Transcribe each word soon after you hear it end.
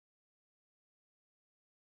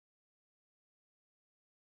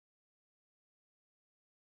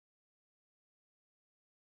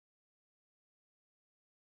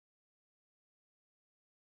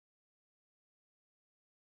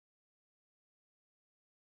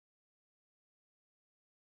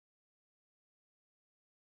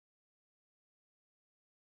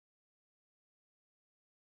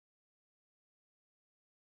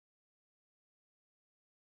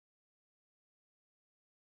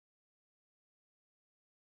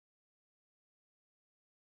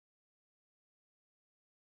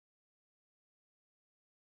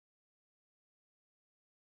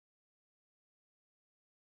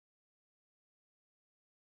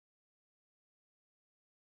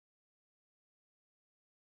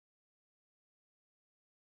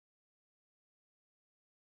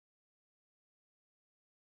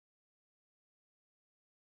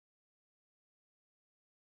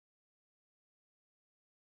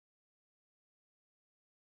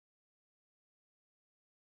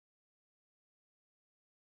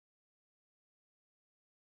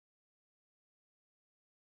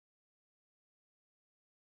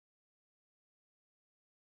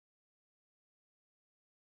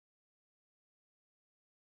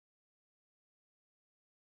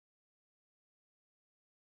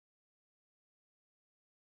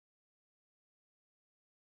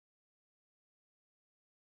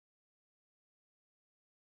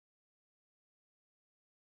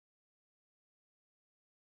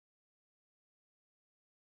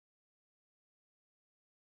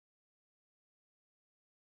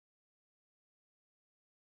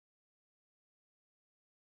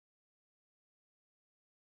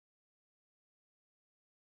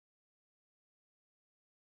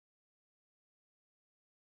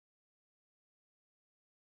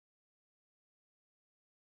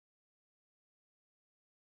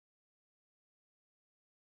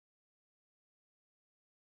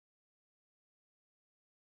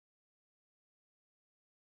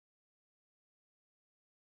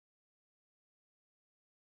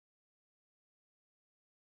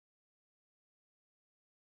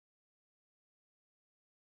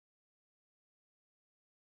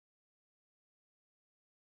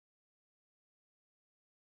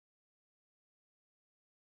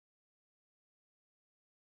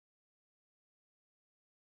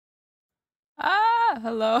Ah,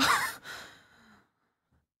 hello.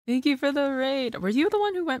 Thank you for the raid. Were you the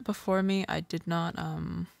one who went before me? I did not,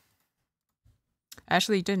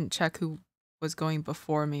 actually didn't check who was going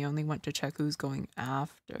before me, only went to check who's going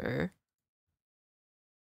after.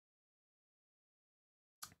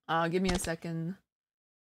 Give me a second.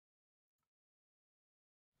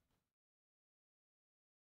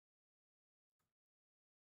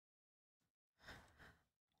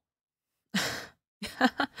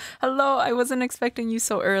 Hello, I wasn't expecting you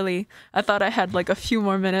so early. I thought I had like a few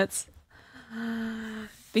more minutes.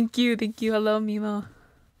 Thank you, hello Mimo.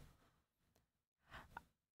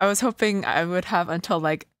 I was hoping I would have until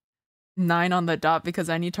like 9 on the dot because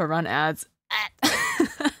I need to run ads.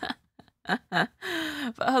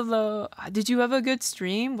 But hello, did you have a good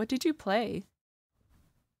stream? What did you play?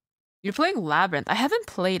 You're playing Labyrinth. I haven't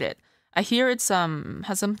played it. I hear it's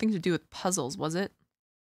has something to do with puzzles, was it?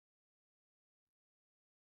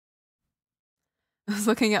 I was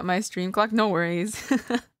looking at my stream clock. No worries.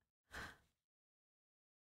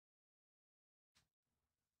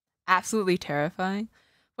 Absolutely terrifying.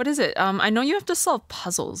 What is it? I know you have to solve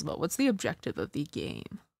puzzles, but what's the objective of the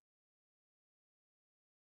game?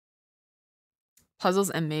 Puzzles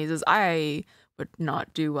and mazes. I would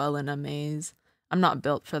not do well in a maze. I'm not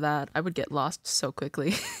built for that. I would get lost so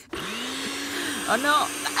quickly. Oh no!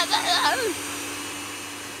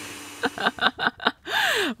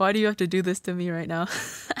 Why do you have to do this to me right now?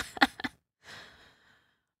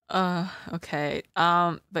 Okay.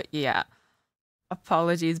 But yeah.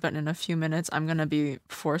 Apologies, but in a few minutes I'm gonna be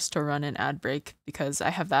forced to run an ad break because I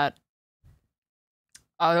have that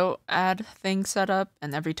auto ad thing set up,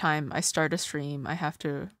 and every time I start a stream I have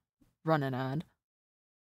to run an ad.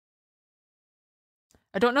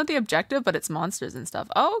 I don't know the objective, but it's monsters and stuff.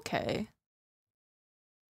 Oh, okay.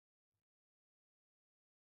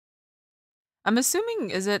 I'm assuming,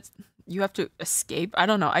 is it you have to escape? I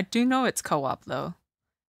don't know. I do know it's co-op though.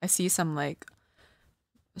 I see some like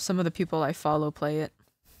some of the people I follow play it.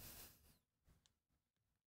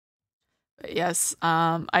 But yes,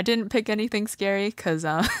 I didn't pick anything scary because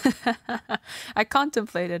I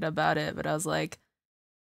contemplated about it, but I was like,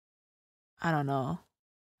 I don't know.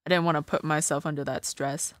 I didn't want to put myself under that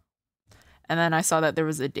stress. And then I saw that there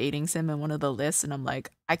was a dating sim in one of the lists, and I'm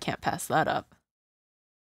like, I can't pass that up.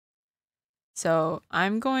 So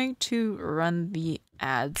I'm going to run the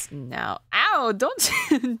ads now. Ow!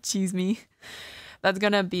 Don't cheese me. That's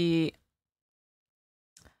gonna be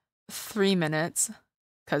 3 minutes,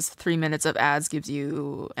 because 3 minutes of ads gives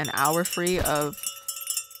you an hour free of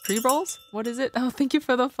pre-rolls? What is it? Oh, thank you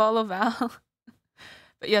for the follow, Val.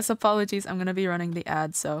 But yes, apologies. I'm gonna be running the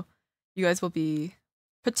ads, so you guys will be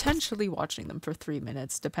potentially watching them for 3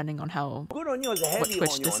 minutes, depending on how what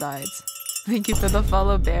Twitch decides. Thank you for the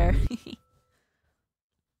follow, Bear.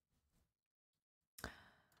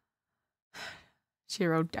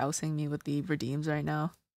 Chiro dousing me with the redeems right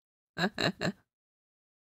now.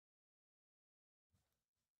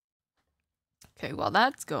 Okay, while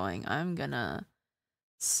that's going, I'm gonna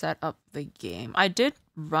set up the game. I did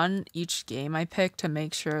run each game I picked to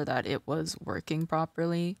make sure that it was working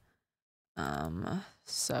properly.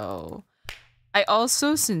 So I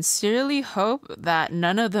also sincerely hope that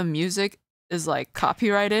none of the music is like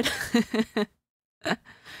copyrighted.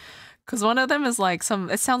 Because one of them is like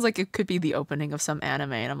it sounds like it could be the opening of some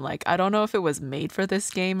anime, and I'm like, I don't know if it was made for this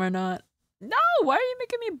game or not. No, why are you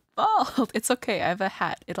making me bald? It's okay, I have a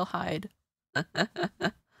hat, it'll hide.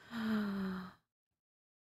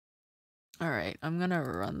 Alright, I'm gonna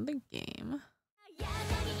run the game.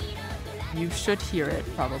 You should hear it,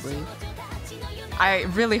 probably. I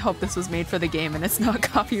really hope this was made for the game and it's not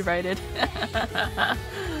copyrighted. What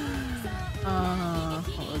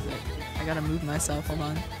was it? I gotta move myself, hold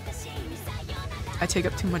on. I take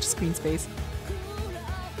up too much screen space.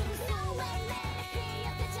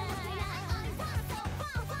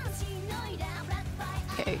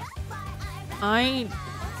 Okay. I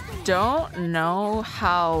don't know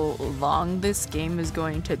how long this game is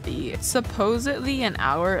going to be. It's supposedly an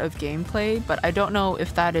hour of gameplay, but I don't know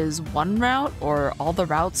if that is one route or all the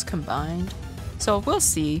routes combined. So we'll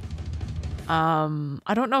see.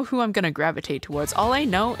 I don't know who I'm gonna gravitate towards. All I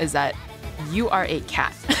know is that you are a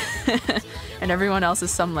cat. And everyone else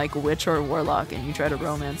is some like witch or warlock and you try to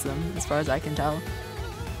romance them, as far as I can tell.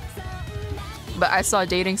 But I saw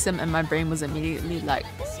dating sim and my brain was immediately like,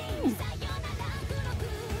 ooh.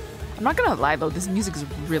 I'm not gonna lie though, this music is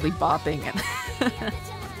really bopping, and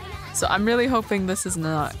so I'm really hoping this is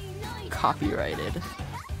not copyrighted.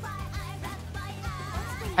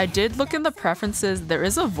 I did look in the preferences, there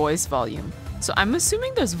is a voice volume, so I'm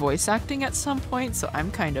assuming there's voice acting at some point, so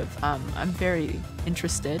I'm kind of, I'm very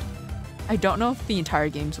interested. I don't know if the entire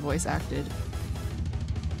game's voice acted.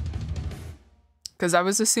 Because I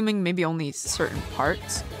was assuming maybe only certain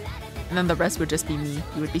parts, and then the rest would just be me.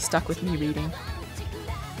 You would be stuck with me reading.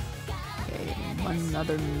 Okay,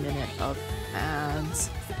 another minute of ads.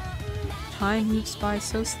 Time moves by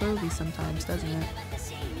so slowly sometimes, doesn't it?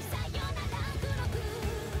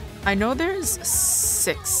 I know there's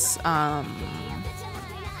 6,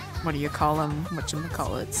 what do you call them?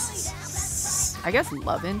 Whatchamacallits? I guess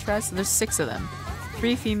love interests. There's 6 of them.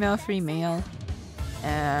 3 female, 3 male.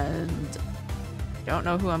 And I don't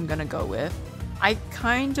know who I'm gonna go with.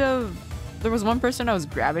 There was one person I was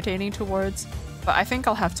gravitating towards, but I think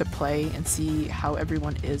I'll have to play and see how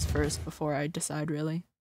everyone is first before I decide, really.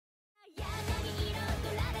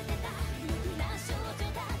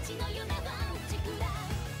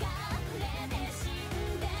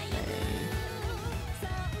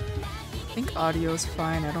 I think audio is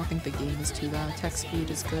fine. I don't think the game is too loud. Text speed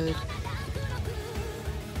is good.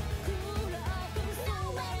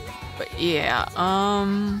 But yeah,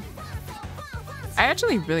 I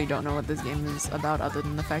actually really don't know what this game is about other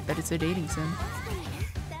than the fact that it's a dating sim.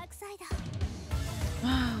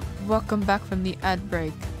 Welcome back from the ad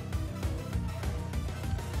break.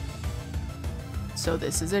 So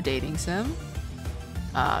this is a dating sim.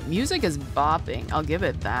 Music is bopping, I'll give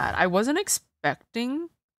it that. I wasn't expecting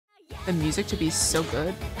the music to be so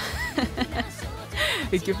good.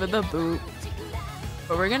 Thank you for the boot.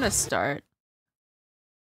 But we're gonna start.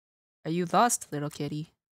 Are you lost, little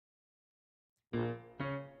kitty?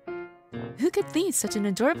 Who could leave such an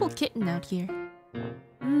adorable kitten out here?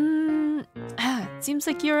 Seems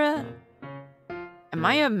like you're a... Am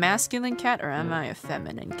I a masculine cat or am I a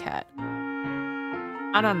feminine cat?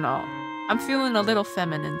 I don't know. I'm feeling a little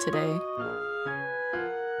feminine today.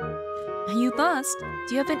 Are you lost?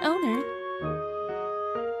 Do you have an owner?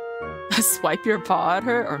 Swipe your paw at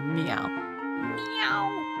her or meow? Meow!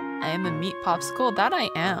 I am a meat popsicle, that I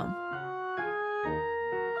am.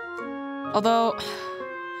 Although,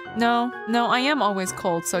 no, I am always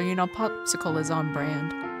cold, so you know popsicle is on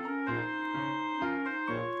brand.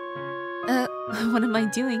 What am I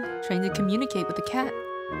doing? Trying to communicate with the cat.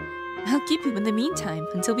 I'll keep you in the meantime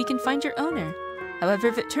until we can find your owner. However,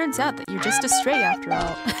 if it turns out that you're just a stray after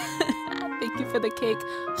all. Thank you for the cake.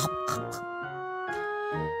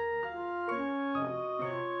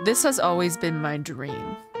 This has always been my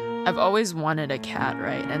dream. I've always wanted a cat,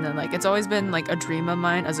 right? And then like it's always been like a dream of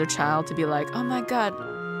mine as a child to be like, oh my god,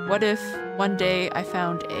 what if one day I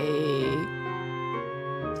found a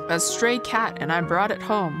stray cat and I brought it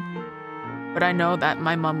home? But I know that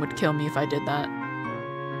my mom would kill me if I did that.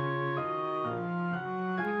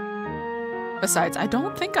 Besides, I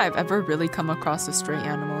don't think I've ever really come across a stray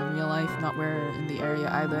animal in real life, not where in the area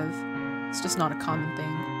I live. It's just not a common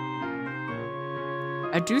thing.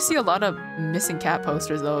 I do see a lot of missing cat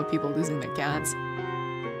posters though of people losing their cats.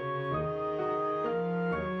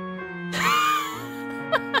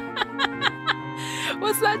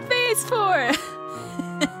 What's that face for?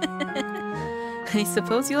 I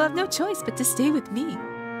suppose you'll have no choice but to stay with me.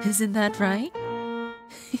 Isn't that right?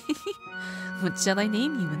 What shall I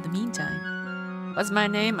name you in the meantime? What's my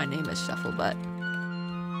name? My name is Shufflebutt.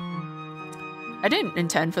 I didn't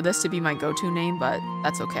intend for this to be my go-to name, but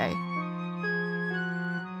that's okay.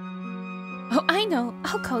 Oh, I know.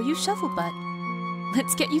 I'll call you Shufflebutt.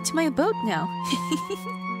 Let's get you to my abode now.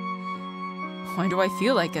 Why do I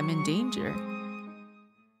feel like I'm in danger?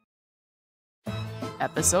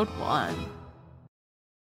 Episode 1.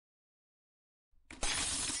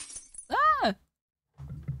 Ah!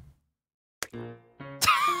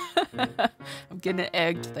 I'm getting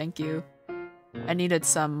egged, thank you. I needed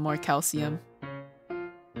some more calcium.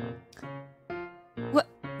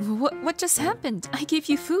 What just happened? I gave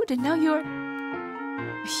you food and now you're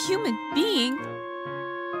a human being?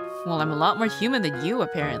 Well, I'm a lot more human than you,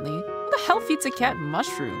 apparently. Who the hell feeds a cat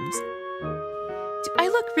mushrooms? Do I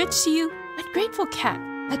look rich to you? Ungrateful cat.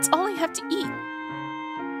 That's all I have to eat.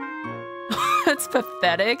 That's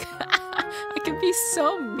pathetic. I can be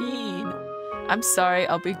so mean. I'm sorry,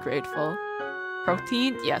 I'll be grateful.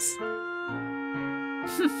 Protein? Yes.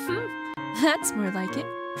 That's more like it.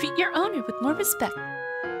 Treat your owner with more respect.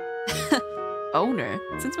 Owner?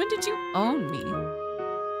 Since when did you own me?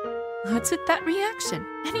 What's with that reaction?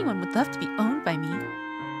 Anyone would love to be owned by me.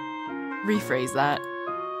 Rephrase that.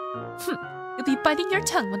 You'll be biting your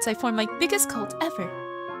tongue once I form my biggest cult ever.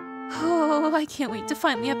 Oh, I can't wait to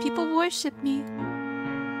finally have people worship me.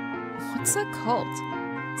 What's a cult?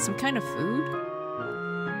 Some kind of food?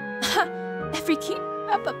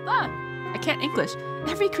 I can't English.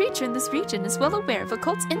 Every creature in this region is well aware of a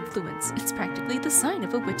cult's influence. It's practically the sign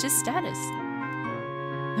of a witch's status.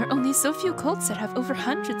 There are only so few cults that have over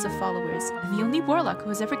hundreds of followers, and the only warlock who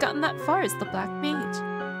has ever gotten that far is the Black Mage.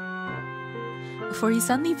 Before he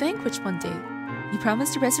suddenly vanquished one day, he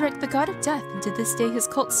promised to resurrect the god of death, and to this day his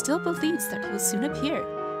cult still believes that he will soon appear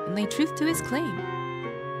and lay truth to his claim.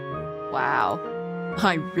 Wow.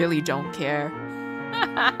 I really don't care.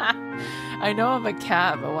 I know I'm a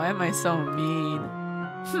cat, but why am I so mean?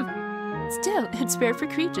 Still, it's rare for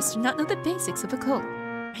creatures to not know the basics of a cult.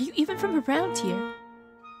 Are you even from around here?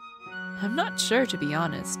 I'm not sure, to be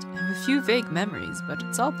honest. I have a few vague memories, but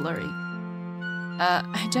it's all blurry.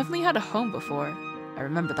 I definitely had a home before. I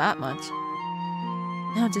remember that much.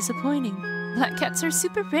 How disappointing. Black cats are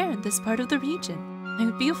super rare in this part of the region. I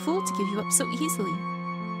would be a fool to give you up so easily.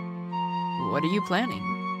 What are you planning?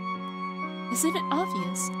 Isn't it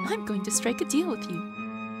obvious? I'm going to strike a deal with you.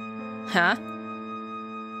 Huh?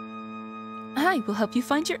 I will help you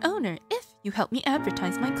find your owner if you help me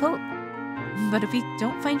advertise my cult. But if we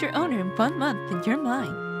don't find your owner in 1 month, then you're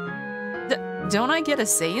mine. Don't I get a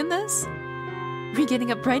say in this? We're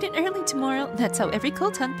getting up bright and early tomorrow. That's how every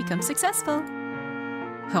cult hunt becomes successful.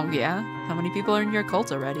 Oh yeah? How many people are in your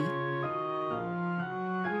cult already?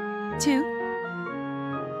 2.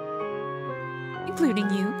 Including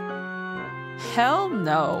you. Hell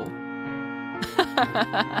no.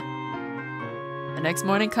 The next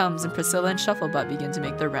morning comes and Priscilla and Shufflebutt begin to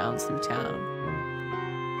make their rounds through town.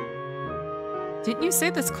 Didn't you say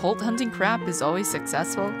this cult hunting crap is always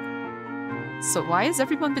successful? So why has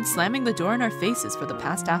everyone been slamming the door in our faces for the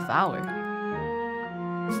past half hour?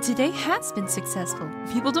 Today has been successful.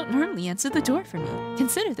 People don't normally answer the door for me.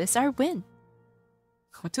 Consider this our win.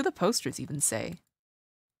 What do the posters even say?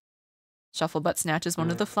 Shufflebutt snatches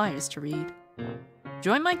one of the flyers to read.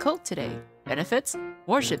 Join my cult today. Benefits?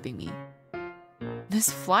 Worshipping me. This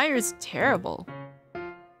flyer is terrible.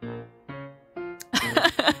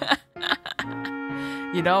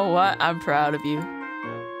 You know what? I'm proud of you.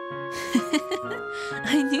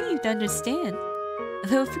 I knew you'd understand.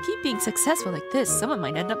 Though if we keep being successful like this, someone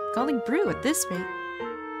might end up calling Brew at this rate.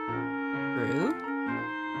 Brew?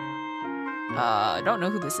 I don't know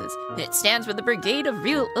who this is. It stands for the Brigade of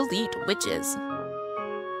Real Elite Witches.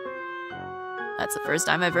 That's the first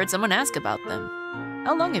time I've heard someone ask about them.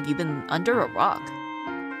 How long have you been under a rock?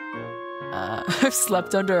 I've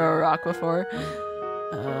slept under a rock before.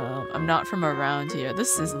 I'm not from around here.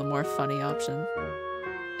 This is the more funny option.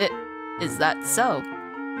 Is that so?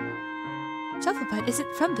 Shufflebutt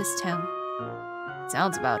isn't from this town.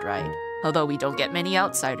 Sounds about right. Although we don't get many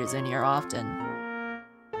outsiders in here often.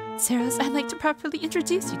 Saros, I'd like to properly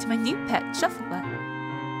introduce you to my new pet, Shufflebutt.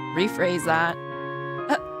 Rephrase that.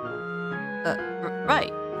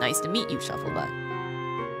 Right. Nice to meet you, Shufflebutt.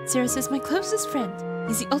 Saros is my closest friend.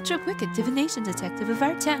 He's the ultra-wicked divination detective of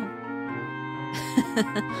our town.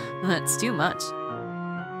 That's too much.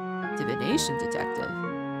 Divination detective.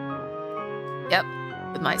 Yep.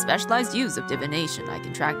 With my specialized use of divination, I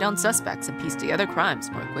can track down suspects and piece together crimes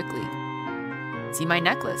more quickly. See my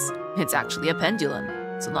necklace? It's actually a pendulum.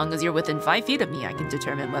 So long as you're within 5 feet of me, I can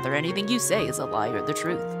determine whether anything you say is a lie or the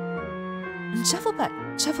truth.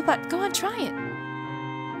 Shufflebutt, go on, try it.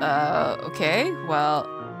 Okay, well...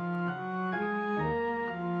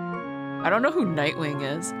 I don't know who Nightwing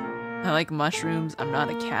is. I like mushrooms, I'm not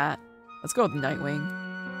a cat. Let's go with Nightwing.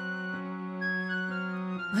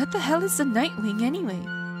 What the hell is a Nightwing anyway?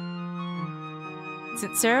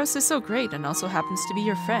 Since Saros is so great and also happens to be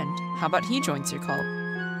your friend, how about he joins your cult?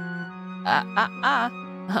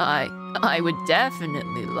 I would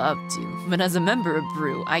definitely love to, but as a member of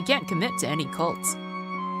Brew, I can't commit to any cults.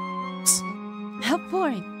 How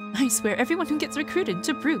boring. I swear everyone who gets recruited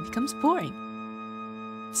to Brew becomes boring.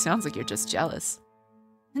 Sounds like you're just jealous.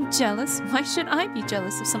 Jealous? Why should I be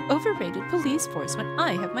jealous of some overrated police force when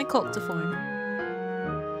I have my cult to form?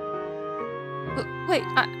 Wait,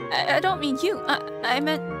 I don't mean you. I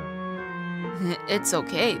meant... It's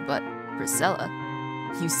okay, but Priscilla,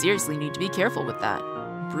 you seriously need to be careful with that.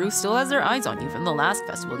 Brew still has their eyes on you from the last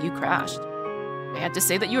festival you crashed. I had to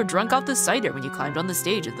say that you were drunk off the cider when you climbed on the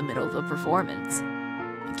stage in the middle of a performance.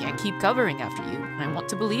 I can't keep covering after you, and I want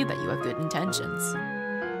to believe that you have good intentions.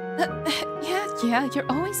 Yeah, you're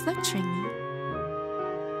always lecturing me.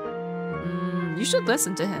 You should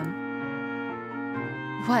listen to him.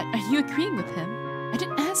 What, are you agreeing with him? I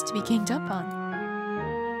didn't ask to be ganged up on.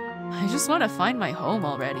 I just want to find my home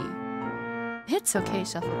already. It's okay,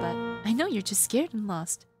 Shufflebutt. I know you're just scared and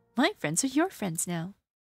lost. My friends are your friends now.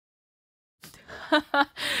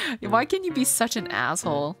 Why can you be such an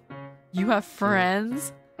asshole? You have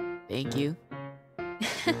friends? Thank you.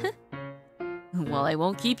 Well, I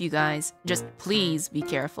won't keep you guys. Just please be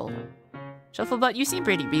careful. Shufflebutt, you seem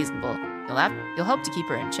pretty reasonable. You'll help to keep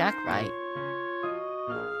her in check, right?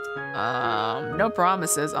 No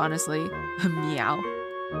promises, honestly. Meow.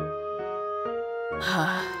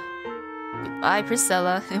 Goodbye,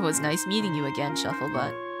 Priscilla. It was nice meeting you again,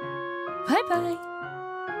 Shufflebutt. Bye-bye.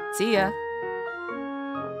 See ya.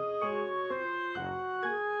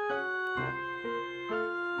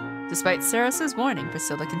 Despite Ceres's warning,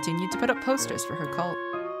 Priscilla continued to put up posters for her cult.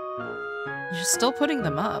 You're still putting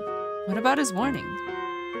them up. What about his warning?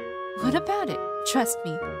 What about it? Trust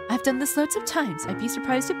me, I've done this loads of times. I'd be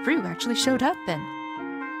surprised if Brew actually showed up then.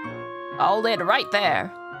 Hold it right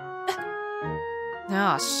there.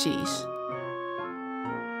 Ah, sheesh.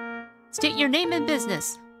 State your name and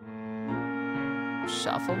business.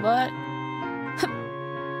 Shufflebutt?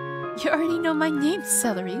 You already know my name,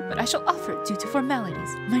 Celery, but I shall offer it due to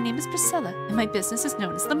formalities. My name is Priscilla, and my business is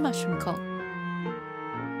known as the Mushroom Cult.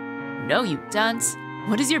 No, you dunce.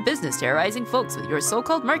 What is your business terrorizing folks with your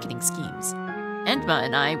so-called marketing schemes? Enma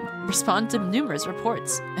and I respond to numerous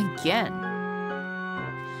reports. Again.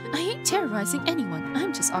 I ain't terrorizing anyone.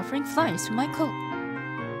 I'm just offering flyers for my cult.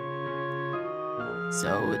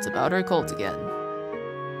 So it's about our cult again.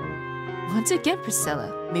 Once again,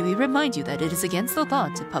 Priscilla, may we remind you that it is against the law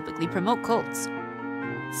to publicly promote cults.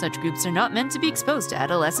 Such groups are not meant to be exposed to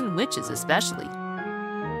adolescent witches especially.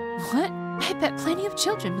 What? I bet plenty of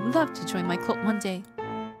children would love to join my cult one day.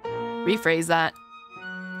 Rephrase that.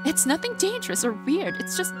 It's nothing dangerous or weird.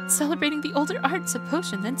 It's just celebrating the older arts of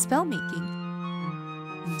potion and spellmaking.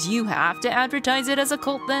 Do you have to advertise it as a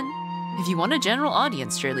cult then? If you want a general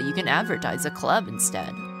audience, surely you can advertise a club instead.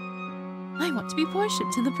 I want to be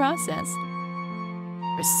worshipped in the process.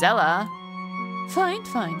 Priscilla? Fine,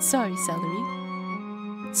 fine. Sorry,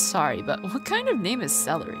 Celery. Sorry, but what kind of name is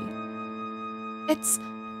Celery? It's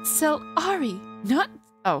Celery, not...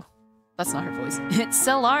 Oh, that's not her voice. It's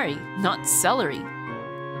Celery, not Celery.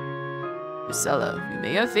 Priscilla, we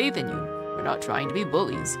may have faith in you. We're not trying to be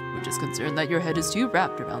bullies. We're just concerned that your head is too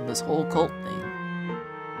wrapped around this whole cult thing.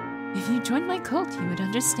 If you joined my cult, you would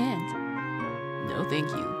understand. No, thank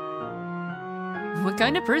you. What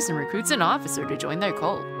kind of person recruits an officer to join their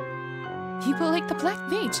cult? People like the Black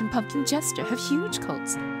Mage and Pumpkin Jester have huge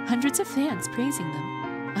cults, hundreds of fans praising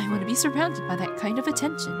them. I want to be surrounded by that kind of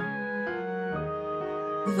attention.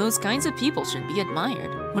 Those kinds of people should be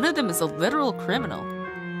admired. One of them is a literal criminal.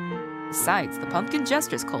 Besides, the Pumpkin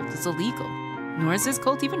Jester's cult is illegal, nor is his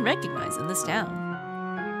cult even recognized in this town.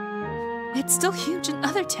 It's still huge in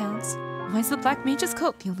other towns. Why is the Black Mage's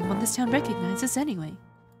cult the only one this town recognizes anyway?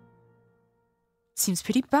 Seems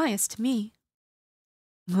pretty biased to me.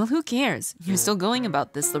 Well, who cares? You're still going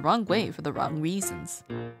about this the wrong way for the wrong reasons.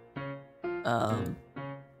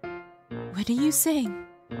 What are you saying?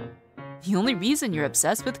 The only reason you're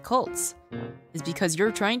obsessed with cults is because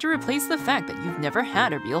you're trying to replace the fact that you've never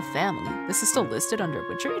had a real family. This is still listed under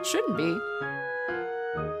Witcher? It shouldn't be.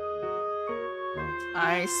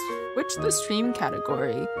 I switched the stream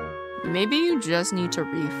category. Maybe you just need to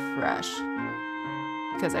refresh.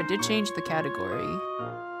 Because I did change the category.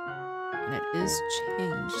 And it is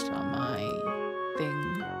changed on my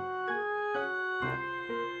thing.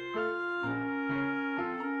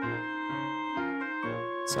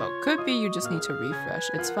 So it could be you just need to refresh.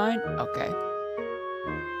 It's fine? Okay.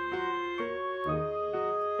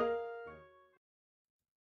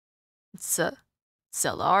 It's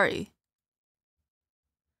Celery.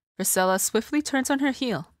 Priscilla swiftly turns on her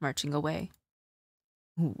heel, marching away.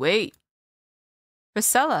 Wait.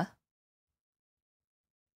 Priscilla!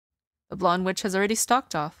 The blonde witch has already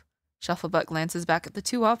stalked off. Shufflebutt glances back at the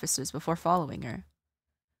two officers before following her.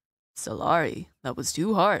 Celery, that was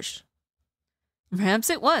too harsh. Perhaps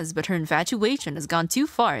it was, but her infatuation has gone too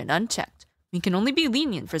far and unchecked. We can only be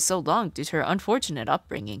lenient for so long due to her unfortunate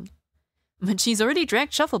upbringing. But she's already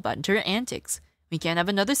dragged Shufflebutt into her antics. We can't have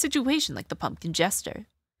another situation like the Pumpkin Jester.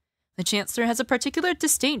 The Chancellor has a particular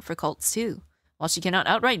disdain for cults too. While she cannot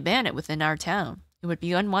outright ban it within our town, it would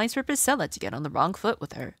be unwise for Priscilla to get on the wrong foot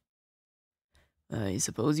with her. I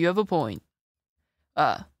suppose you have a point.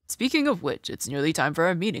 Speaking of which, it's nearly time for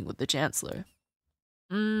our meeting with the Chancellor.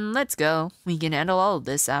 Let's go. We can handle all of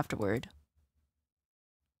this afterward.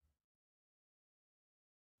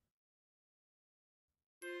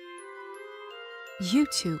 You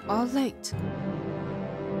two are late.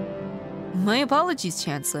 My apologies,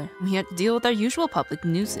 Chancellor. We had to deal with our usual public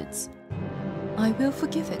nuisance. I will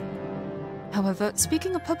forgive it. However,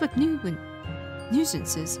 speaking of public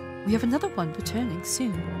nuisances, we have another one returning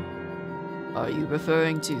soon. Are you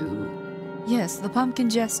referring to... Yes, the Pumpkin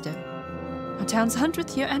Jester. Our town's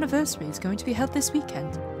 100th year anniversary is going to be held this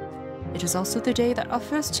weekend. It is also the day that our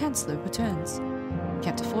first Chancellor returns.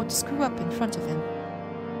 Can't afford to screw up in front of him.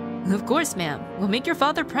 Of course, ma'am. We'll make your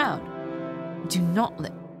father proud. Do not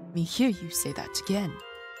let me hear you say that again.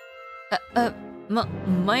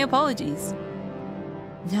 My apologies.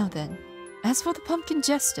 Now then, as for the pumpkin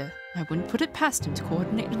jester, I wouldn't put it past him to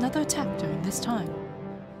coordinate another attack during this time.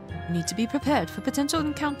 We need to be prepared for potential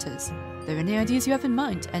encounters. If there are any ideas you have in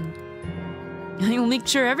mind, and I will make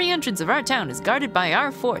sure every entrance of our town is guarded by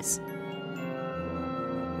our force.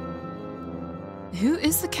 Who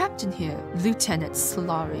is the captain here, Lieutenant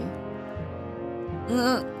Solari?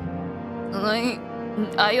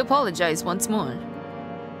 I apologize once more.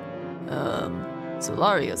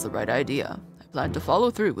 Solari has the right idea. I plan to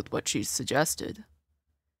follow through with what she's suggested.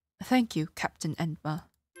 Thank you, Captain Endma.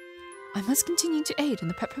 I must continue to aid in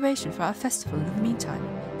the preparation for our festival in the meantime,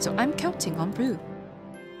 so I'm counting on Brew.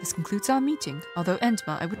 This concludes our meeting, although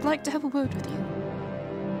Endma, I would like to have a word with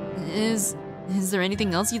you. Is there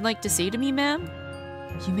anything else you'd like to say to me, ma'am?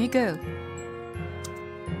 You may go.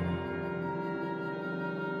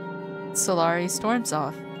 Solari storms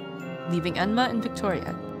off, leaving Enma and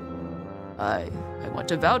Victoria. I want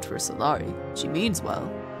to vouch for Solari. She means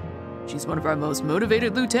well. She's one of our most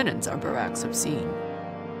motivated lieutenants our barracks have seen.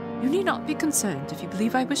 You need not be concerned if you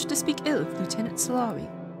believe I wish to speak ill of Lieutenant Solari.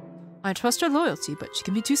 I trust her loyalty, but she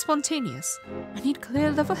can be too spontaneous. I need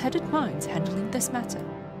clear, level-headed minds handling this matter.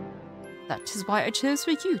 That is why I chose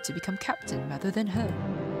for you to become captain rather than her.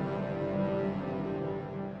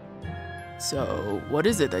 So, what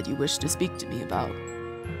is it that you wish to speak to me about?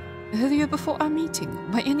 Earlier before our meeting,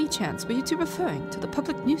 by any chance were you two referring to the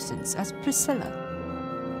public nuisance as Priscilla?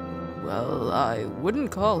 Well, I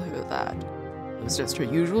wouldn't call her that. It was just her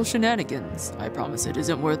usual shenanigans. I promise it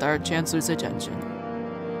isn't worth our Chancellor's attention.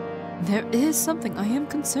 There is something I am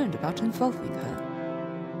concerned about involving her.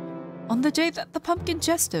 On the day that the Pumpkin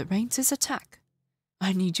Jester rains his attack,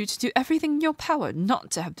 I need you to do everything in your power not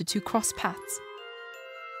to have the two cross paths.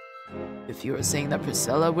 If you are saying that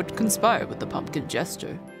Priscilla would conspire with the Pumpkin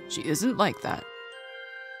Jester, she isn't like that.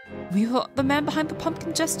 We thought the man behind the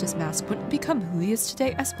Pumpkin Jester's mask wouldn't become who he is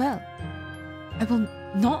today as well. I will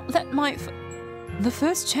not let the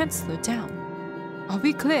first Chancellor down. Are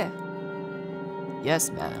we clear? Yes,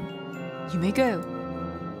 ma'am. You may go.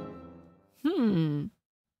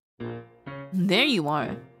 There you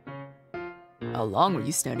are. How long were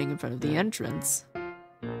you standing in front of the entrance?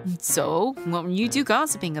 So, what were you two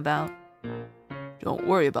gossiping about? Don't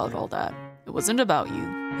worry about all that. It wasn't about you.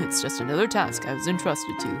 It's just another task I was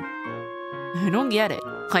entrusted to. I don't get it.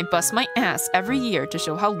 I bust my ass every year to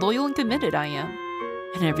show how loyal and committed I am.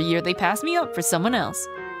 And every year they pass me up for someone else.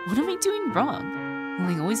 What am I doing wrong?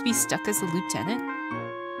 Will I always be stuck as a lieutenant?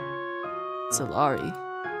 Solari,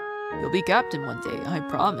 you'll be captain one day, I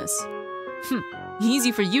promise.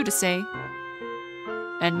 Easy for you to say.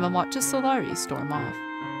 Enma watches Solari storm off.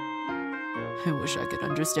 I wish I could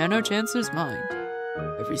understand our Chancellor's mind.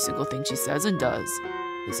 Every single thing she says and does.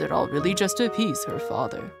 Is it all really just to appease her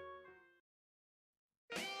father?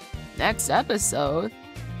 Next episode.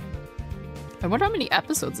 I wonder how many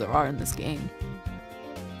episodes there are in this game.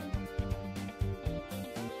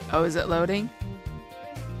 Oh, is it loading?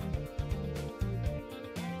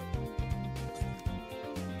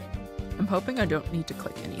 I'm hoping I don't need to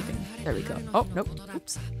click anything. There we go. Oh, nope.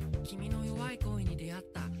 Oops.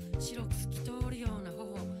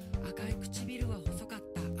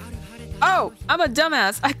 Oh, I'm a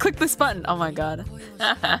dumbass. I clicked this button. Oh my god.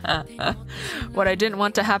 What I didn't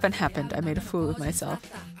want to happen happened. I made a fool of myself.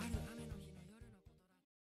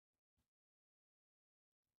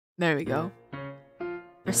 There we go.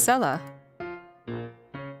 Priscilla.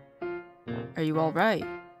 Are you alright?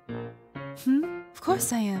 Of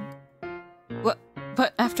course I am.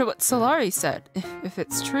 But after what Solari said, if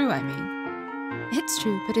it's true, I mean. It's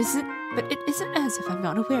true, but it isn't as if I'm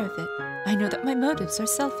not aware of it. I know that my motives are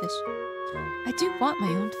selfish. I do want my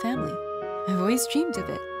own family. I've always dreamed of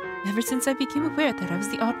it, ever since I became aware that I was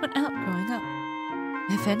the odd one out growing up.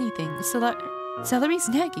 If anything, Solari's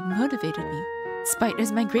nagging motivated me. Spite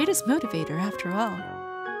is my greatest motivator, after all.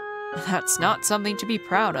 That's not something to be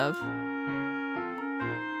proud of.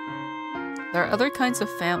 There are other kinds of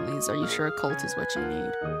families. Are you sure a cult is what you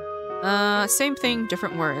need? Same thing,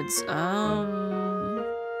 different words. Are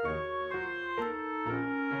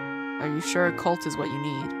you sure a cult is what you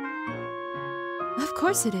need? Of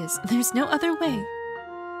course it is. There's no other way.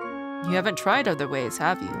 You haven't tried other ways,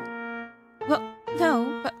 have you? Well,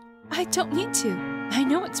 no, but I don't need to. I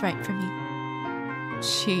know what's right for me.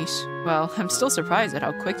 Sheesh. Well, I'm still surprised at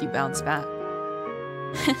how quick you bounced back.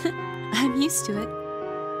 I'm used to it.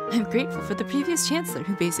 I'm grateful for the previous Chancellor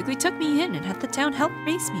who basically took me in and had the town help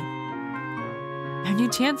raise me. Our new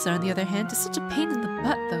Chancellor, on the other hand, is such a pain in the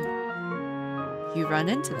butt, though. you run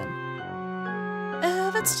into them.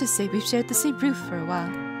 Let's just say we've shared the same roof for a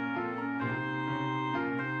while.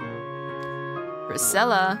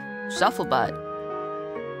 Priscilla, Shufflebutt,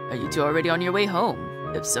 are you two already on your way home?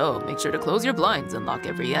 If so, make sure to close your blinds and lock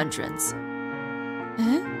every entrance.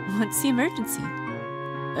 What's the emergency?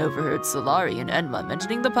 I overheard Solari and Enma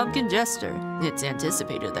mentioning the Pumpkin Jester. It's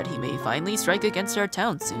anticipated that he may finally strike against our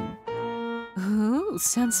town soon. Ooh,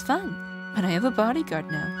 sounds fun. But I have a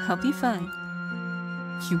bodyguard now. I'll be fine.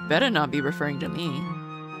 You better not be referring to me.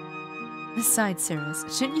 Besides, Saros,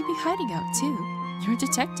 shouldn't you be hiding out too? You're a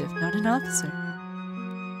detective, not an officer.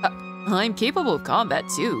 I'm capable of combat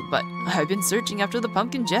too, but I've been searching after the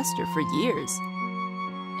Pumpkin Jester for years.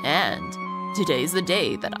 And today's the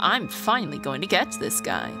day that I'm finally going to catch this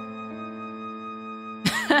guy.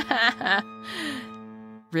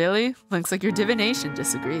 Really? Looks like your divination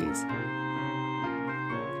disagrees.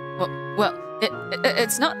 Well,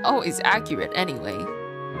 it's not always accurate anyway.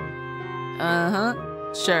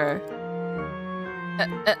 Sure.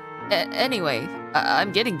 Anyway,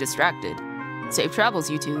 I'm getting distracted. Safe travels,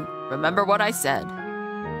 you two. Remember what I said.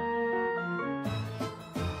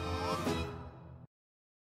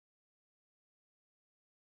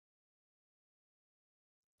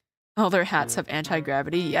 Oh, their hats have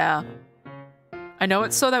anti-gravity? Yeah. I know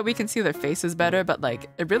it's so that we can see their faces better, but like,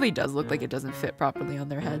 it really does look like it doesn't fit properly on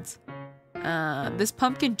their heads. This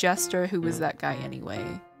Pumpkin Jester, who was that guy anyway?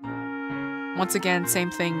 Once again,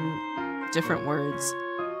 same thing, different words.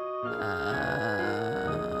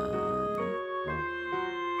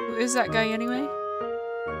 Who is that guy anyway?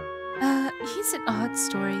 He's an odd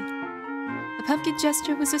story. The Pumpkin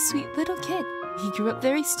Jester was a sweet little kid. He grew up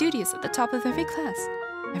very studious at the top of every class.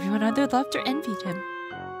 Everyone either loved or envied him.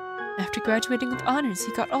 After graduating with honors,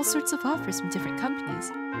 he got all sorts of offers from different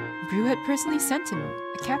companies. Brew had personally sent him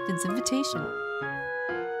a captain's invitation.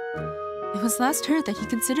 It was last heard that he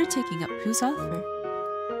considered taking up Prue's offer.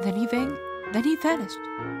 Then he vanished.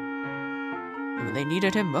 When they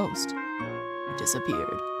needed him most, he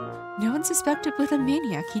disappeared. No one suspected what a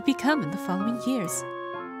maniac he'd become in the following years.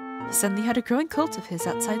 He suddenly had a growing cult of his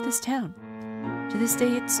outside this town. To this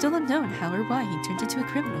day, it's still unknown how or why he turned into a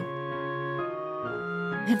criminal.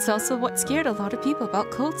 It's also what scared a lot of people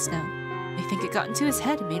about cults now. They think it got into his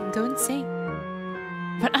head and made him go insane.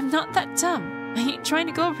 But I'm not that dumb. I ain't trying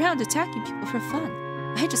to go around attacking people for fun.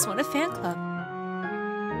 I just want a fan club.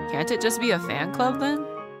 Can't it just be a fan club then?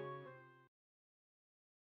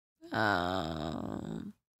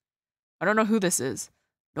 I don't know who this is.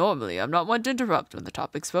 Normally, I'm not one to interrupt when the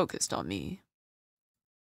topic's focused on me.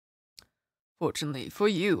 Fortunately for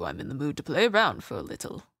you, I'm in the mood to play around for a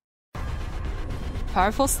little.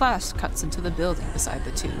 Powerful slash cuts into the building beside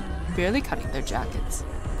the two, barely cutting their jackets.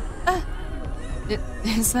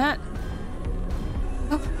 Is that...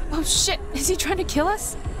 Oh shit, is he trying to kill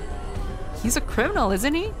us? He's a criminal,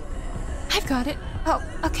 isn't he? I've got it.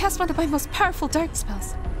 I'll cast one of my most powerful dark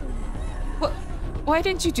spells. Why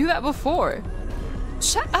didn't you do that before?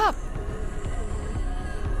 Shut up!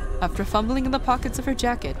 After fumbling in the pockets of her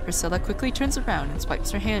jacket, Priscilla quickly turns around and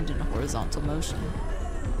swipes her hand in a horizontal motion.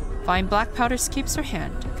 Fine black powder escapes her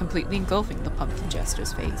hand, completely engulfing the Pumpkin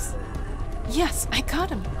Jester's face. Yes, I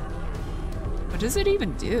got him. What does it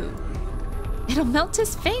even do? It'll melt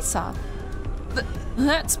his face off.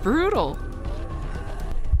 That's brutal.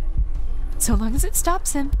 So long as it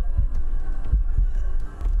stops him.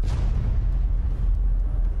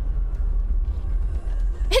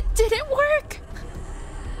 It didn't work!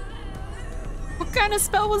 What kind of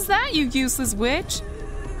spell was that, you useless witch?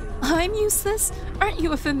 I'm useless? Aren't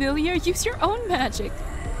you a familiar? Use your own magic.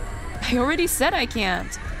 I already said I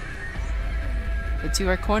can't. The two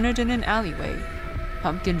are cornered in an alleyway.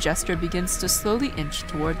 Pumpkin Jester begins to slowly inch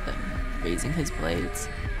toward them, raising his blades.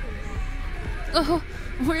 Oh,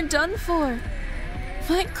 we're done for.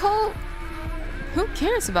 My coat. Who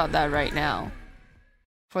cares about that right now?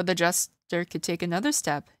 Before the Jester could take another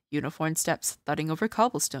step, uniform steps thudding over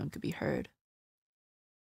cobblestone could be heard.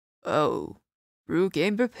 Oh, Brew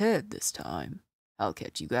came prepared this time. I'll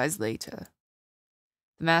catch you guys later.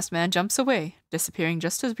 The masked man jumps away, disappearing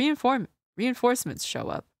just as reinforcements show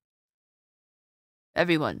up.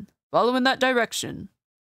 Everyone, follow in that direction.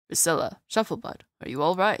 Priscilla, Shufflebutt, are you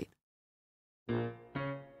all right?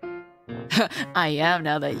 I am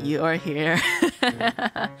now that you're here.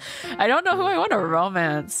 I don't know who I want to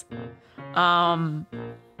romance.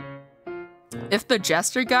 If the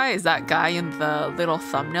Jester guy is that guy in the little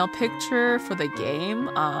thumbnail picture for the game,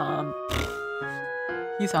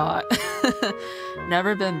 he's hot.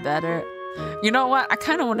 Never been better. You know what? I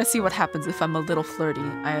kind of want to see what happens if I'm a little flirty.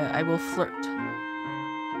 I will flirt.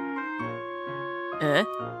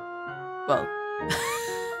 Well,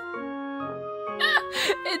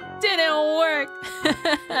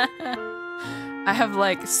 I have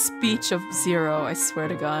like speech of 0, I swear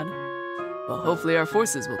to God. Well, hopefully our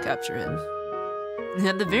forces will capture him.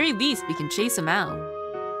 At the very least, we can chase him out.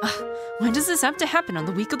 When does this have to happen? On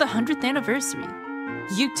the week of the 100th anniversary?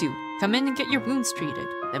 You two, come in and get your wounds treated.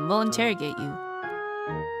 Then we'll interrogate you.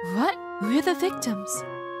 What? We're the victims.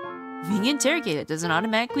 Being interrogated doesn't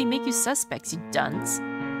automatically make you suspects, you dunce.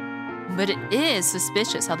 But it is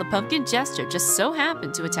suspicious how the pumpkin jester just so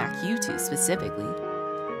happened to attack you two specifically.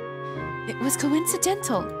 It was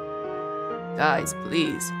coincidental. Guys,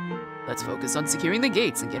 please. Let's focus on securing the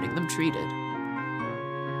gates and getting them treated.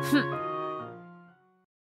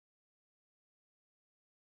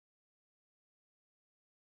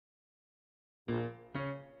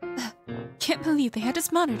 Can't believe they had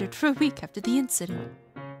us monitored for a week after the incident.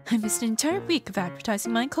 I missed an entire week of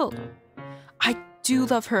advertising my cult. I do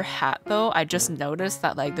love her hat though. I just noticed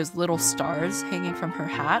that like there's little stars hanging from her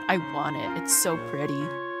hat. I want it. It's so pretty.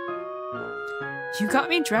 You got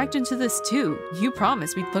me dragged into this too. You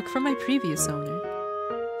promised we'd look for my previous owner.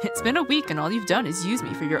 It's been a week and all you've done is use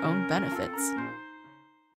me for your own benefits.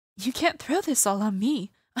 You can't throw this all on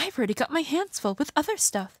me. I've already got my hands full with other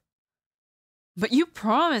stuff. But you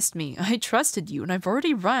promised me. I trusted you and I've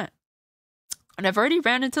already ran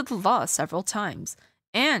into the law several times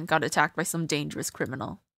and got attacked by some dangerous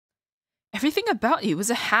criminal. Everything about you is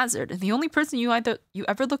a hazard and the only person you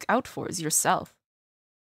ever look out for is yourself.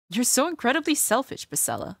 You're so incredibly selfish,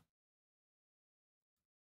 Priscilla.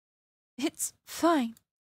 It's fine.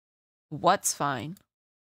 What's fine?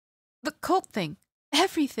 The cult thing.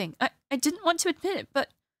 Everything. I didn't want to admit it, but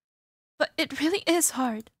it really is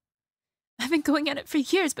hard. I've been going at it for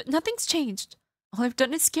years, but nothing's changed. All I've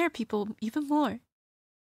done is scare people even more.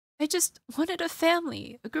 I just wanted a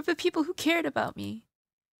family, a group of people who cared about me.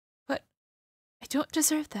 But I don't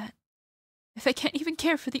deserve that. If I can't even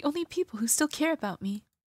care for the only people who still care about me.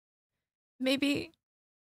 Maybe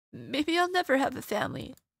I'll never have a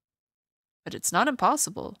family. But it's not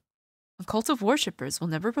impossible. A cult of worshippers will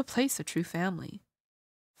never replace a true family.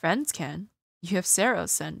 Friends can. You have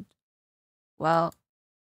Saros and, well,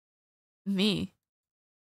 me.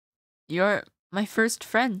 You're my first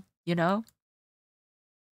friend, you know?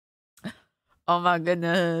 Oh my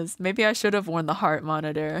goodness. Maybe I should have worn the heart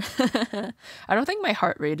monitor. I don't think my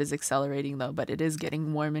heart rate is accelerating though, but it is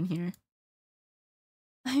getting warm in here.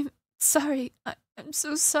 I'm sorry. I'm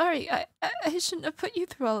so sorry. I shouldn't have put you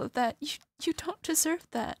through all of that. You don't deserve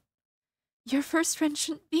that. Your first friend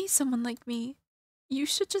shouldn't be someone like me. You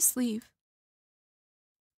should just leave.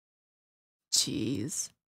 Jeez.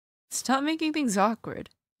 Stop making things awkward.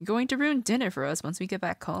 You're going to ruin dinner for us once we get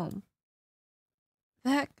back home.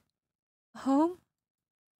 Back home?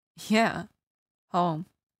 Yeah, home.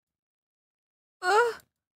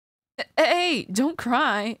 Hey, don't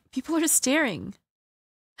cry. People are staring.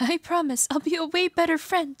 I promise I'll be a way better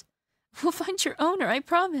friend. We'll find your owner, I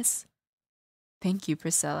promise. Thank you,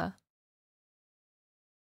 Priscilla.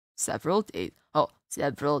 Several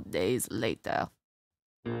days later.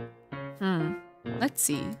 Let's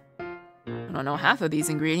see. I don't know half of these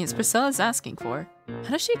ingredients Priscilla's asking for.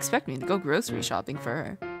 How does she expect me to go grocery shopping for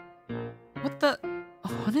her? What the?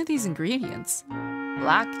 One of these ingredients?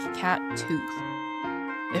 Black cat tooth.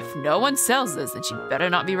 If no one sells this, then she better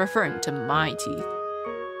not be referring to my teeth.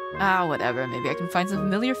 Ah, whatever. Maybe I can find some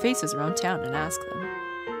familiar faces around town and ask them.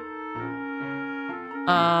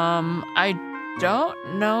 I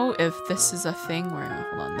don't know if this is a thing where...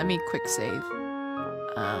 Hold on, let me quick save.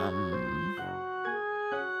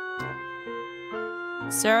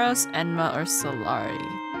 Saros, Enma, or Solari?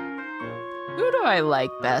 Who do I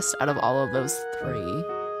like best out of all of those three?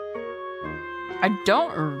 I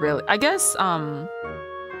don't really... I guess,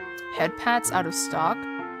 head pats out of stock?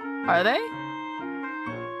 Are they?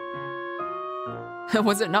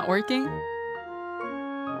 Was it not working?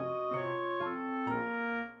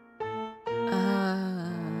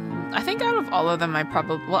 I think out of all of them, I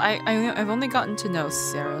probably... Well, I've only gotten to know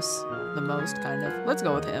Saros the most, kind of. Let's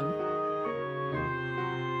go with him.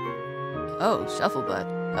 Oh,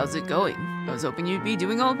 Shufflebutt. How's it going? I was hoping you'd be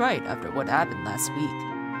doing all right after what happened last week.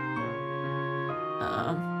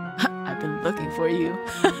 I've been looking for you.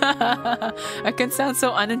 I can sound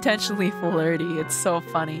so unintentionally flirty. It's so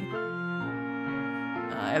funny.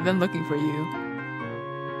 I've been looking for you.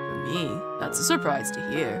 For me, that's a surprise to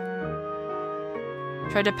hear.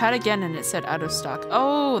 Tried to pat again and it said out of stock.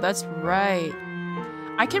 Oh, that's right.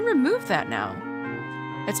 I can remove that now.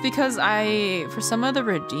 It's because for some of the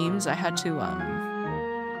redeems, I had to,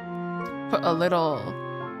 put a little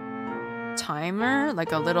timer,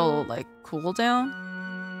 like a little, cooldown.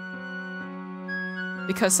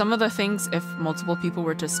 Because some of the things, if multiple people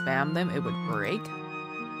were to spam them, it would break.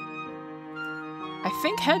 I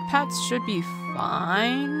think head pats should be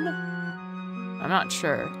fine. I'm not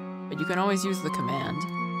sure, but you can always use the command.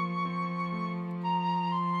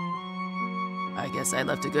 I guess I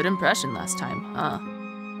left a good impression last time, huh?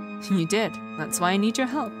 You did. That's why I need your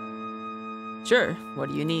help. Sure, what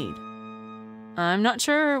do you need? I'm not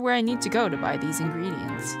sure where I need to go to buy these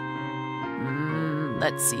ingredients.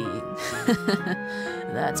 Let's see.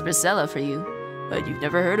 That's Priscilla for you, but you've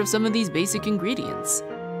never heard of some of these basic ingredients.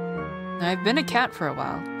 I've been a cat for a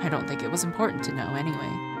while. I don't think it was important to know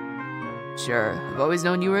anyway. Sure, I've always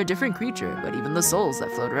known you were a different creature, but even the souls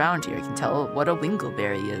that float around here can tell what a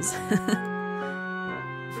wingleberry is.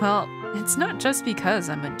 Well, it's not just because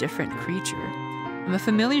I'm a different creature. I'm a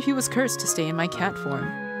familiar who was cursed to stay in my cat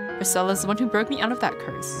form. Priscilla's the one who broke me out of that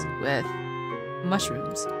curse, with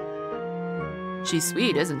mushrooms. She's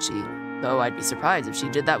sweet, isn't she? Though I'd be surprised if she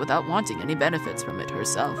did that without wanting any benefits from it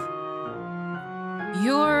herself.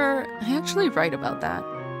 You're actually right about that.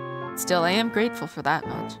 Still, I am grateful for that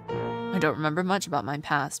much. I don't remember much about my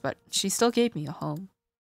past, but she still gave me a home.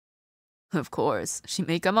 Of course, she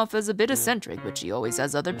may come off as a bit eccentric, but she always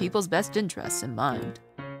has other people's best interests in mind.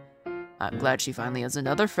 I'm glad she finally has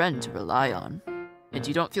another friend to rely on. And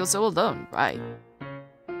you don't feel so alone, right?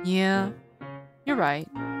 Yeah, you're right.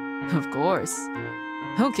 Of course.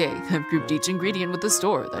 Okay, I've grouped each ingredient with the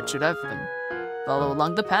store that should have them. Follow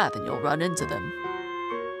along the path and you'll run into them.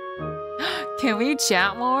 Can we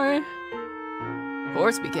chat more? Of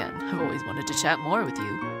course we can. I've always wanted to chat more with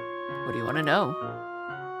you. What do you want to know?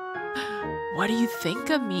 What do you think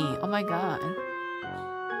of me? Oh my god.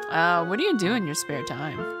 What do you do in your spare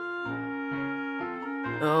time?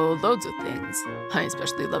 Oh, loads of things. I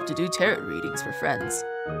especially love to do tarot readings for friends.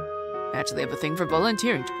 I actually have a thing for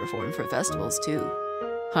volunteering to perform for festivals too.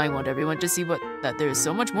 I want everyone to see that there is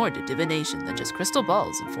so much more to divination than just crystal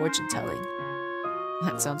balls and fortune telling.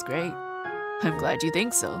 That sounds great. I'm glad you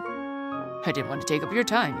think so. I didn't want to take up your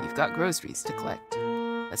time. You've got groceries to collect.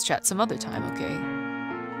 Let's chat some other time, okay?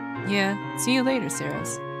 Yeah, see you later,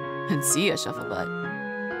 Saris. And see ya, Shufflebutt.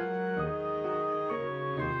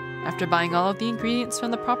 After buying all of the ingredients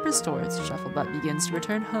from the proper stores, Shufflebutt begins to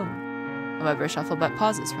return home. However, Shufflebutt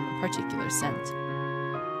pauses from a particular scent.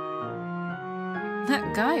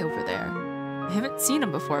 That guy over there. I haven't seen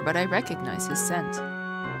him before, but I recognize his scent.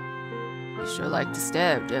 You sure like to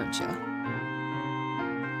stab, don't you?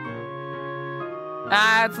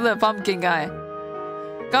 Ah, it's the pumpkin guy.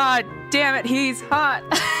 God damn it, he's hot!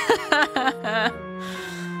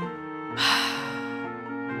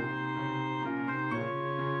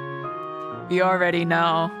 We already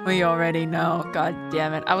know. We already know. God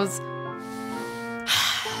damn it.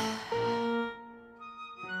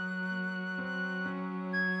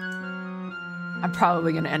 I'm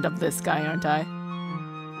probably gonna end up this guy, aren't I?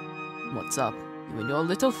 What's up? You and your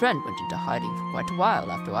little friend went into hiding for quite a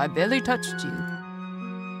while after I barely touched you.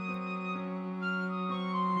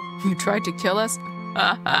 You tried to kill us?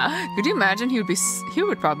 Could you imagine he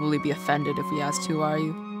would probably be offended if we asked who are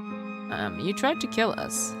you? You tried to kill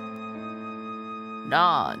us.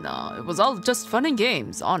 Nah, it was all just fun and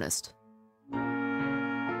games, honest.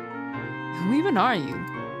 Who even are you?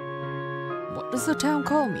 What does the town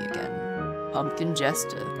call me again? Pumpkin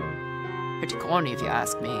Jester. Pretty corny if you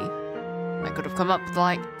ask me. I could have come up with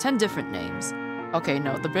like 10 different names. Okay,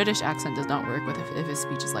 no, the British accent does not work if his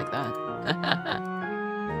speech is like that.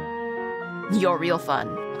 You're real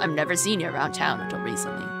fun. I've never seen you around town until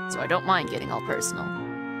recently, so I don't mind getting all personal.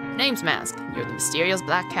 Your name's Mask, and you're the mysterious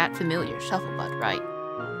black cat familiar, Shufflebutt, right?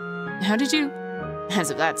 How did you...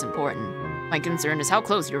 As if that's important. My concern is how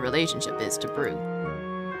close your relationship is to Brew.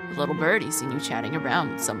 The little birdie's seen you chatting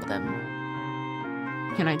around with some of them.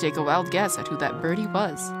 Can I take a wild guess at who that birdie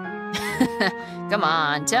was? Come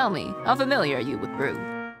on, tell me. How familiar are you with Brew?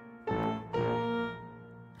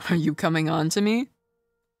 Are you coming on to me?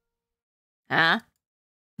 Huh?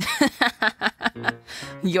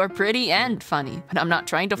 You're pretty and funny, but I'm not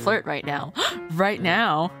trying to flirt right now. Right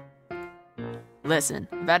now? Listen,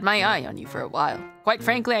 I've had my eye on you for a while. Quite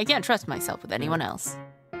frankly, I can't trust myself with anyone else.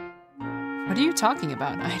 What are you talking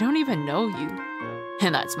about? I don't even know you.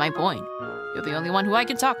 And that's my point. You're the only one who I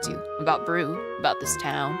can talk to. About Brew, about this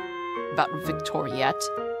town, about Victoriette.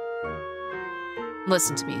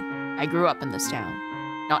 Listen to me. I grew up in this town.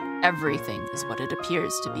 Not everything is what it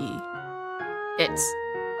appears to be. It's...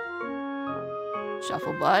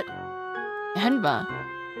 Shufflebutt? Enma.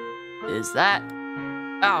 Is that...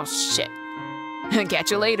 Oh, shit.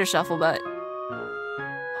 Catch you later, Shufflebutt.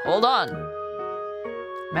 Hold on.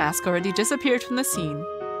 Mask already disappeared from the scene,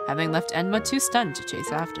 having left Enma too stunned to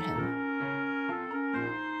chase after him.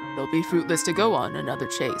 It'll be fruitless to go on another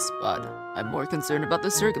chase, but I'm more concerned about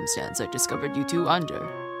the circumstance I discovered you two under.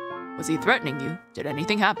 Was he threatening you? Did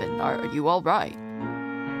anything happen? Are you all right?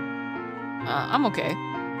 I'm okay.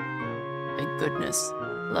 Thank goodness.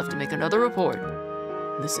 I'll have to make another report.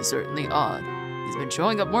 This is certainly odd. He's been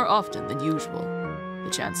showing up more often than usual. The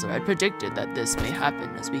Chancellor had predicted that this may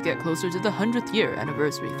happen as we get closer to the 100th year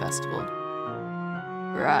anniversary festival.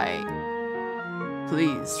 Right.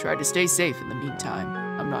 Please, try to stay safe in the meantime.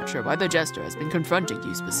 I'm not sure why the Jester has been confronting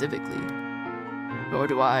you specifically. Nor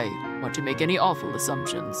do I want to make any awful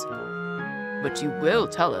assumptions. But you will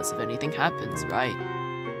tell us if anything happens, right?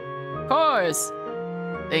 Of course!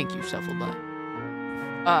 Thank you, Shufflebutt.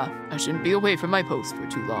 I shouldn't be away from my post for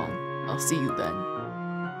too long. I'll see you then.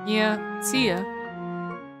 Yeah, see ya.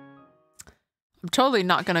 I'm totally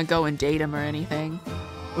not gonna go and date him or anything.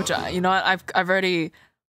 Which, you know what, I've already...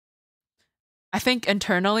 I think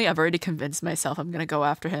internally, I've already convinced myself I'm gonna go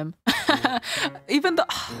after him. Even though...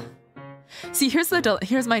 See,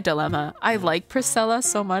 here's my dilemma. I like Priscilla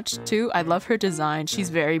so much, too. I love her design. She's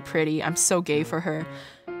very pretty. I'm so gay for her.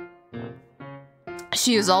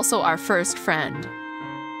 She is also our first friend.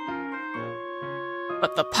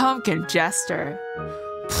 But the Pumpkin Jester...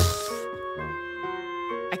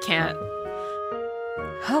 I can't.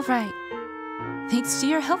 All right. Thanks to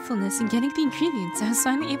your helpfulness in getting the ingredients, I was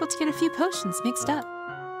finally able to get a few potions mixed up.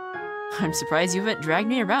 I'm surprised you haven't dragged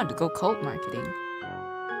me around to go cult marketing.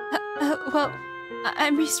 Well,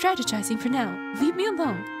 I'm re-strategizing for now. Leave me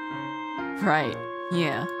alone. Right,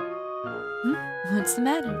 yeah. What's the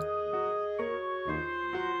matter?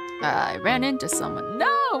 I ran into someone. No,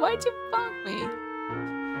 why'd you bonk me?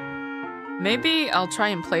 Maybe I'll try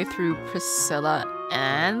and play through Priscilla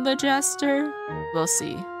and the Jester. We'll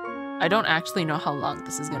see. I don't actually know how long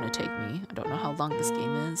this is gonna take me. I don't know how long this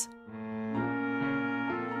game is.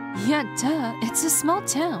 Yeah, duh. It's a small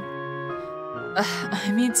town.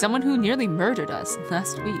 I mean, someone who nearly murdered us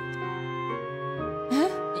last week. Huh?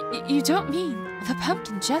 You don't mean the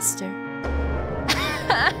Pumpkin Jester?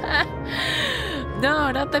 No,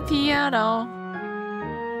 not the piano.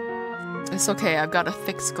 It's okay, I've got a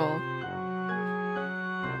thick skull.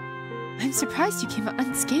 I'm surprised you came out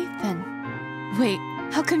unscathed then. Wait,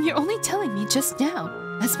 how come you're only telling me just now?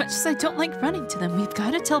 As much as I don't like running to them, we've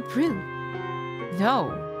gotta tell Brew.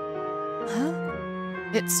 No. Huh?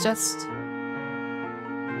 It's just...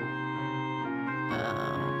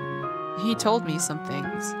 he told me some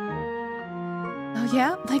things. Oh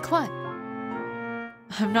yeah? Like what?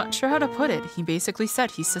 I'm not sure how to put it. He basically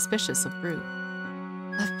said he's suspicious of Brew.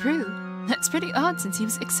 Of Brew? That's pretty odd since he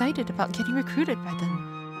was excited about getting recruited by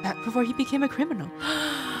them. Back before he became a criminal.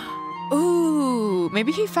 Ooh,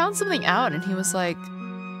 maybe he found something out and he was like,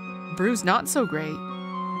 Brew's not so great.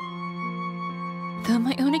 Though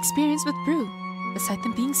my own experience with Brew, beside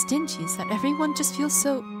them being stingy, is that everyone just feels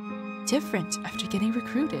so different after getting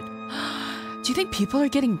recruited. Do you think people are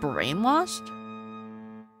getting brainwashed?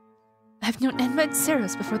 I've known Enma and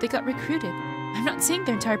Saros before they got recruited. I'm not saying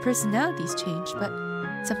their entire personalities changed, but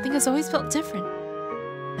something has always felt different.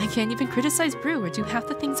 I can't even criticize Brew or do half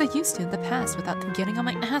the things I used to in the past without them getting on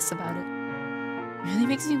my ass about it. It really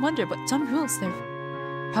makes me wonder what dumb rules they're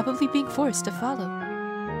probably being forced to follow.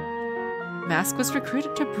 Mask was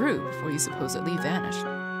recruited to Brew before he supposedly vanished.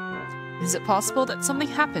 Is it possible that something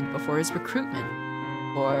happened before his recruitment?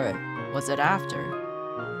 Or was it after?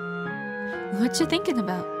 What you thinking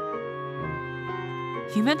about?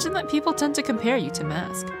 You mentioned that people tend to compare you to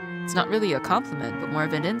Mask. It's not really a compliment, but more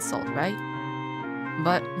of an insult, right?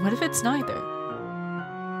 But what if it's neither?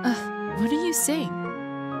 What are you saying?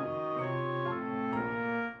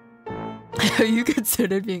 You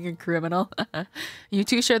considered being a criminal? You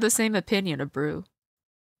two share the same opinion of Brew.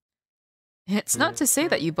 It's not to say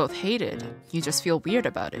that you both hate it. You just feel weird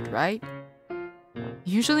about it, right?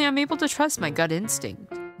 Usually I'm able to trust my gut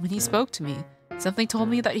instinct. When he spoke to me, something told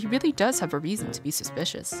me that he really does have a reason to be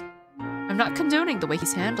suspicious. I'm not condoning the way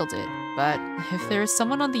he's handled it, but if there is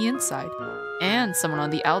someone on the inside and someone on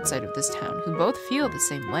the outside of this town who both feel the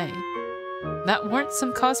same way, that warrants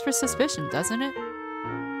some cause for suspicion, doesn't it?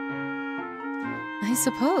 I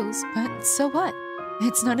suppose, but so what?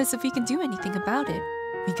 It's not as if we can do anything about it.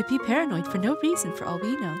 We could be paranoid for no reason for all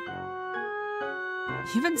we know.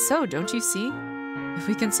 Even so, don't you see? If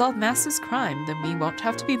we can solve Mask's crime, then we won't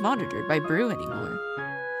have to be monitored by Brew anymore.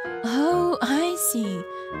 Oh, I see.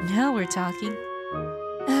 Now we're talking.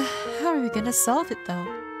 How are we gonna solve it, though?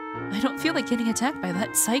 I don't feel like getting attacked by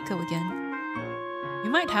that psycho again. We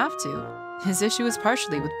might have to. His issue is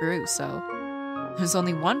partially with Brew, so... There's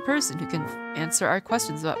only one person who can answer our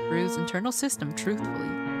questions about Brew's internal system truthfully.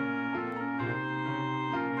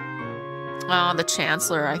 Oh, the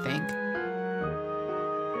Chancellor, I think.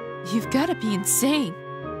 You've gotta be insane.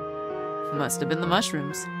 Must have been the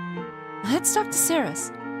mushrooms. Let's talk to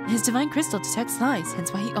Saros. His divine crystal detects lies,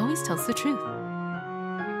 hence why he always tells the truth.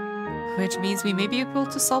 Which means we may be able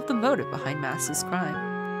to solve the motive behind Mass's crime.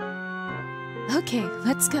 Okay,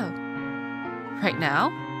 let's go. Right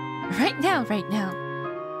now? Right now, right now.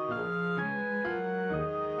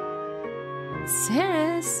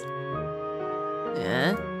 Saros!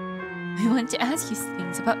 Yeah? We wanted to ask you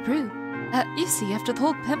things about Brew. You see, after the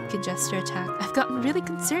whole pumpkin jester attack, I've gotten really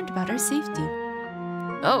concerned about our safety.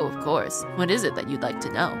 Oh, of course. What is it that you'd like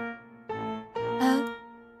to know?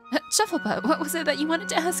 Shufflebutt, what was it that you wanted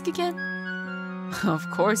to ask again? Of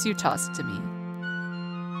course you tossed to me.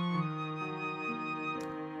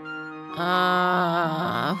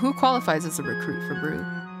 Who qualifies as a recruit for Brew?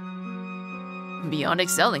 Beyond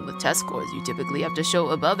excelling with test scores, you typically have to show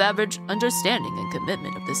above-average understanding and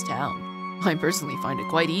commitment of this town. I personally find it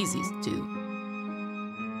quite easy, too.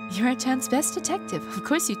 You're our town's best detective. Of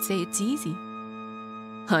course you'd say it's easy.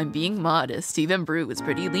 I'm being modest. Even Brew is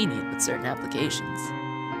pretty lenient with certain applications.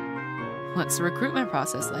 What's the recruitment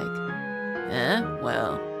process like?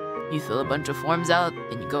 Well, you fill a bunch of forms out,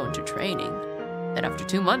 and you go into training. Then after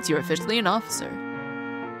 2 months, you're officially an officer.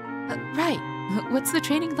 Right. What's the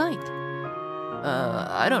training like?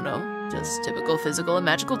 I don't know. Just typical physical and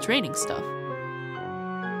magical training stuff.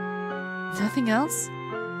 Nothing else?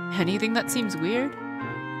 Anything that seems weird?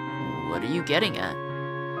 What are you getting at?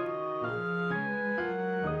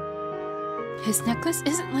 His necklace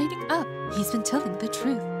isn't lighting up. He's been telling the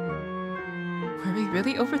truth. Were we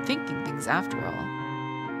really overthinking things after all?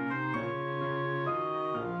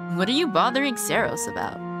 What are you bothering Saros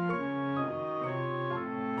about?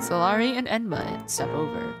 Solari and Enma step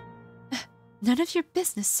over. None of your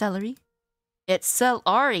business, Celery. It's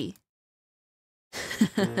Solari.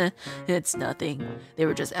 It's nothing. They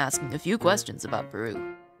were just asking a few questions about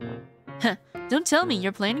Brew. Don't tell me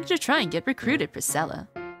you're planning to try and get recruited, Priscilla.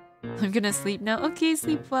 I'm gonna sleep now. Okay,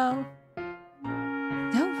 sleep well.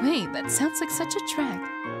 No way, that sounds like such a drag.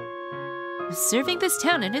 Serving this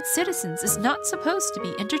town and its citizens is not supposed to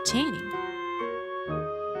be entertaining.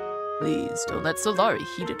 Please don't let Solari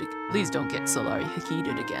Please don't get Solari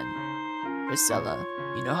heated again. Priscilla,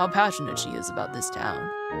 you know how passionate she is about this town.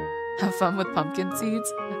 Have fun with pumpkin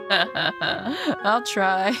seeds? I'll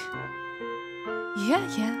try.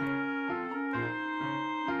 Yeah.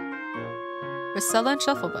 Priscilla and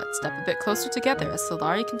Shufflebutt step a bit closer together as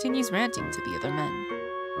Solari continues ranting to the other men.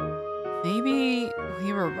 Maybe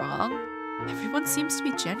we were wrong? Everyone seems to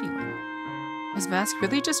be genuine. Was Mask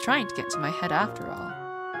really just trying to get to my head after all?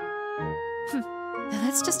 Now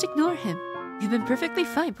let's just ignore him. We've been perfectly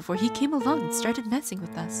fine before he came along and started messing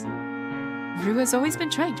with us. Rue has always been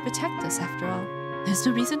trying to protect us after all. There's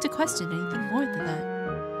no reason to question anything more than that.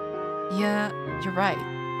 Yeah, you're right.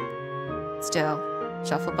 Still,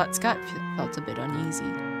 Shufflebutt's gut felt a bit uneasy.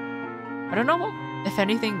 I don't know if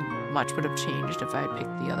anything much would have changed if I had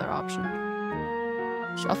picked the other option.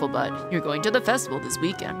 Shufflebutt, you're going to the festival this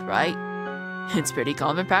weekend, right? It's pretty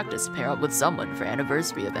common practice to pair up with someone for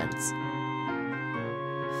anniversary events.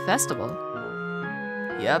 Festival?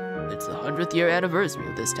 Yep, it's the 100th year anniversary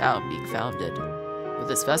of this town being founded. For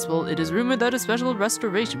this festival, it is rumored that a special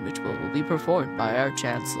restoration ritual will be performed by our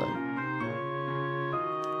Chancellor.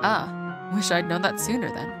 Ah, wish I'd known that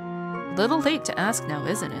sooner then. A little late to ask now,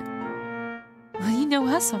 isn't it? Well, you know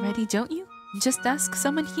us already, don't you? Just ask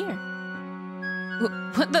someone here.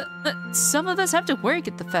 What the? Some of us have to work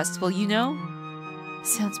at the festival, you know?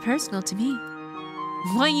 Sounds personal to me.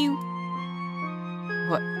 Why you...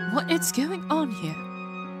 What is going on here?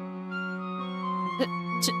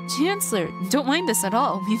 Chancellor, don't mind this at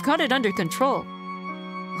all. We've got it under control.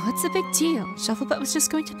 What's the big deal? Shufflebutt was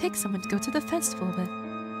just going to pick someone to go to the festival with.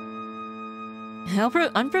 How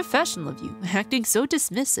unprofessional of you, acting so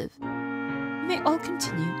dismissive. You may all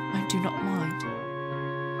continue. I do not mind.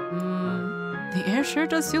 The air sure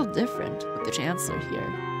does feel different with the Chancellor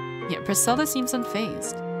here. Yet Priscilla seems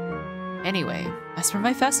unfazed. Anyway, as for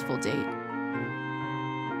my festival date...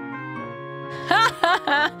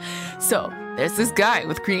 So, there's this guy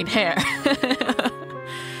with green hair.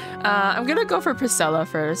 I'm gonna go for Priscilla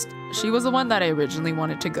first. She was the one that I originally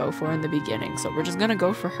wanted to go for in the beginning, so we're just gonna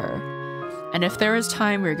go for her. And if there is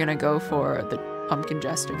time, we're gonna go for the pumpkin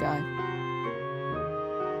jester guy.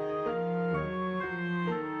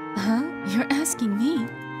 Huh? You're asking me?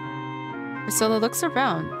 Priscilla looks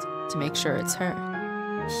around to make sure it's her.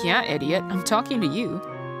 Yeah, idiot, I'm talking to you.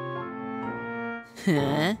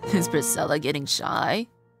 Huh? Is Priscilla getting shy?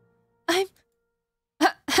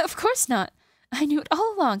 Of course not. I knew it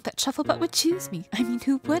all along that Shufflebutt would choose me. I mean,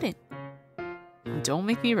 who wouldn't? Don't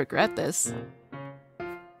make me regret this.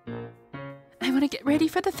 I want to get ready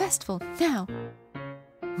for the festival, now.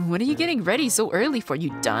 What are you getting ready so early for, you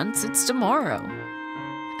dunce? It's tomorrow.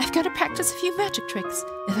 I've got to practice a few magic tricks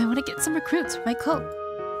if I want to get some recruits for my cult.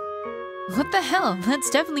 What the hell? That's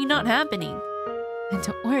definitely not happening. And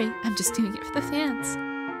don't worry, I'm just doing it for the fans.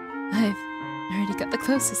 I've already got the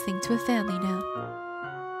closest thing to a family now.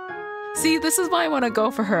 See, this is why I want to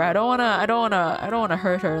go for her. I don't wanna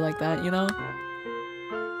hurt her like that, you know?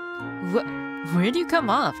 Where do you come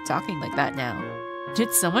off talking like that now?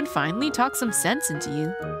 Did someone finally talk some sense into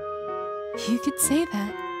you? You could say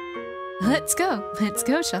that. Let's go,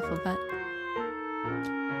 Shufflebutt.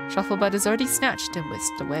 Shufflebutt is already snatched and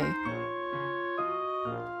whisked away.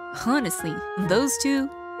 Honestly, those two...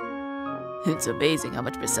 It's amazing how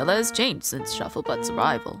much Priscilla has changed since Shufflebutt's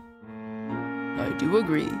arrival. I do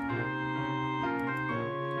agree.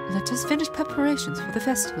 Let us finish preparations for the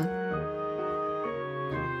festival.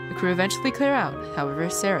 The crew eventually clear out, however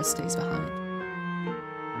Sarah stays behind.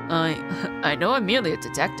 I know I'm merely a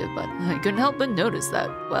detective, but I couldn't help but notice that,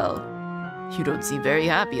 well, you don't seem very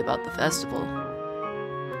happy about the festival.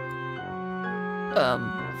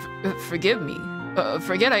 Forgive me.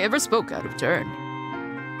 Forget I ever spoke out of turn.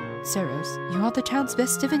 Saros, you are the town's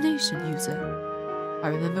best divination user. I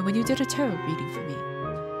remember when you did a tarot reading for me,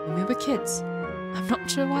 when we were kids. I'm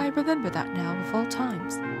not sure why I remember that now of all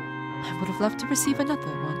times. I would have loved to receive another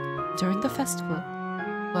one during the festival,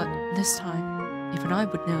 but this time, even I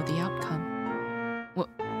would know the outcome.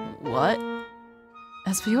 What?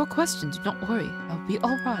 As for your question, do not worry, I'll be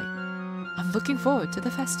alright. I'm looking forward to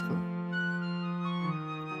the festival.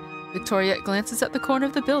 Victoria glances at the corner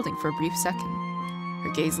of the building for a brief second.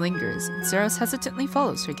 Her gaze lingers, and Saros hesitantly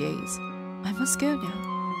follows her gaze. I must go now.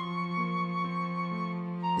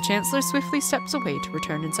 The Chancellor swiftly steps away to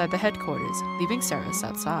return inside the headquarters, leaving Saros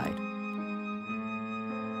outside.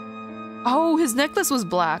 Oh, his necklace was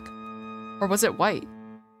black! Or was it white?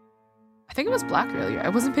 I think it was black earlier. I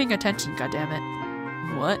wasn't paying attention,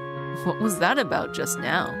 goddammit. What? What was that about just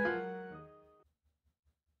now?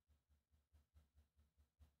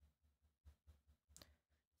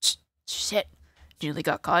 Shit. Nearly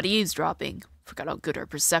got caught eavesdropping. Forgot how good our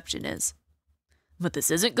perception is. But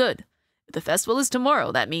this isn't good. If the festival is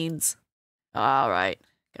tomorrow, that means... Alright.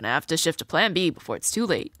 Gonna have to shift to plan B before it's too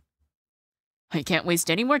late. I can't waste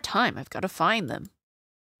any more time. I've got to find them.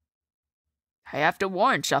 I have to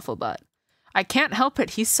warn Shufflebutt. I can't help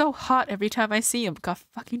it. He's so hot every time I see him. God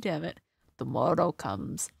fucking damn it. Tomorrow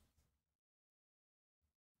comes.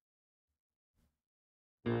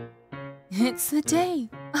 It's the day.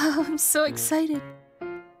 Oh, I'm so excited.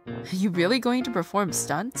 Are you really going to perform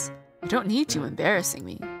stunts? I don't need you embarrassing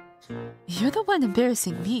me. You're the one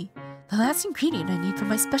embarrassing me. The last ingredient I need for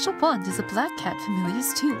my special wand is a black cat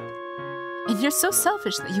familiar's tooth. And you're so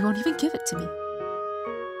selfish that you won't even give it to me.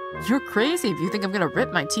 You're crazy if you think I'm gonna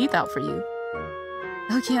rip my teeth out for you.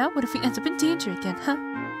 Oh yeah? What if we end up in danger again, huh?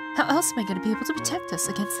 How else am I gonna be able to protect us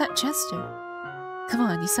against that jester? Come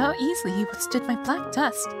on, you saw how easily he withstood my black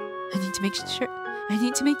dust. I need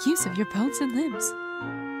to make use of your bones and limbs.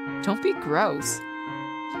 Don't be gross.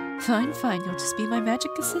 Fine, fine, you'll just be my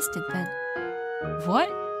magic assistant then. What?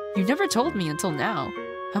 You never told me until now.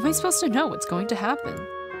 How am I supposed to know what's going to happen?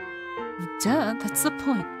 Duh, that's the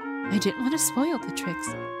point. I didn't want to spoil the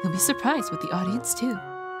tricks. You'll be surprised with the audience too.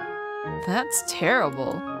 That's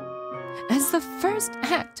terrible. As the first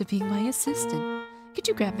act of being my assistant, could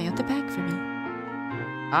you grab my other bag for me?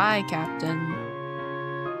 Aye, Captain.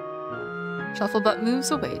 Shufflebutt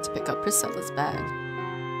moves away to pick up Priscilla's bag.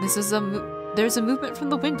 There's a movement from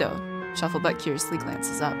the window. Shufflebutt curiously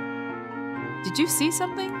glances up. Did you see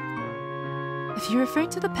something? If you're referring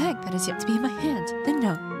to the bag that is yet to be in my hand, then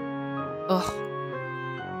no. Ugh.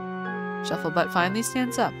 Shufflebutt finally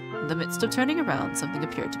stands up. In the midst of turning around, something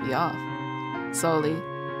appeared to be off. Slowly,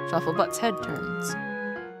 Shufflebutt's head turns.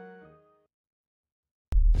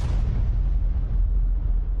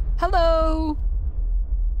 Hello!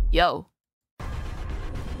 Yo.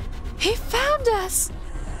 He found us!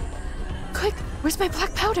 Quick, where's my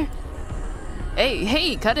black powder?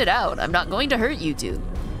 Hey, cut it out. I'm not going to hurt you two.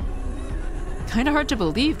 Kinda hard to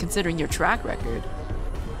believe considering your track record.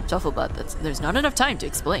 Shufflebutt, there's not enough time to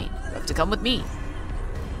explain. You have to come with me.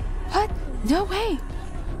 What? No way!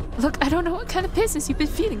 Look, I don't know what kind of business you've been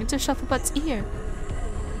feeding into Shufflebutt's ear.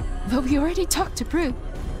 But we already talked to Brew.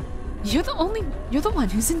 You're the one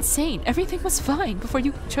who's insane. Everything was fine before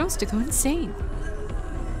you chose to go insane.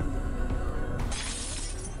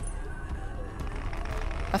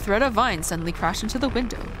 A thread of vines suddenly crashed into the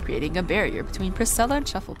window, creating a barrier between Priscilla and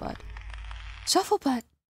Shufflebutt. Shufflebutt!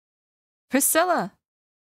 Priscilla!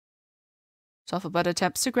 Shufflebutt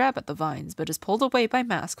attempts to grab at the vines, but is pulled away by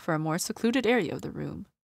Mask for a more secluded area of the room.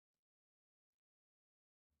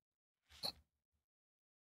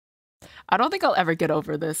 I don't think I'll ever get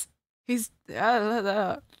over this. He's...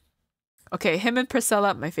 Okay, him and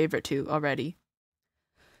Priscilla, my favorite too, already.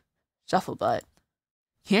 Shufflebutt.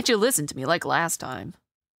 Can't you listen to me like last time?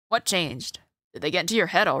 What changed? Did they get into your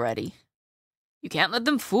head already? You can't let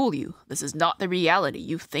them fool you. This is not the reality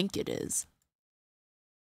you think it is.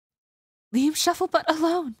 Leave Shufflebutt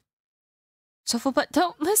alone. Shufflebutt,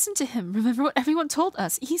 don't listen to him. Remember what everyone told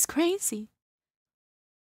us. He's crazy.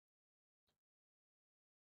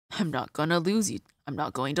 I'm not going to lose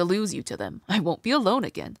you to them. I won't be alone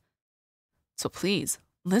again. So please,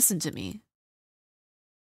 listen to me.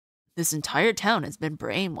 This entire town has been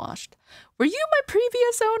brainwashed. Were you my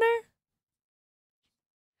previous owner?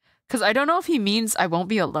 Because I don't know if he means I won't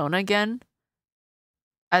be alone again.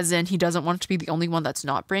 As in, he doesn't want to be the only one that's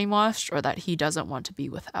not brainwashed, or that he doesn't want to be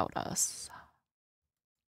without us.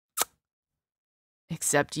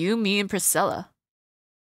 Except you, me, and Priscilla.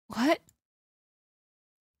 What?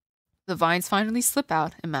 The vines finally slip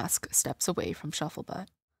out, and Mask steps away from Shufflebutt.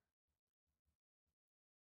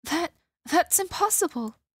 That's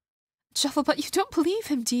impossible. Shufflebutt, you don't believe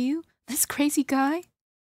him, do you? This crazy guy?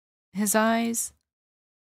 His eyes...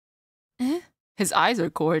 His eyes are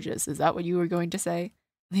gorgeous, is that what you were going to say?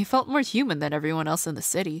 They felt more human than everyone else in the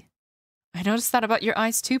city. I noticed that about your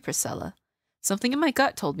eyes too, Priscilla. Something in my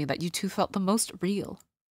gut told me that you two felt the most real.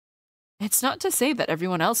 It's not to say that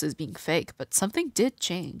everyone else is being fake, but something did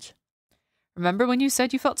change. Remember when you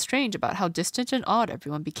said you felt strange about how distant and odd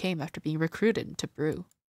everyone became after being recruited into Brew?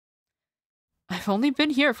 I've only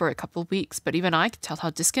been here for a couple weeks, but even I could tell how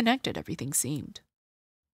disconnected everything seemed.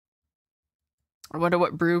 I wonder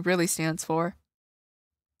what Brew really stands for.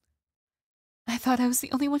 I thought I was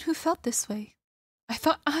the only one who felt this way. I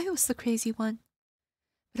thought I was the crazy one.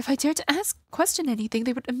 But if I dared to question anything,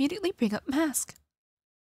 they would immediately bring up Mask.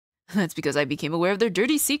 That's because I became aware of their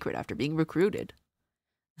dirty secret after being recruited.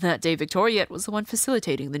 That day, Victoriette was the one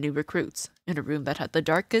facilitating the new recruits, in a room that had the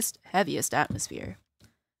darkest, heaviest atmosphere.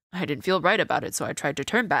 I didn't feel right about it, so I tried to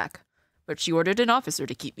turn back, but she ordered an officer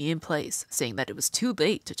to keep me in place, saying that it was too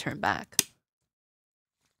late to turn back.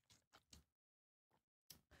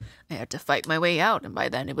 I had to fight my way out, and by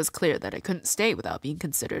then it was clear that I couldn't stay without being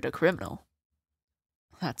considered a criminal.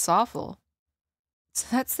 That's awful. So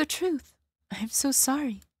that's the truth. I'm so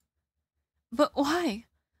sorry. But why?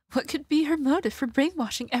 What could be her motive for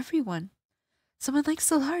brainwashing everyone? Someone like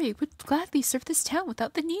Solari would gladly serve this town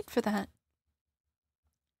without the need for that.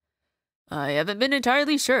 I haven't been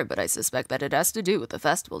entirely sure, but I suspect that it has to do with the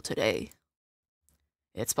festival today.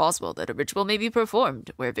 It's possible that a ritual may be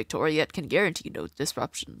performed where Victoriette can guarantee no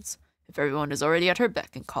disruptions, if everyone is already at her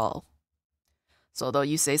beck and call. So although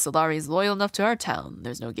you say Solari is loyal enough to our town,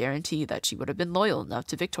 there's no guarantee that she would have been loyal enough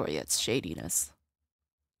to Victoriette's shadiness.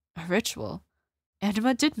 A ritual?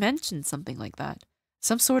 Anima did mention something like that.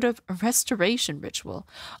 Some sort of restoration ritual.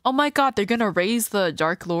 Oh my god, they're gonna raise the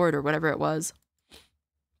Dark Lord or whatever it was.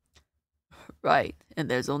 Right,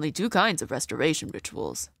 and there's only two kinds of restoration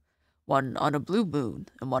rituals. One on a blue moon,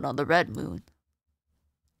 and one on the red moon.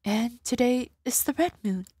 And today is the red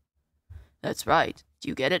moon. That's right. Do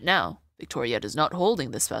you get it now? Victoriette is not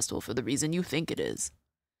holding this festival for the reason you think it is.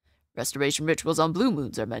 Restoration rituals on blue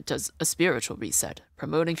moons are meant as a spiritual reset,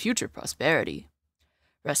 promoting future prosperity.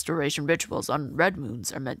 Restoration rituals on red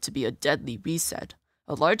moons are meant to be a deadly reset,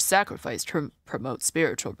 a large sacrifice to promote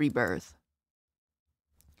spiritual rebirth.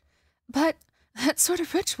 But that sort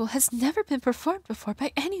of ritual has never been performed before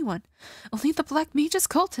by anyone. Only the Black Mage's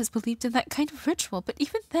cult has believed in that kind of ritual, but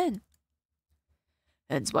even then...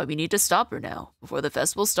 Hence why we need to stop her now, before the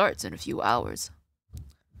festival starts in a few hours.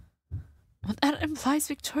 Well, that implies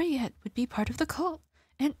Victoriette would be part of the cult,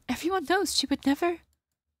 and everyone knows she would never...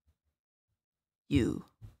 You.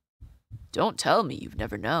 Don't tell me you've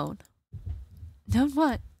never known. Known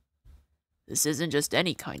what? This isn't just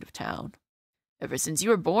any kind of town. Ever since you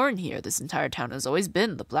were born here, this entire town has always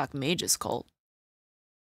been the Black Mage's cult.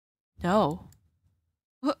 No.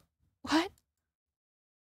 What?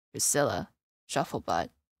 Priscilla, Shufflebutt.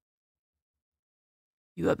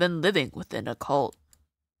 You have been living within a cult.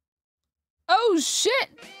 Oh, shit!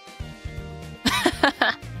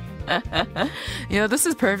 This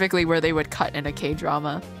is perfectly where they would cut in a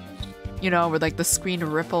K-drama. Where like the screen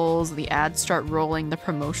ripples, the ads start rolling, the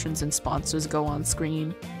promotions and sponsors go on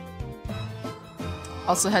screen.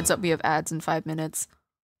 Also, heads up, we have ads in 5 minutes.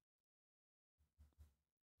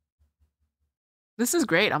 This is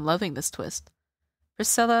great. I'm loving this twist.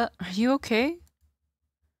 Priscilla, are you okay?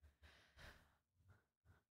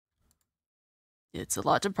 It's a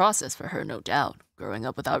lot to process for her, no doubt, growing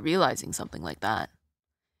up without realizing something like that.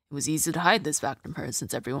 It was easy to hide this fact from her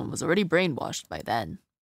since everyone was already brainwashed by then.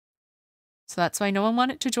 So that's why no one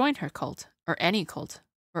wanted to join her cult, or any cult.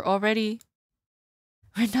 We're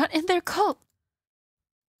not in their cult.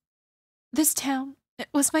 This town, it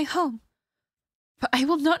was my home. But I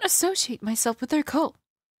will not associate myself with their cult.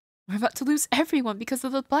 We're about to lose everyone because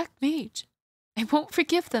of the Black Mage. I won't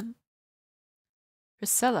forgive them.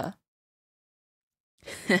 Priscilla.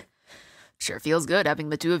 Sure feels good having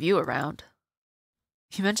the two of you around.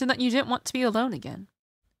 You mentioned that you didn't want to be alone again.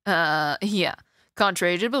 Yeah.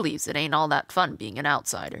 Contrary to beliefs, it ain't all that fun being an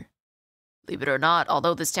outsider. Believe it or not,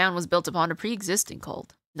 although this town was built upon a pre-existing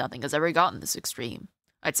cult, nothing has ever gotten this extreme.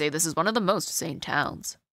 I'd say this is one of the most sane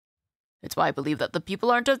towns. It's why I believe that the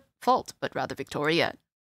people aren't at fault, but rather Victoriette.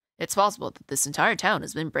 It's possible that this entire town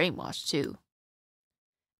has been brainwashed, too.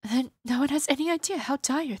 Then no one has any idea how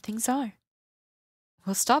dire things are.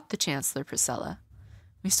 We'll stop the Chancellor, Priscilla.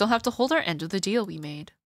 We still have to hold our end of the deal we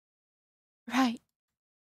made. Right.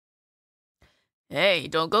 Hey,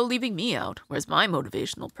 don't go leaving me out. Where's my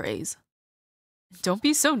motivational praise? Don't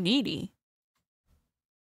be so needy.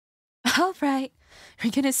 All right.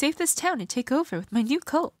 We're gonna save this town and take over with my new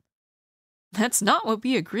cult. That's not what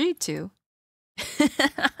we agreed to.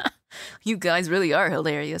 You guys really are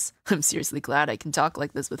hilarious. I'm seriously glad I can talk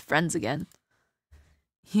like this with friends again.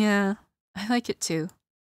 Yeah, I like it too.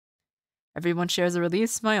 Everyone shares a relieved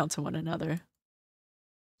smile to one another.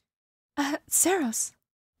 Saros.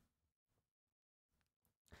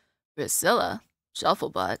 Priscilla?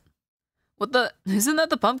 Shufflebutt? What the? Isn't that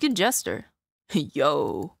the pumpkin jester?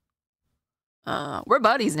 Yo. We're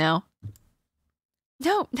buddies now.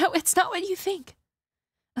 No, it's not what you think.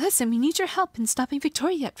 Listen, we need your help in stopping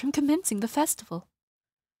Victoriette from commencing the festival.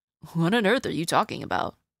 What on earth are you talking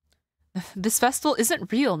about? This festival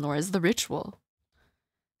isn't real, nor is the ritual.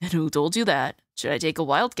 And who told you that? Should I take a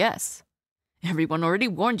wild guess? Everyone already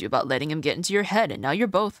warned you about letting him get into your head, and now you're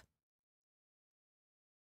both...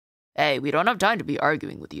 Hey, we don't have time to be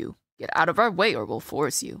arguing with you. Get out of our way or we'll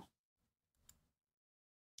force you.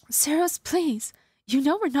 Saros, please. You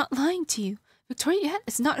know we're not lying to you. Victoriette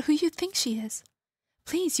is not who you think she is.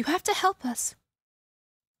 Please, you have to help us.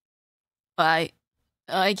 I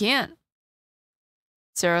can't.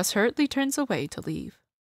 Saros hurriedly turns away to leave.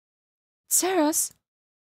 Saros!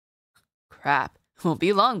 Crap. It won't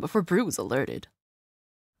be long before Brew is alerted.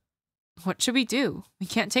 What should we do? We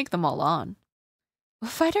can't take them all on. We'll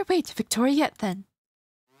fight our way to Victoriette then.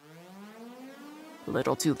 A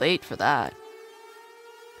little too late for that.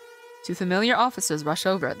 Two familiar officers rush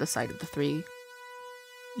over at the sight of the three.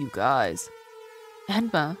 You guys.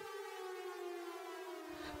 Enma.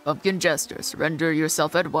 Pumpkin Jester, surrender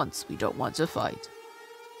yourself at once. We don't want to fight.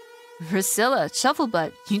 Priscilla,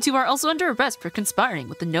 Shufflebutt, you two are also under arrest for conspiring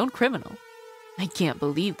with a known criminal. I can't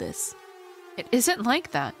believe this. It isn't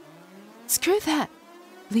like that. Screw that.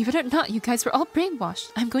 Believe it or not, you guys were all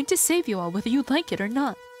brainwashed. I'm going to save you all, whether you like it or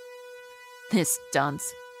not. This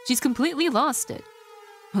dunce. She's completely lost it.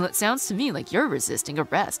 Well, it sounds to me like you're resisting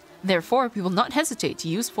arrest. Therefore, we will not hesitate to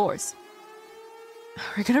use force.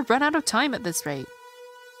 We're gonna run out of time at this rate.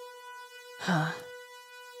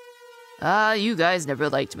 You guys never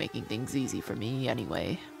liked making things easy for me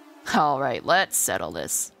anyway. Alright, let's settle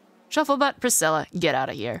this. Shufflebutt, Priscilla, get out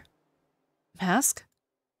of here. Mask?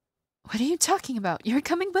 What are you talking about? You're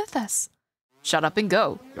coming with us. Shut up and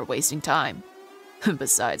go. You're wasting time.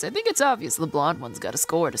 Besides, I think it's obvious the blonde one's got a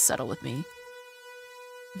score to settle with me.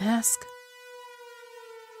 Mask.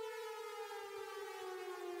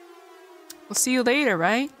 We'll see you later,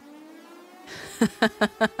 right?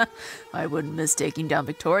 I wouldn't miss taking down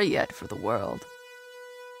Victoriette for the world.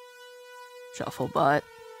 Shufflebutt.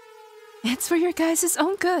 It's for your guys'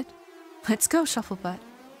 own good. Let's go, Shufflebutt.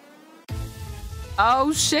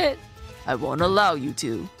 Oh shit! I won't allow you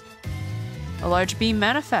to. A large beam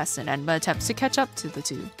manifests and Enma attempts to catch up to the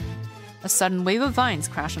two. A sudden wave of vines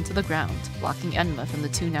crash onto the ground, blocking Enma from the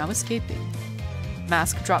two now escaping.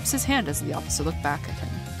 Mask drops his hand as the officer look back at him.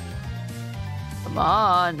 Come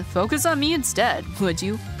on, focus on me instead, would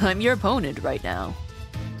you? I'm your opponent right now.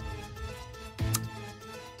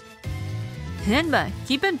 Enma,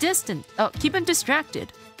 keep him distant. Oh, keep him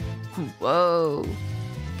distracted. Whoa.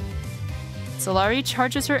 Solari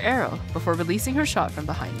charges her arrow before releasing her shot from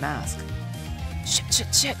behind Mask.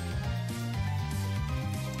 Shit.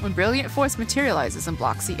 When brilliant force materializes and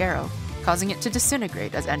blocks the arrow, causing it to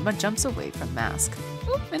disintegrate as Enma jumps away from Mask.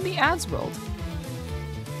 Oop, and the ads rolled.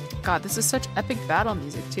 God, this is such epic battle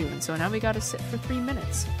music too, and so now we gotta sit for 3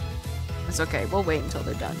 minutes. It's okay, we'll wait until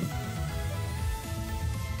they're done.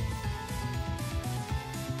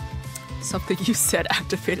 Something you said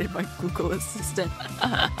activated my Google Assistant.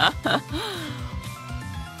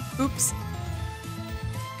 Oops.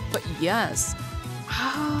 But yes.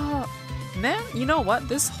 Man, you know what?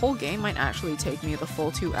 This whole game might actually take me the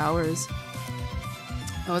full 2 hours.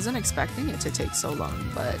 I wasn't expecting it to take so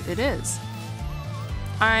long, but it is.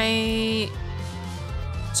 I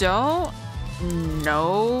don't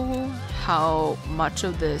know how much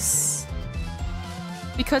of this...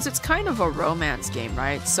 Because it's kind of a romance game,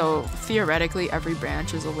 right? So theoretically, every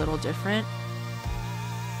branch is a little different.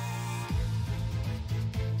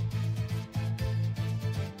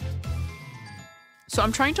 So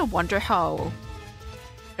I'm trying to wonder how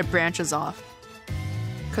it branches off.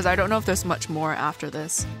 Because I don't know if there's much more after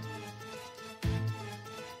this.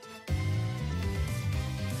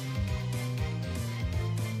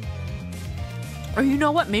 Or you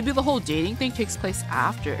know what? Maybe the whole dating thing takes place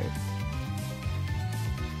after.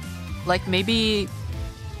 Like maybe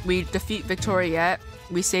we defeat Victoriette,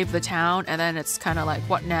 we save the town, and then it's kind of like,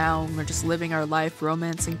 what now? We're just living our life,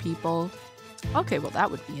 romancing people. Okay, well that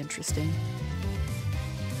would be interesting.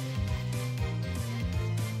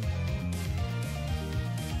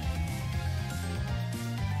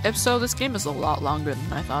 If so, this game is a lot longer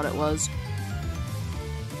than I thought it was.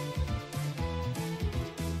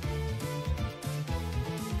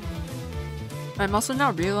 I'm also now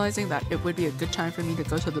realizing that it would be a good time for me to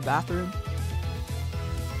go to the bathroom.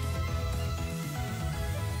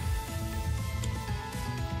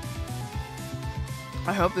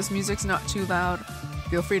 I hope this music's not too loud.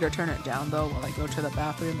 Feel free to turn it down though while I go to the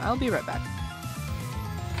bathroom. I'll be right back.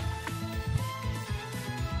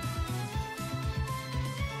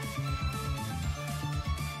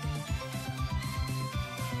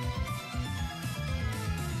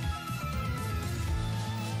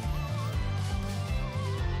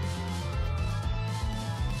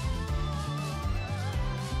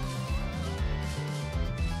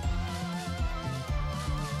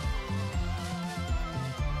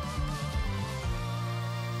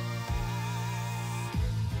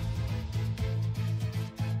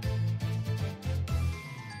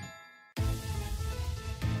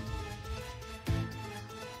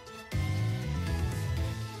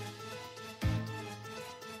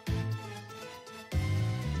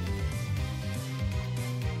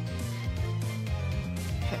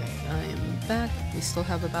 We still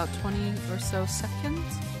have about 20 or so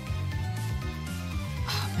seconds.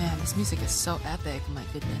 Oh man, this music is so epic, my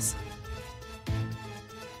goodness.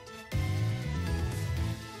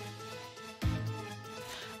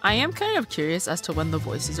 I am kind of curious as to when the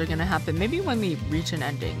voices are gonna happen. Maybe when we reach an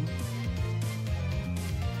ending.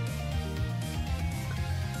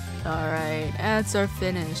 Alright, ads are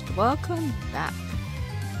finished. Welcome back.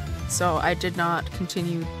 So I did not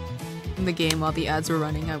continue in the game while the ads were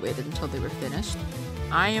running. I waited until they were finished.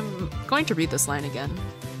 I am going to read this line again.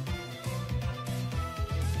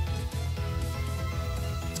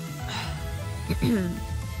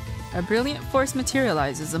 A brilliant force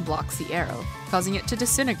materializes and blocks the arrow, causing it to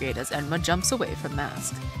disintegrate as Enma jumps away from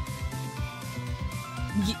Mask.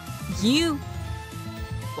 You?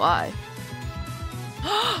 Why?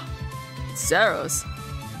 Saros.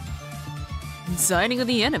 Siding with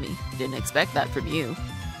the enemy. Didn't expect that from you.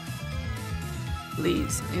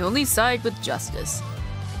 Please, I only side with justice.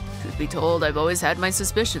 Truth be told, I've always had my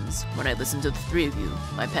suspicions. When I listened to the three of you,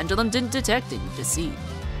 my pendulum didn't detect any deceit.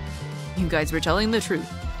 You guys were telling the truth.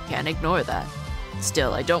 Can't ignore that.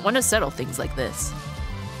 Still, I don't want to settle things like this.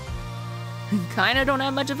 Kinda don't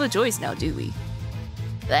have much of a choice now, do we?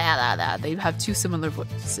 They have two similar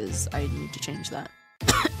voices. I need to change that.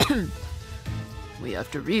 We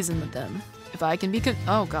have to reason with them. If I can be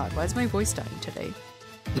oh god, why is my voice dying today?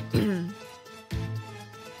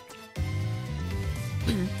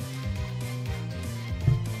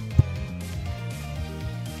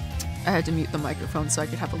 I had to mute the microphone so I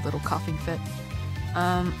could have a little coughing fit.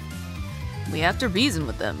 We have to reason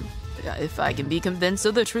with them. If I can be convinced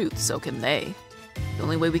of the truth, so can they. The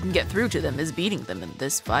only way we can get through to them is beating them in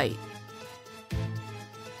this fight.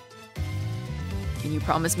 Can you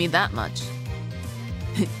promise me that much?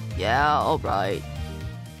 Yeah, alright.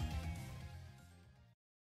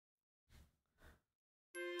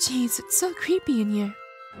 Jeez, it's so creepy in here.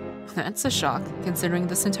 That's a shock, considering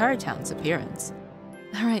this entire town's appearance.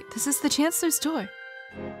 Alright, this is the Chancellor's door.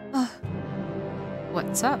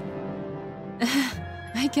 What's up?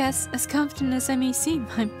 I guess, as confident as I may seem,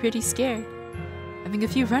 I'm pretty scared. Having a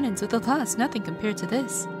few run-ins with the law is nothing compared to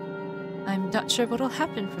this. I'm not sure what'll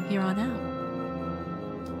happen from here on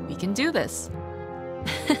out. We can do this.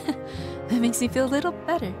 That makes me feel a little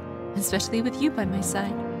better, especially with you by my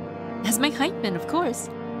side. As my hype man, of course.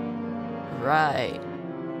 Right.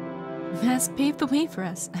 Mask paved the way for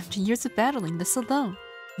us after years of battling this alone.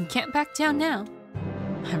 You can't back down now.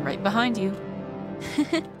 I'm right behind you.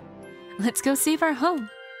 Let's go save our home.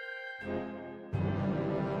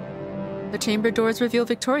 The chamber doors reveal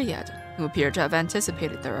Victoriette, who appear to have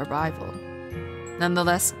anticipated their arrival.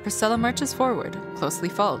 Nonetheless, Priscilla marches forward, closely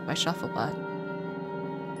followed by Shufflebutt.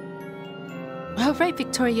 All right,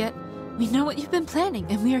 Victoriette. We know what you've been planning,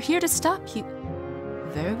 and we are here to stop you.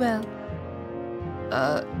 Very well.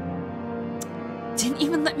 Didn't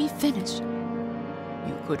even let me finish.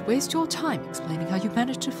 You could waste your time explaining how you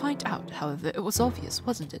managed to find out, however, it was obvious,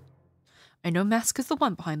 wasn't it? I know Mask is the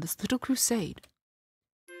one behind this little crusade.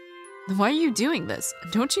 Then why are you doing this?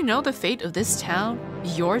 Don't you know the fate of this town?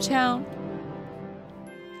 Your town?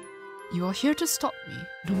 You are here to stop me,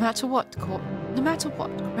 no matter what,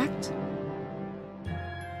 correct?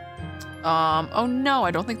 Oh no,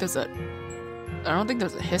 I don't think there's a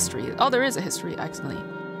history. Oh, there is a history, actually.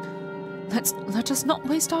 Let us not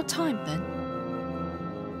waste our time, then.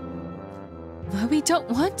 Well, we don't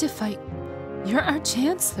want to fight. You're our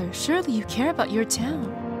chancellor. Surely you care about your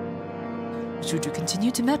town. Should you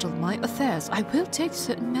continue to meddle in my affairs, I will take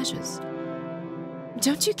certain measures.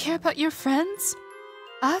 Don't you care about your friends?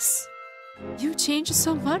 Us? You changed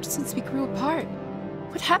so much since we grew apart.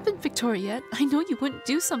 What happened, Victoriette? I know you wouldn't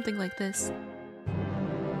do something like this.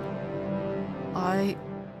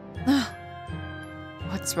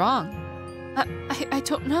 What's wrong? I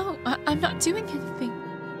don't know. I'm not doing anything.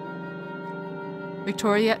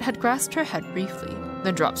 Victoriette had grasped her head briefly,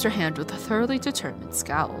 then drops her hand with a thoroughly determined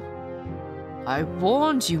scowl. I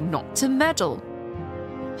warned you not to meddle.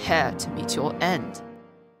 Prepare to meet your end.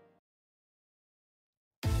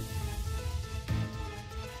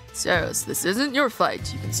 Ceres, this isn't your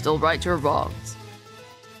fight. You can still right your wrongs.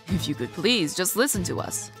 If you could please just listen to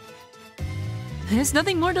us. There's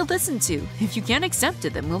nothing more to listen to. If you can't accept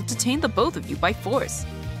it, then we'll detain the both of you by force.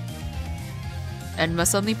 Enma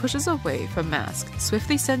suddenly pushes away from Mask,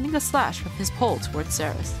 swiftly sending a slash from his pole towards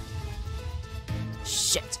Ceres.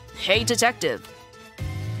 Shit! Hey, detective!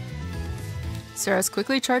 Ceres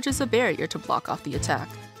quickly charges a barrier to block off the attack.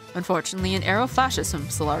 Unfortunately, an arrow flashes from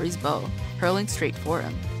Solari's bow, hurling straight for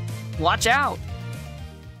him. Watch out!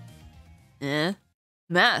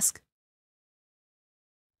 Mask.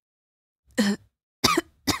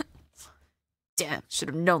 Damn, should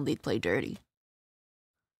have known they'd play dirty.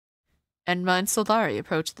 Enma and Solari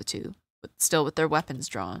approach the two, but still with their weapons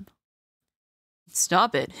drawn.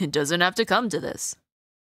 Stop it, it doesn't have to come to this.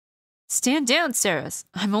 Stand down, Ceres.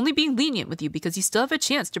 I'm only being lenient with you because you still have a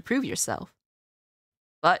chance to prove yourself.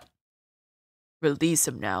 But release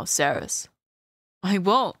him now, Ceres. I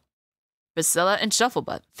won't. Priscilla and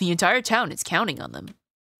Shufflebutt, the entire town is counting on them.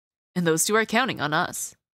 And those two are counting on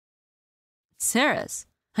us. Ceres,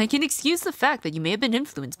 I can excuse the fact that you may have been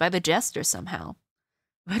influenced by the jester somehow.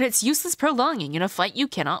 But it's useless prolonging in a fight you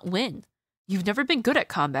cannot win. You've never been good at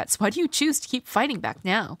combat, so why do you choose to keep fighting back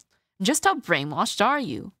now? Just how brainwashed are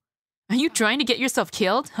you? Are you trying to get yourself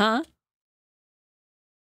killed, huh?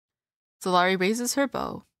 Solari raises her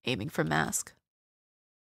bow, aiming for Mask.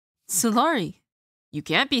 Solari, you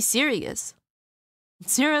can't be serious.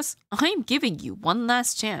 Ceres, I am giving you one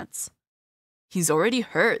last chance. He's already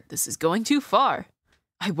hurt. This is going too far.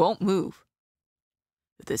 I won't move.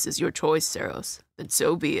 If this is your choice, Ceres, then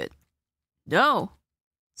so be it. No,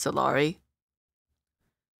 Solari.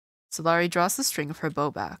 Solari draws the string of her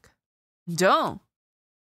bow back. Don't.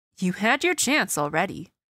 You had your chance already.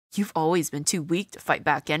 You've always been too weak to fight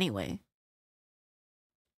back anyway.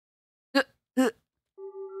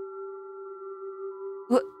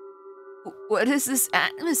 What is this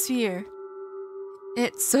atmosphere?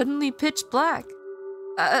 It's suddenly pitch black.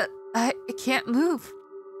 I can't move.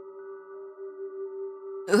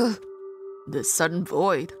 This sudden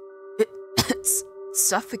void. It's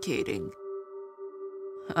suffocating.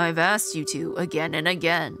 I've asked you to again and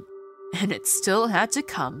again, and it still had to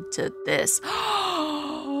come to this.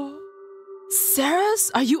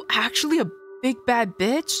 Ceres, are you actually a big bad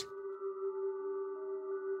bitch?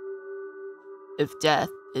 If death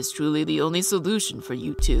is truly the only solution for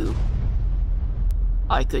you two,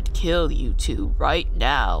 I could kill you two right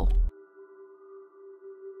now.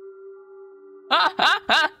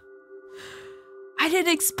 I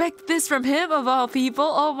didn't expect this from him, of all people.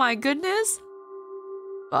 Oh my goodness.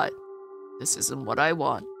 But this isn't what I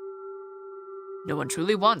want. No one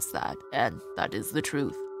truly wants that, and that is the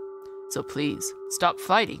truth. So please, stop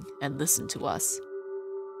fighting and listen to us.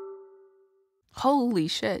 Holy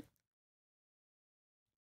shit.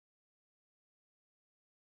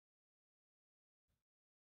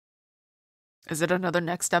 Is it another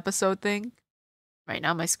next episode thing? Right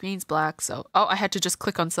now my screen's black, so... Oh, I had to just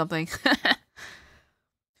click on something.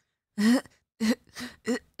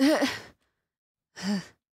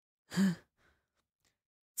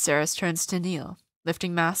 Saris turns to Neil,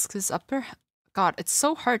 lifting Mask's upper... God, it's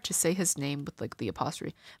so hard to say his name with, like, the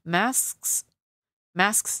apostrophe. Mask's...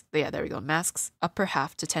 Yeah, there we go. Mask's upper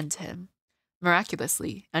half to tend to him.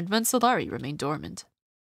 Miraculously, Edmund and Solari remain dormant.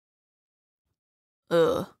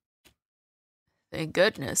 Ugh. Thank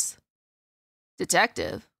goodness.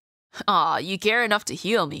 Detective. Aw, you care enough to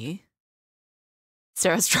heal me.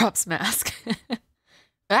 Saris drops Mask.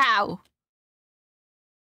 Ow!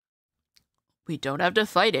 We don't have to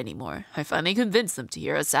fight anymore. I finally convinced them to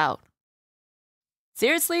hear us out.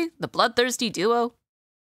 Seriously? The bloodthirsty duo?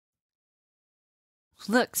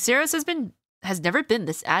 Look, Saris has never been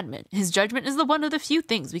this adamant. His judgment is the one of the few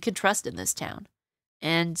things we can trust in this town.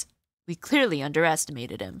 And we clearly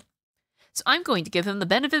underestimated him. So I'm going to give him the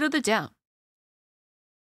benefit of the doubt.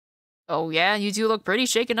 Oh yeah, you do look pretty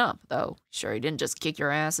shaken up, though. Sure he didn't just kick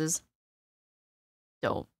your asses?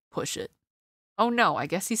 Don't push it. Oh no, I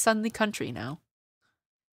guess he's suddenly country now.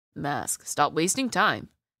 Mask, stop wasting time.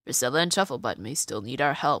 Priscilla and Shufflebutt may still need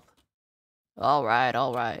our help. Alright.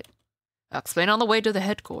 I'll explain on the way to the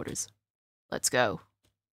headquarters. Let's go.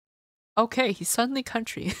 Okay, he's suddenly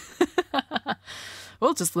country.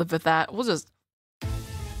 We'll just live with that.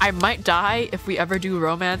 I might die if we ever do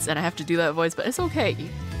romance and I have to do that voice, but it's okay.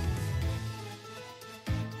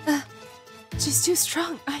 She's too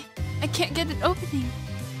strong. I can't get it opening.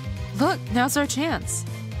 Look, now's our chance.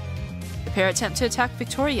 The pair attempt to attack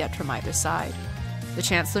Victoriette from either side. The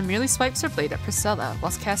Chancellor merely swipes her blade at Priscilla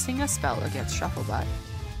whilst casting a spell against Shufflebutt.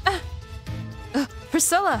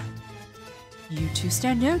 Priscilla! You two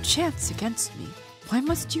stand no chance against me. Why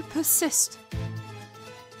must you persist?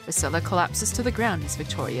 Priscilla collapses to the ground as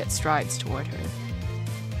Victoriette strides toward her.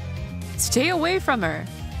 Stay away from her!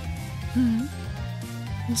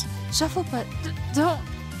 Shufflebutt, don't...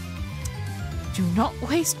 Do not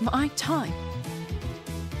waste my time.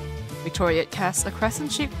 Victoriette casts a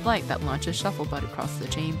crescent-shaped light that launches Shufflebutt across the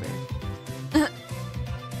chamber.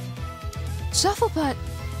 Shufflebutt!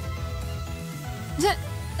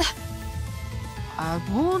 I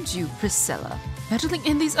warned you, Priscilla. Meddling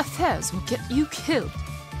in these affairs will get you killed.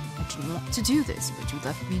 I didn't want to do this, but you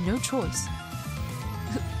left me no choice.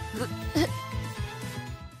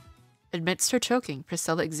 Amidst her choking,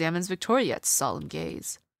 Priscilla examines Victoriette's solemn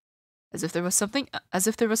gaze, as if there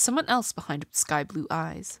was someone else behind sky blue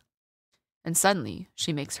eyes. And suddenly,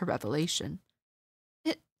 she makes her revelation.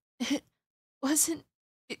 It wasn't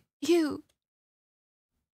you.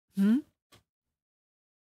 The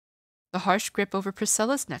harsh grip over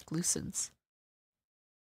Priscilla's neck loosens.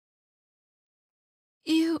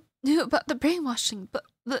 You knew about the brainwashing, but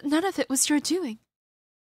none of it was your doing.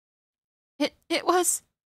 It was...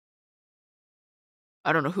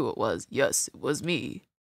 I don't know who it was. Yes, it was me.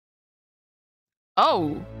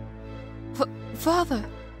 Oh! Father!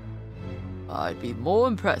 I'd be more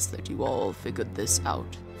impressed that you all figured this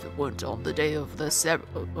out if it weren't on the day of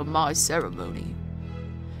my ceremony.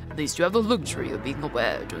 At least you have the luxury of being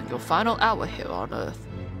aware during your final hour here on Earth.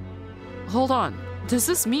 Hold on, does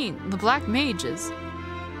this mean the Black Mages?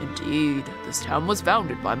 Indeed, this town was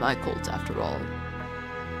founded by my cult after all.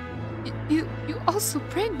 You also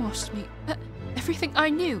brainwashed me. Everything I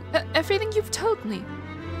knew, everything you've told me.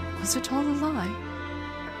 Was it all a lie?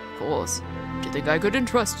 Of course. Do you think I could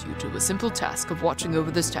entrust you to a simple task of watching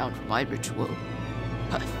over this town for my ritual?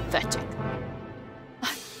 Pathetic.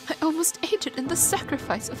 I almost aided in the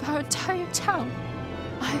sacrifice of our entire town.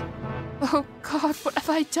 Oh God, what have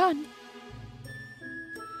I done?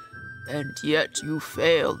 And yet you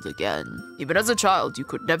failed again. Even as a child, you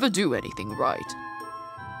could never do anything right.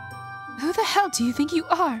 Who the hell do you think you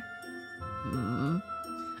are?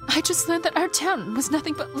 I just learned that our town was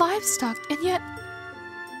nothing but livestock, and yet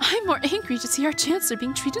I'm more angry to see our Chancellor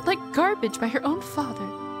being treated like garbage by her own father.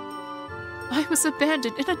 I was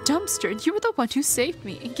abandoned in a dumpster, and you were the one who saved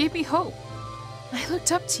me and gave me hope. I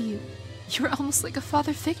looked up to you. You were almost like a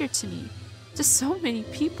father figure to me, to so many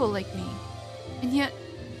people like me. And yet,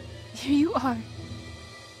 here you are,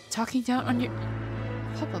 talking down on your...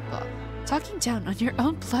 talking down on your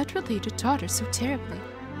own blood-related daughter so terribly.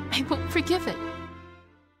 I won't forgive it.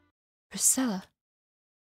 Priscilla.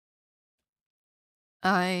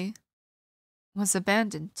 I was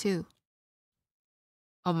abandoned, too.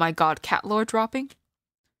 Oh my god, cat lore dropping?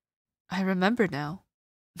 I remember now.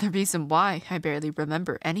 The reason why I barely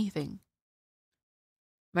remember anything.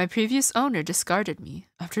 My previous owner discarded me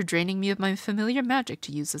after draining me of my familiar magic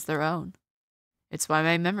to use as their own. It's why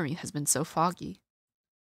my memory has been so foggy.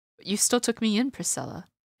 But you still took me in, Priscilla,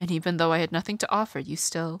 And even though I had nothing to offer, you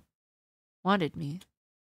still wanted me.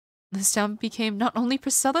 This town became not only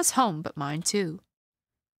Priscilla's home, but mine too.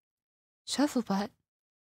 Shufflebutt.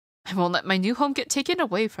 I won't let my new home get taken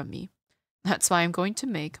away from me. That's why I'm going to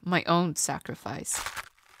make my own sacrifice.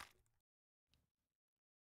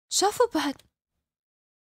 Shufflebutt!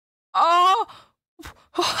 Oh!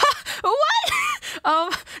 What?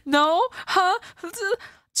 No? Huh?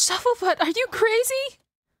 Shufflebutt, are you crazy?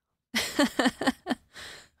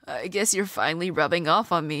 I guess you're finally rubbing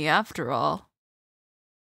off on me after all.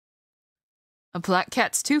 A black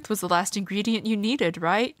cat's tooth was the last ingredient you needed,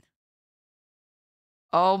 right?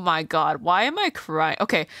 Oh my god, why am I crying?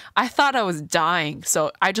 Okay, I thought I was dying,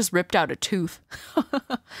 so I just ripped out a tooth.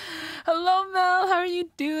 Hello, Mel, how are you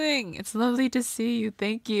doing? It's lovely to see you,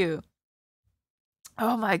 thank you.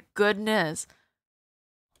 Oh my goodness.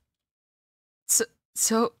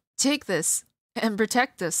 So take this and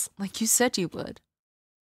protect us like you said you would.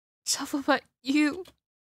 Shufflebutt, you...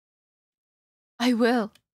 I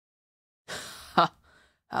will. Ha!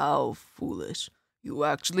 How foolish. You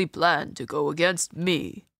actually plan to go against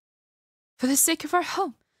me. For the sake of our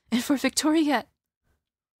home, and for Victoriette.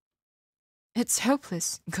 It's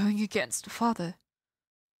hopeless going against Father.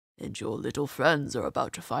 And your little friends are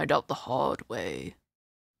about to find out the hard way.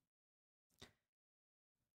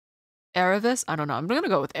 Erebus? I don't know, I'm gonna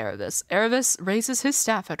go with Erebus. Erebus raises his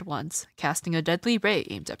staff at once, casting a deadly ray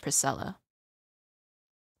aimed at Priscilla.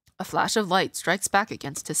 A flash of light strikes back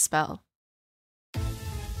against his spell.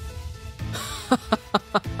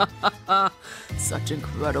 Such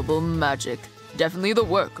incredible magic. Definitely the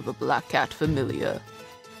work of a black cat familiar.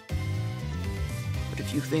 But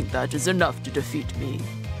if you think that is enough to defeat me...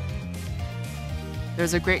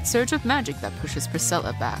 There's a great surge of magic that pushes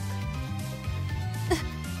Priscilla back.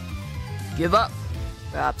 Give up.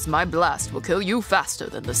 Perhaps my blast will kill you faster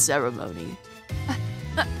than the ceremony.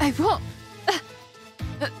 I won't.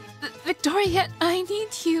 Victoriette, I need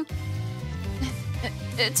you.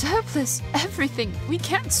 It's hopeless. Everything. We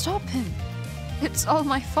can't stop him. It's all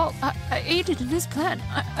my fault. I aided in his plan.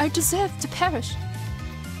 I deserve to perish.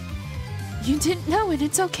 You didn't know it.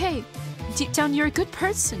 It's okay. Deep down, you're a good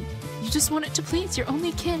person. You just wanted to please your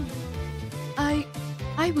only kin. I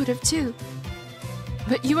would have too.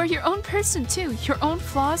 But you are your own person too. Your own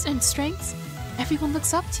flaws and strengths. Everyone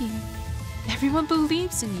looks up to you. Everyone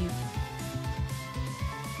believes in you.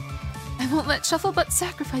 I won't let Shufflebutt's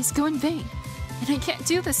sacrifice go in vain. And I can't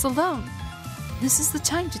do this alone. This is the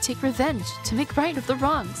time to take revenge, to make right of the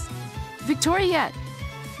wrongs. Victoriette!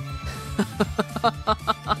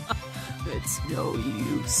 It's no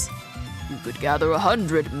use. You could gather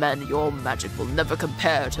 100 men, your magic will never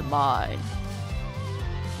compare to mine.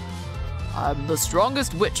 I'm the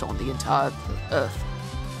strongest witch on the entire earth.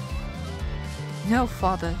 No,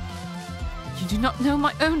 Father. You do not know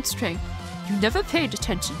my own strength. You never paid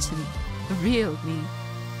attention to me, the real me.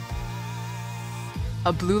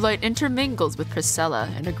 A blue light intermingles with Priscilla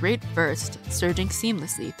in a great burst, surging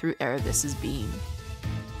seamlessly through Erebus's beam.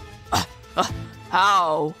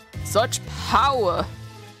 How? Such power!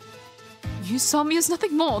 You saw me as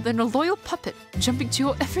nothing more than a loyal puppet, jumping to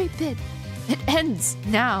your every bid. It ends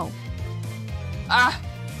now. Ah!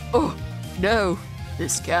 Oh, no!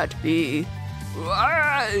 This can't be.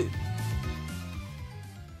 Ah!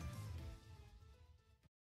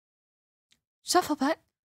 Shufflebutt!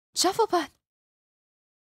 Shufflebutt!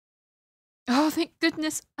 Oh, thank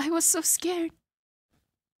goodness. I was so scared.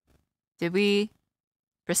 Did we?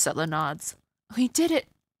 Priscilla nods. We did it.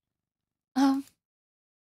 Do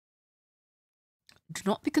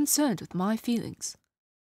not be concerned with my feelings.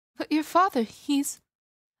 But your father, he's...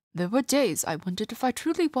 There were days I wondered if I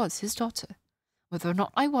truly was his daughter. Whether or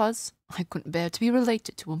not I was, I couldn't bear to be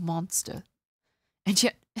related to a monster. And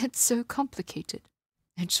yet, it's so complicated.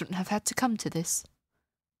 It shouldn't have had to come to this.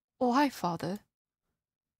 Why, Father?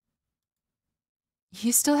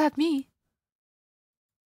 He still had me.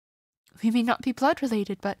 We may not be blood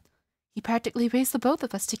related, but he practically raised the both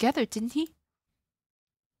of us together, didn't he?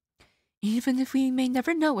 Even if we may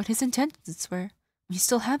never know what his intentions were, we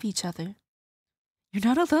still have each other. You're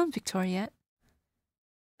not alone, Victoriette.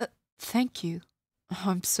 Thank you.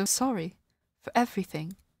 I'm so sorry for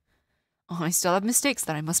everything. I still have mistakes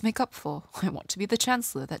that I must make up for. I want to be the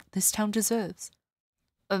Chancellor that this town deserves.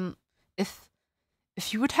 If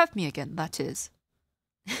you would have me again, that is.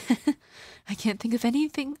 I can't think of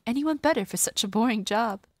anyone better for such a boring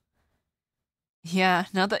job. Yeah,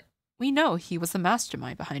 now that we know he was the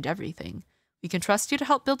mastermind behind everything, we can trust you to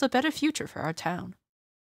help build a better future for our town.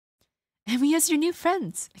 And we as your new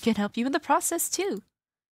friends can help you in the process too.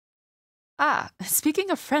 Ah, speaking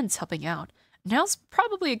of friends helping out, now's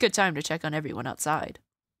probably a good time to check on everyone outside.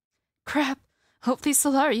 Crap. Hopefully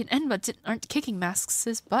Solari and Enma aren't kicking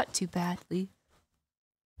Masks' butt too badly.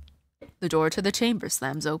 The door to the chamber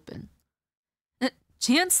slams open.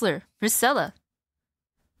 Chancellor, Priscilla.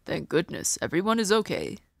 Thank goodness, everyone is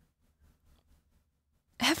okay.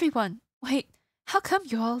 Everyone? Wait, how come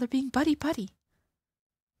you all are being buddy-buddy?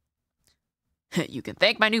 You can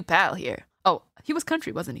thank my new pal here. Oh, he was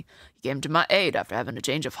country, wasn't he? He came to my aid after having a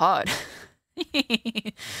change of heart.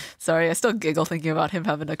 Sorry, I still giggle thinking about him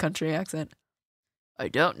having a country accent. I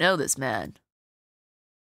don't know this man.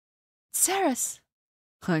 Saris.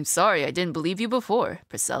 I'm sorry I didn't believe you before,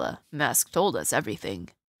 Priscilla. Mask told us everything.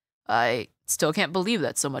 I still can't believe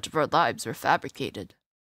that so much of our lives were fabricated.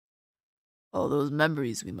 All those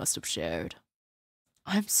memories we must have shared.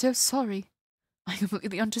 I'm so sorry. I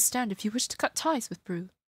completely understand if you wish to cut ties with Brew.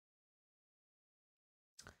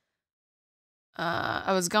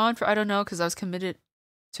 I was gone for I don't know because I was committed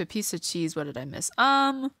to a piece of cheese. What did I miss?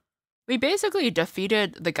 We basically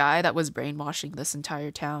defeated the guy that was brainwashing this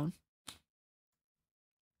entire town.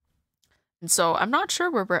 And so I'm not sure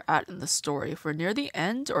where we're at in the story, if we're near the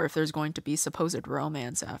end or if there's going to be supposed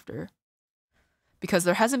romance after. Because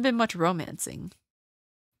there hasn't been much romancing.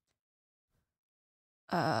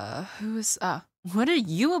 What are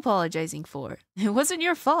you apologizing for? It wasn't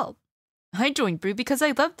your fault. I joined Brew because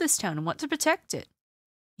I love this town and want to protect it.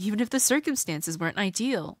 Even if the circumstances weren't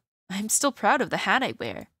ideal, I'm still proud of the hat I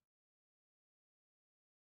wear.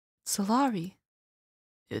 Solari.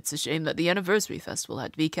 It's a shame that the anniversary festival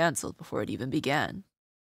had to be cancelled before it even began.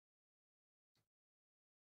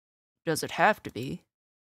 Does it have to be?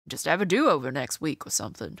 Just have a do-over next week or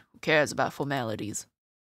something. Who cares about formalities?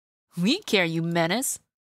 We care, you menace.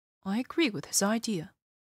 I agree with his idea.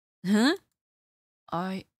 Huh?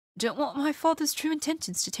 I don't want my father's true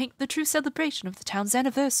intentions to taint the true celebration of the town's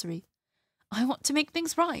anniversary. I want to make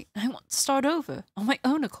things right. I want to start over on my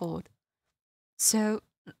own accord. So,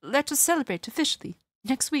 let us celebrate officially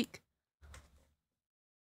next week.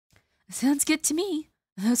 Sounds good to me.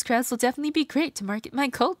 Those crowds will definitely be great to market my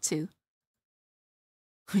cult to.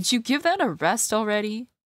 Would you give that a rest already?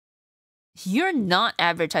 You're not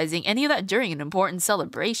advertising any of that during an important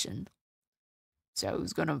celebration. So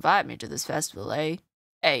who's gonna invite me to this festival, eh?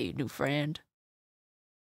 Hey, new friend.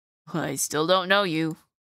 I still don't know you.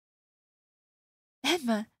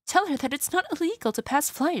 Enma, tell her that it's not illegal to pass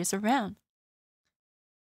flyers around.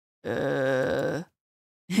 Enma,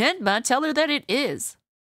 tell her that it is.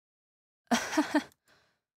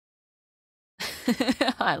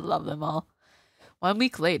 I love them all. 1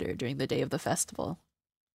 week later, during the day of the festival.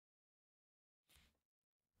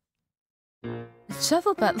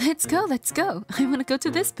 Shovelbutt, let's go. I want to go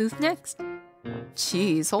to this booth next.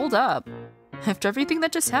 Jeez, hold up. After everything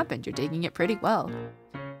that just happened, you're taking it pretty well.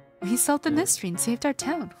 We solved the mystery and saved our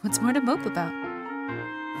town. What's more to mope about?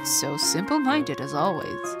 So simple-minded as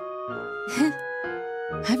always.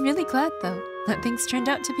 I'm really glad, though, that things turned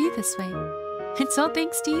out to be this way. It's all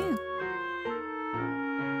thanks to you.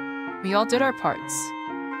 We all did our parts.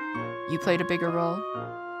 You played a bigger role.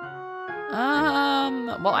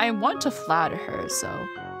 Well, I want to flatter her, so...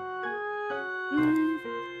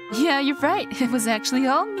 Yeah, you're right. It was actually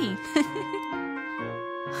all me.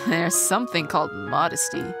 There's something called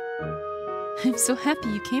modesty. I'm so happy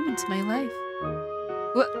you came into my life.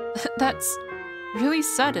 Well, that's really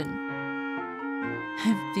sudden.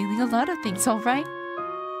 I'm feeling a lot of things, all right?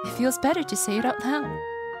 It feels better to say it out loud.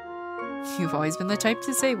 You've always been the type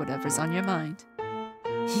to say whatever's on your mind.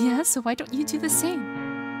 Yeah, so why don't you do the same?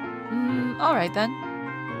 Alright then.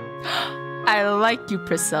 I like you,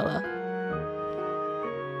 Priscilla.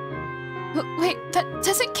 Wait, that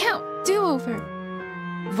doesn't count. Do-over.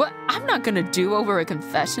 What? I'm not gonna do over a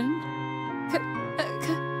confession.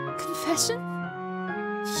 Confession?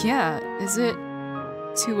 Yeah, is it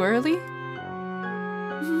too early?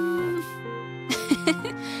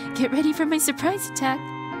 Get ready for my surprise attack.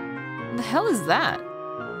 What the hell is that?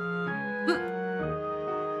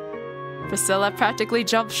 Priscilla practically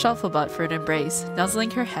jumped Shufflebutt for an embrace,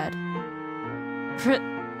 nuzzling her head.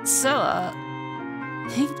 Priscilla.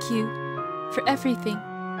 Thank you for everything.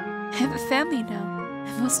 I have a family now,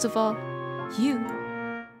 and most of all, you.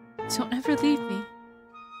 Don't ever leave me.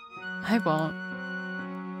 I won't.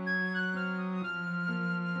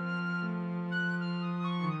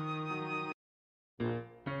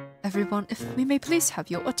 Everyone, if we may please have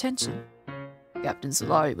your attention. Captain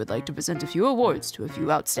Solari would like to present a few awards to a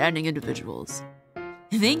few outstanding individuals.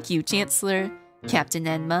 Thank you, Chancellor. Captain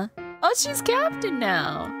Enma. Oh, she's captain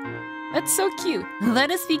now. That's so cute. Let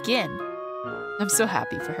us begin. I'm so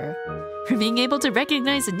happy for her. For being able to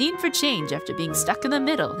recognize a need for change after being stuck in the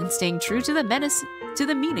middle and staying true to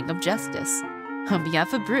the meaning of justice. On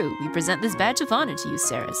behalf of Brew, we present this badge of honor to you,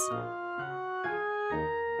 Saris.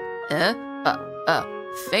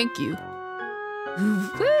 Thank you.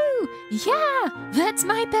 Woo! Yeah! That's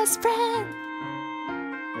my best friend!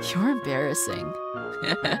 You're embarrassing.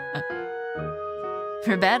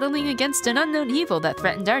 For battling against an unknown evil that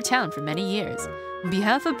threatened our town for many years. On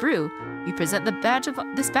behalf of Brew, we present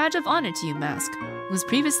this badge of honor to you, Mask, who was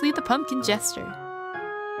previously the Pumpkin Jester.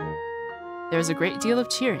 There is a great deal of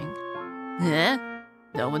cheering.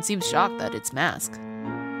 No one seems shocked that it's Mask.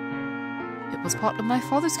 It was part of my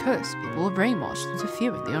father's curse. People were brainwashed into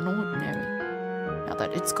fearing the unordinary. Now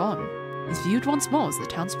that it's gone, he's viewed once more as the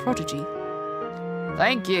town's prodigy.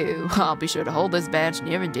 Thank you. I'll be sure to hold this badge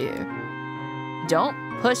near and dear. Don't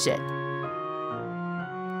push it.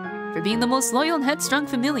 For being the most loyal and headstrong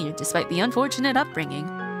familiar despite the unfortunate upbringing,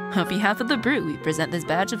 on behalf of the Brew, we present this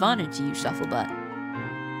badge of honor to you, Shufflebutt.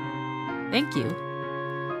 Thank you.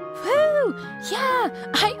 Woo! Yeah,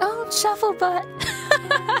 I own Shufflebutt.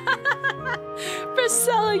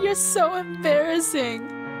 Priscilla, you're so embarrassing.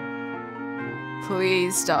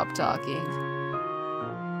 Please stop talking.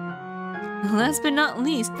 Last but not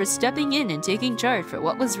least, for stepping in and taking charge for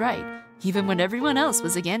what was right, even when everyone else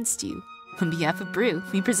was against you. On behalf of Brew,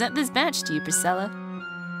 we present this badge to you, Priscilla.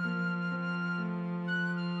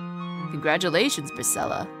 Congratulations,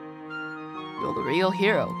 Priscilla. You're the real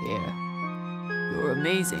hero here. You're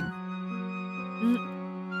amazing.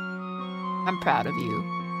 I'm proud of you.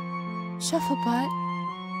 Shufflebutt.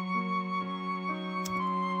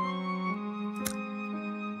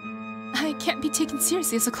 I can't be taken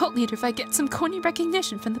seriously as a cult leader if I get some corny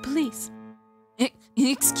recognition from the police.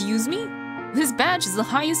 Excuse me? This badge is the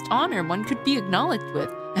highest honor one could be acknowledged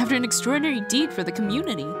with after an extraordinary deed for the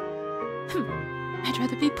community. I'd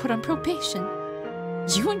rather be put on probation.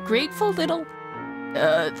 You ungrateful little...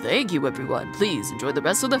 Thank you, everyone. Please enjoy the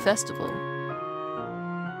rest of the festival.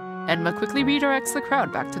 Edma quickly redirects the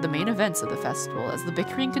crowd back to the main events of the festival as the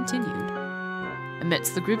bickering continued.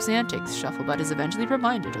 Amidst the group's antics, Shufflebutt is eventually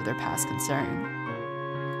reminded of their past concern.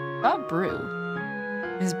 About Brew.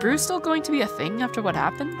 Is Brew still going to be a thing after what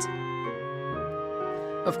happened?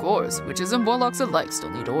 Of course, witches and warlocks alike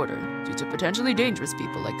still need order, due to potentially dangerous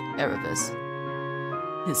people like Erebus.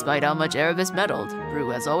 Despite how much Erebus meddled,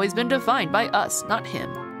 Brew has always been defined by us, not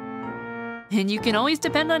him. And you can always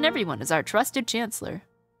depend on everyone as our trusted chancellor.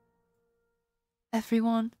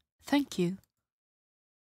 Everyone, thank you.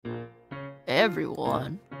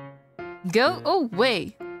 Everyone? Go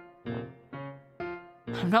away!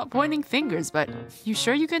 I'm not pointing fingers, but you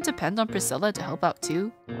sure you can depend on Priscilla to help out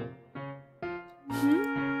too?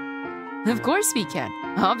 Of course we can.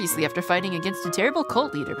 Obviously, after fighting against a terrible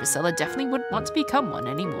cult leader, Priscilla definitely wouldn't want to become one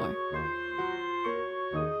anymore.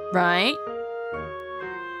 Right?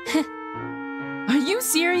 Are you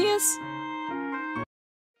serious?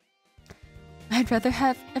 I'd rather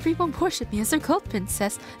have everyone worship me as their cult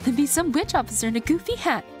princess than be some witch officer in a goofy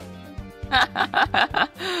hat.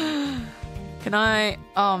 Can I...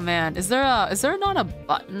 Oh man, is there not a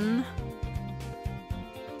button?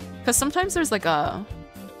 Because sometimes there's like a...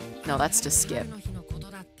 No, that's to skip.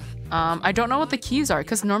 I don't know what the keys are,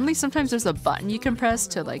 because normally sometimes there's a button you can press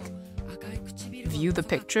to like view the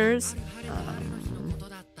pictures.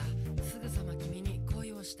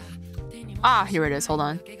 Here it is, hold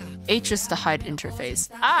on. H is to hide interface.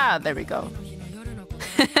 There we go.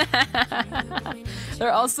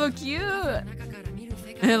 They're all so cute.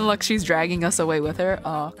 And look, she's dragging us away with her.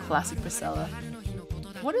 Oh, classic Priscilla.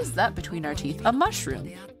 What is that between our teeth? A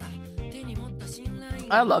mushroom.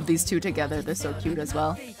 I love these two together. They're so cute as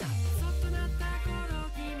well.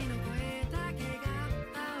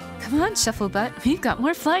 Come on, Shufflebutt. We've got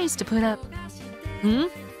more flyers to put up.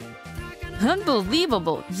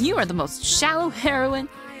 Unbelievable. You are the most shallow heroine.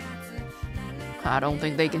 I don't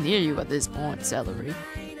think they can hear you at this point, Celery.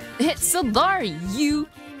 It's Solari, you...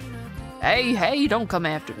 Hey, don't come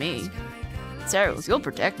after me. Cereals, you'll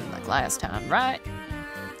protect me like last time, right?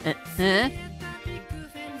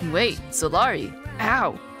 Wait, Solari.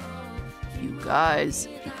 Ow. You guys,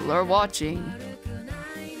 people are watching.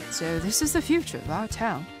 So this is the future of our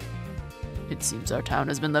town. It seems our town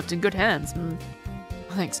has been left in good hands.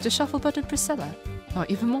 Thanks to Shufflebutt and Priscilla, who are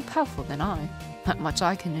even more powerful than I. That much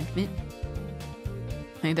I can admit.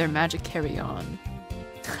 May their magic carry on.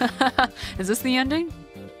 Is this the ending?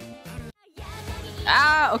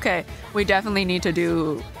 Okay. We definitely need to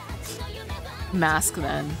do Mask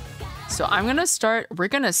then. So I'm gonna start, we're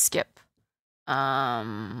gonna skip.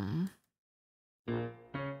 For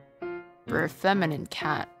a feminine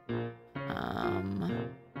cat.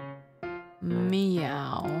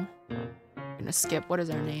 Meow. I'm gonna skip, what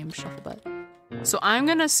is our name? Shufflebutt. So I'm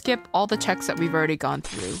gonna skip all the checks that we've already gone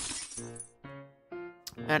through.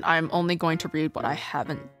 And I'm only going to read what I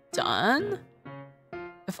haven't done.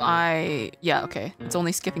 Yeah, okay. It's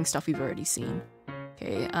only skipping stuff we've already seen.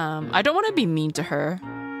 Okay, I don't want to be mean to her.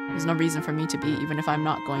 There's no reason for me to be, even if I'm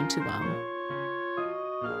not going to,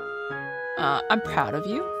 I'm proud of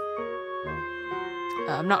you.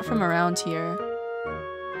 I'm not from around here.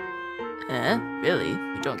 Really?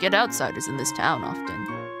 You don't get outsiders in this town often.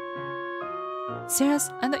 Sarah's,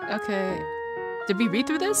 Okay. Did we read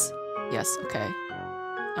through this? Yes, okay.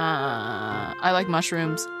 I like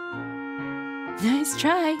mushrooms. Nice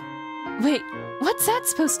try. Wait, what's that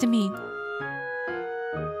supposed to mean?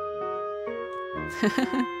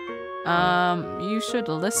 You should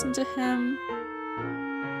listen to him.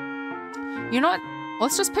 You know what?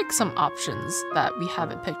 Let's just pick some options that we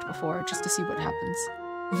haven't picked before, just to see what happens.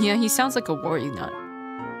 Yeah, he sounds like a worry nut.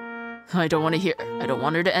 I don't want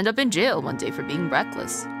her to end up in jail one day for being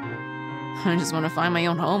reckless. I just want to find my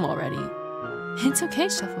own home already. It's okay,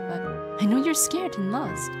 Shufflebutt. I know you're scared and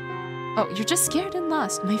lost. Oh, you're just scared and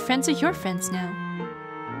lost. My friends are your friends now.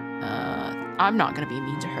 I'm not gonna be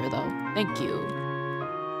mean to her though. Thank you.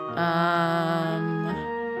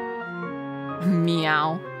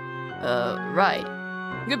 Meow. Right.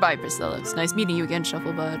 Goodbye, Priscilla. It's nice meeting you again,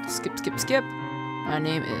 Shufflebutt. Skip, skip, skip. My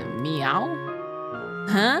name is Meow.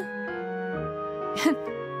 Huh?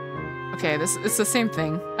 Okay, it's the same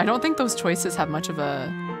thing. I don't think those choices have much of a...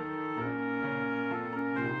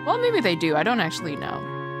 Well, maybe they do. I don't actually know.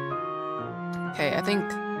 Okay, I think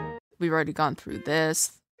we've already gone through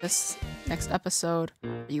this next episode.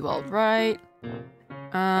 Are you all right?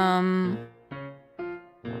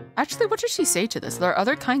 Actually, what does she say to this? There are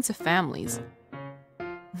other kinds of families.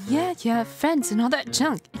 Yeah, friends and all that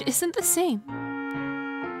junk. It isn't the same.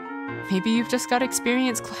 Maybe you've just got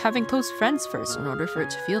experience having close friends first in order for it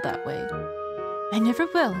to feel that way. I never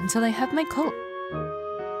will until I have my cult.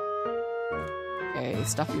 Okay,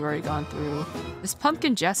 stuff you've already gone through. This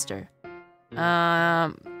pumpkin jester.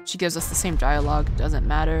 She gives us the same dialogue. Doesn't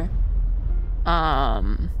matter. I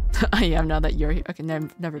am now that you're here. Okay,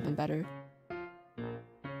 never been better.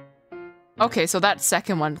 Okay, so that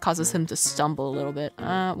second one causes him to stumble a little bit.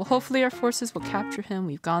 Well, hopefully our forces will capture him.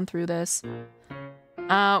 We've gone through this.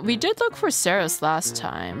 We did look for Saros last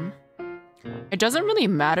time. It doesn't really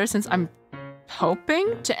matter since I'm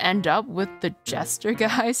hoping to end up with the jester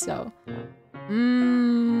guy, so...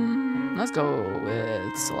 let's go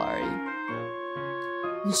with Solari.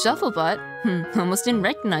 Shufflebutt? Almost didn't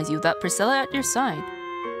recognize you without Priscilla at your side.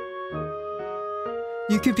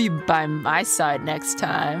 You could be by my side next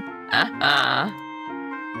time.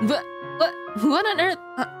 What on earth?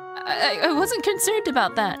 I wasn't concerned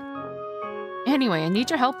about that. Anyway, I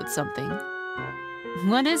need your help with something.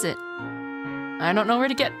 What is it? I don't know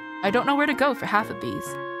where to go for half of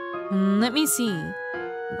these. Let me see.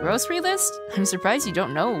 Grocery list? I'm surprised you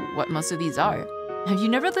don't know what most of these are. Have you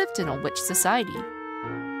never lived in a witch society?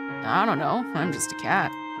 I don't know. I'm just a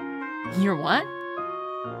cat. You're what?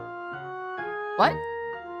 What?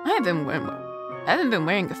 I haven't been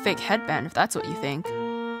wearing a fake headband, if that's what you think.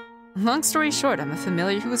 Long story short, I'm a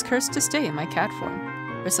familiar who was cursed to stay in my cat form.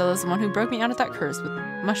 Priscilla's the one who broke me out of that curse with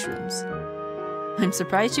mushrooms. I'm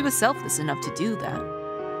surprised she was selfless enough to do that.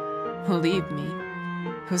 Believe me,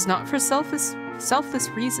 it was not for selfless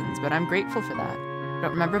reasons, but I'm grateful for that. I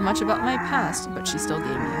don't remember much about my past, but she still gave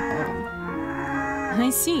me a home. I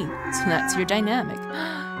see. So that's your dynamic.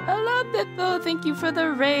 Hello, Bippo. Thank you for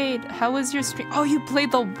the raid. How was your stream? Oh, you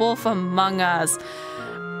played the Wolf Among Us.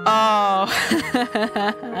 Oh.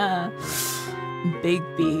 Big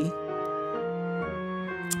B.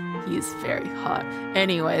 He is very hot.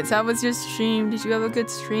 Anyways, how was your stream? Did you have a good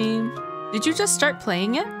stream? Did you just start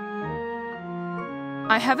playing it?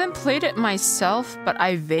 I haven't played it myself, but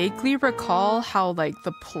I vaguely recall how, like,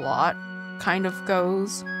 the plot kind of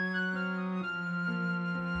goes.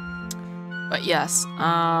 But yes,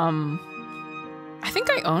 I think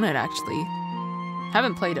I own it, actually.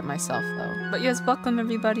 Haven't played it myself, though. But yes, welcome,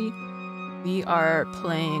 everybody. We are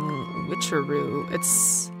playing Witcheroo.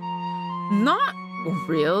 It's not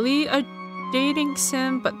really a dating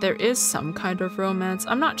sim, but there is some kind of romance.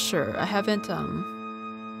 I'm not sure. I haven't,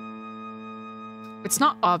 It's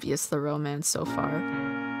not obvious, the romance, so far.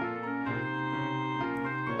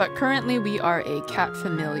 But currently, we are a cat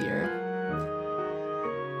familiar.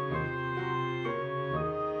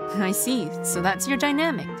 I see, so that's your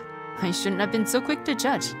dynamic. I shouldn't have been so quick to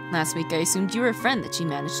judge. Last week I assumed you were a friend that you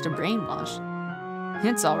managed to brainwash.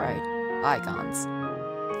 It's alright. Bygones.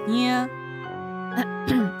 Yeah.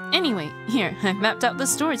 Anyway, here, I've mapped out the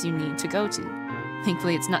stores you need to go to.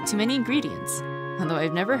 Thankfully it's not too many ingredients. Although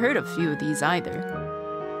I've never heard of few of these either.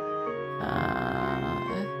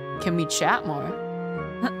 Can we chat more?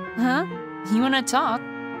 Huh? You wanna talk?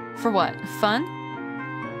 For what? Fun?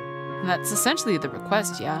 That's essentially the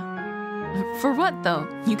request, yeah. For what, though?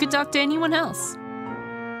 You could talk to anyone else.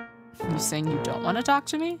 You saying you don't want to talk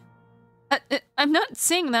to me? I'm not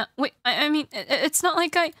saying that. Wait, I mean, it's not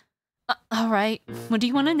like I... Alright, what do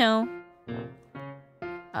you want to know?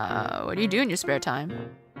 What do you do in your spare time?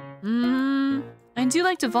 I do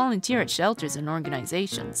like to volunteer at shelters and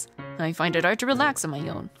organizations. I find it hard to relax on my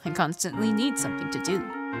own. I constantly need something to do.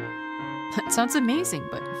 That sounds amazing,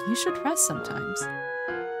 but you should rest sometimes.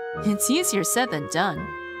 It's easier said than done.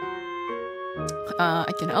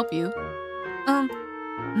 I can help you.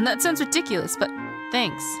 That sounds ridiculous, but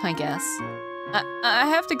thanks, I guess. I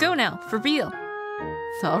have to go now, for real.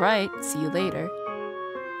 Alright, see you later.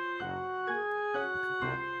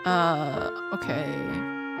 Okay.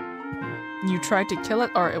 You tried to kill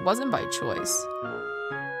it, or it wasn't by choice.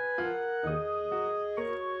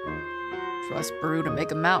 Trust Brew to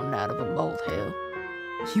make a mountain out of a molehill.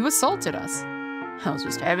 You assaulted us. I was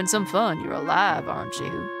just having some fun. You're alive, aren't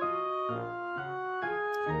you?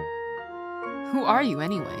 Who are you,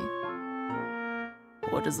 anyway?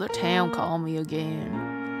 What does the town call me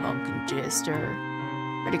again? Pumpkin Jester.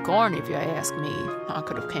 Pretty corny if you ask me. I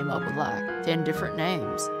could have came up with like 10 different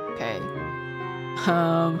names. Okay.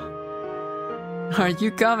 Are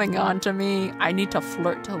you coming on to me? I need to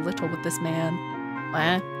flirt a little with this man.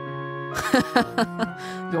 What?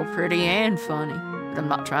 You're pretty and funny, but I'm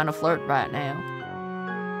not trying to flirt right now.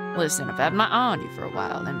 Listen, I've had my eye on you for a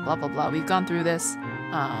while, and blah blah blah. We've gone through this.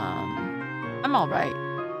 I'm alright.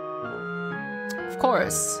 Of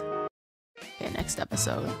course. Okay, next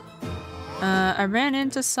episode. I ran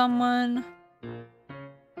into someone.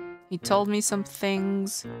 He told me some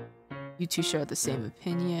things. You two share the same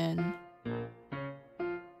opinion.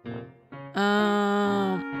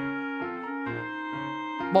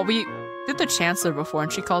 Well, we did the Chancellor before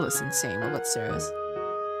and she called us insane. What about Sarah's?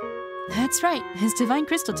 That's right. His divine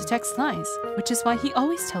crystal detects lies, which is why he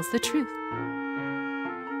always tells the truth.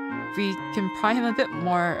 If we can pry him a bit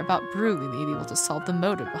more about Brew, we may be able to solve the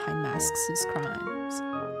motive behind Masks' crimes.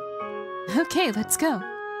 Okay, let's go.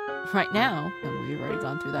 Right now? And we've already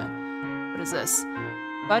gone through that. What is this?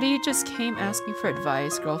 Buddy just came asking for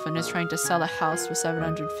advice. Girlfriend is trying to sell a house for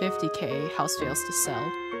 750k. House fails to sell.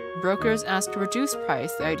 Brokers ask to reduce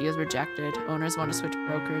price. The idea is rejected. Owners want to switch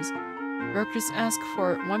brokers. Brokers ask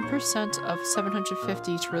for 1% of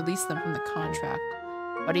 750 to release them from the contract.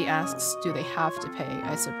 Buddy asks, do they have to pay?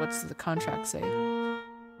 I said, what's the contract say?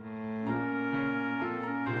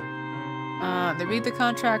 They read the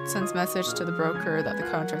contract, sends message to the broker that the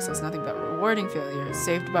contract says nothing but rewarding failures.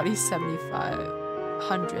 Saved Buddy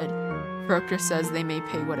 7,500. Broker says they may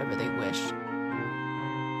pay whatever they wish.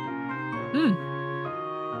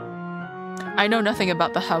 I know nothing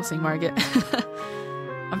about the housing market.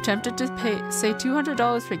 I'm tempted to say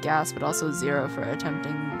 $200 for gas, but also $0 for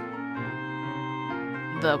attempting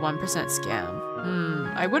the 1% scam.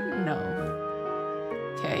 I wouldn't know.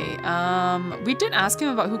 Okay, we did ask him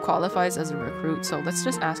about who qualifies as a recruit, so let's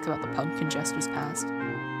just ask about the Pumpkin Jester's past.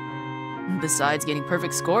 Besides getting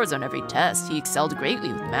perfect scores on every test, he excelled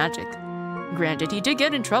greatly with magic. Granted, he did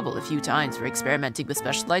get in trouble a few times for experimenting with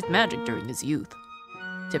specialized magic during his youth.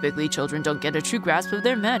 Typically, children don't get a true grasp of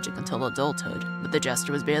their magic until adulthood, but the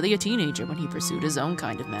Jester was barely a teenager when he pursued his own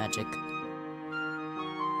kind of magic.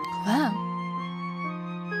 Wow.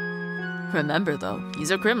 Remember though,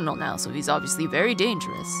 he's a criminal now, so he's obviously very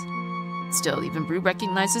dangerous. Still, even Brew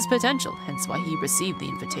recognized his potential, hence why he received the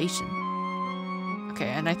invitation. Okay,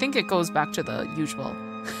 and I think it goes back to the usual.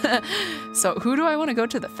 So, who do I want to go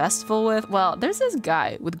to the festival with? Well, there's this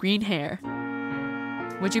guy with green hair.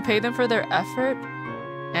 Would you pay them for their effort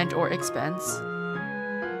and or expense?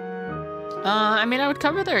 I mean, I would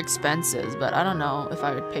cover their expenses, but I don't know if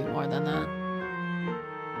I would pay more than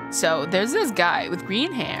that. So, there's this guy with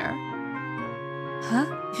green hair. Huh?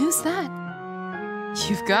 Who's that?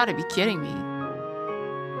 You've got to be kidding me.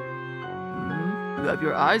 You have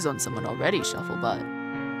your eyes on someone already, Shufflebutt.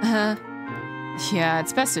 Yeah,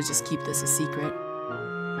 it's best to just keep this a secret.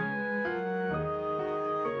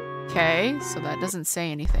 Okay, so that doesn't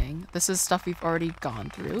say anything. This is stuff we've already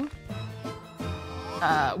gone through.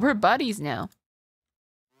 We're buddies now.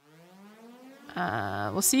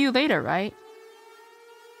 We'll see you later, right?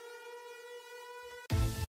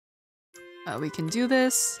 We can do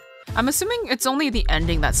this. I'm assuming it's only the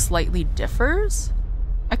ending that slightly differs.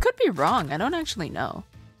 I could be wrong. I don't actually know.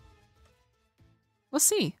 We'll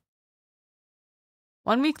see.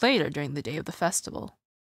 1 week later, during the day of the festival.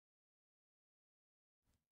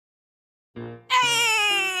 Hey,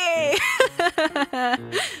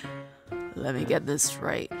 Let me get this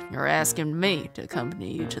straight. You're asking me to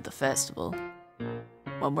accompany you to the festival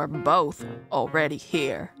when we're both already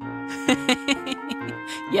here.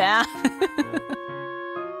 Yeah.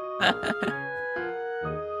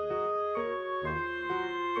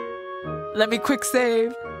 Let me quick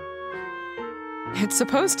save. It's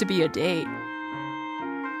supposed to be a date.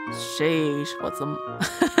 Sheesh, what's the...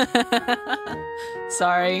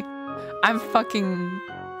 Sorry. I'm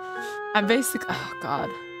basic... Oh, God.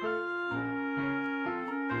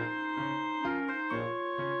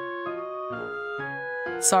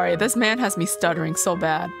 Sorry, this man has me stuttering so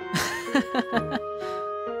bad.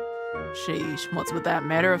 Sheesh, what's with that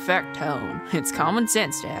matter-of-fact tone? It's common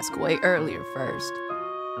sense to ask way earlier first.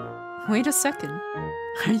 Wait a second.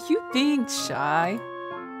 Are you being shy?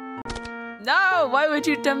 No! Why would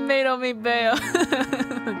you tomato me, Bale?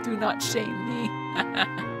 Do not shame me.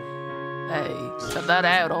 Hey, cut that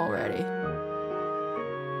out already.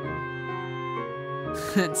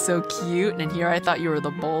 It's so cute, and here I thought you were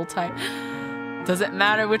the bowl type. Doesn't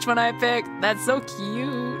matter which one I pick. That's so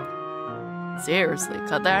cute. Seriously,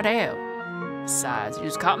 cut that out. Besides, you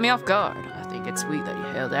just caught me off guard. I think it's sweet that you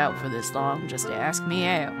held out for this long just to ask me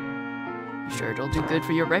out. I'm sure it'll do good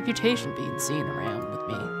for your reputation being seen around with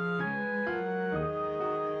me.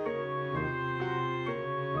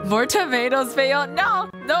 More tomatoes, Vale. No,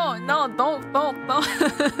 don't.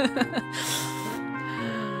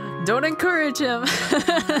 Don't encourage him.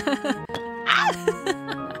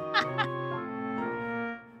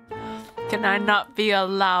 Can I not be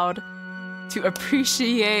allowed to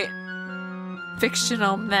appreciate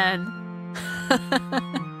fictional men?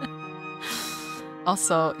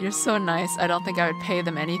 Also, you're so nice. I don't think I would pay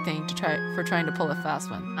them anything for trying to pull a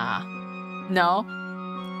fast one. Ah. No.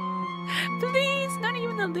 Please, not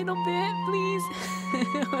even a little bit, please.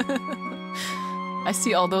 I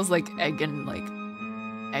see all those egg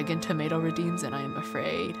and tomato redeems and I am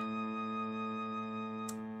afraid.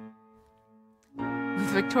 With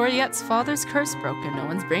Victoriette's father's curse broken, no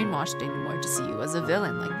one's brainwashed anymore to see you as a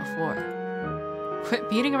villain like before. Quit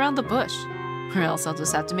beating around the bush, or else I'll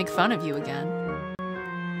just have to make fun of you again.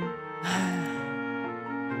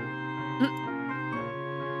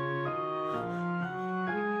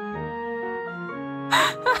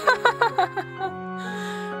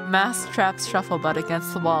 Mask traps Shufflebutt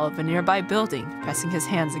against the wall of a nearby building, pressing his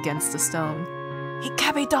hands against a stone. He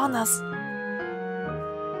carried on us!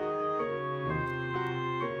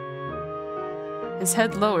 His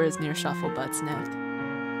head lowers near Shufflebutt's neck.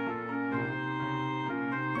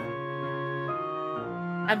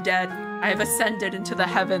 I'm dead. I have ascended into the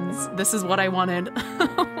heavens. This is what I wanted.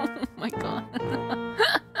 Oh my god.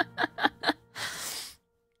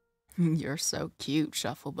 You're so cute,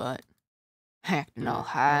 Shufflebutt. Acting all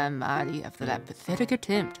high and mighty after that pathetic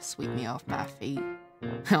attempt to sweep me off my feet.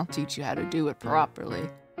 I'll teach you how to do it properly.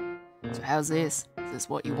 So how's this? Is this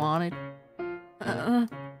what you wanted? I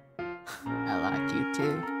like you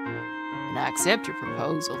too. And I accept your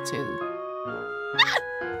proposal too.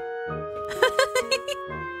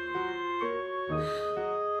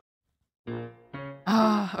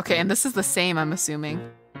 Oh, okay, and this is the same, I'm assuming,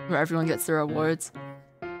 where everyone gets their awards.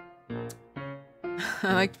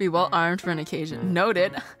 I like to be well armed for an occasion.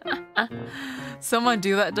 Noted. Someone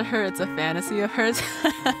do that to her. It's a fantasy of hers.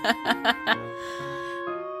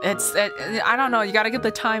 I don't know. You gotta get the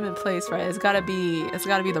time and place right. It's gotta be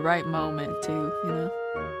the right moment too. You know.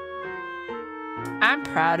 I'm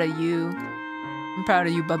proud of you. I'm proud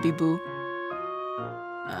of you, Bubby Boo.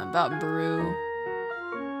 About Brew.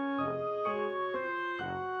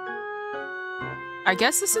 I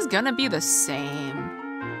guess this is gonna be the same.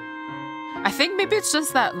 I think maybe it's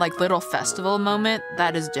just that little festival moment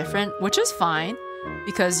that is different, which is fine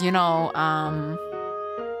because, you know,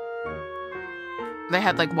 they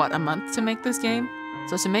had what, a month to make this game?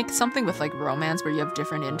 So to make something with romance where you have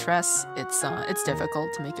different interests, it's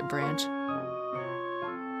difficult to make a branch.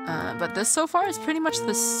 But this so far is pretty much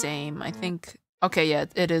the same, I think. Okay, yeah,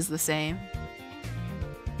 it is the same.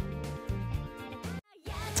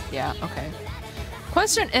 Yeah, okay.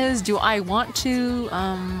 Question is, do I want to,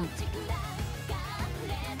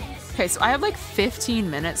 okay, so I have 15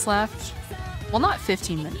 minutes left. Well, not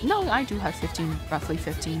 15 minutes. No, I do have 15, roughly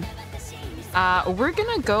 15. We're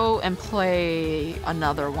gonna go and play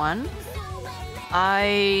another one.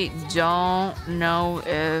 I don't know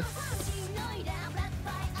if...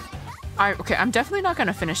 okay, I'm definitely not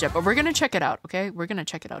gonna finish it, but we're gonna check it out, okay? We're gonna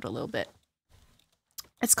check it out a little bit.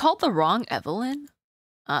 It's called The Wrong Evelyn.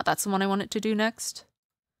 That's the one I wanted to do next.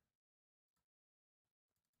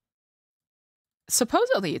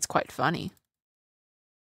 Supposedly, it's quite funny.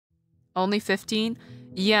 Only 15?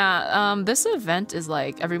 Yeah, this event is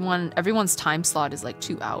like everyone's time slot is like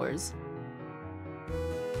 2 hours.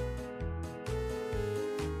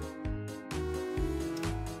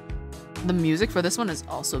 The music for this one is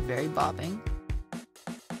also very bopping.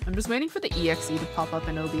 I'm just waiting for the EXE to pop up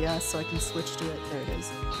in OBS so I can switch to it. There it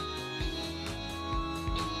is.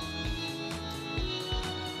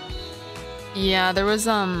 Yeah, there was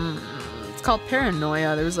it's called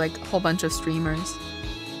Paranoia. There was like a whole bunch of streamers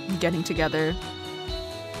getting together.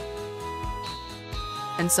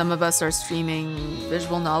 And some of us are streaming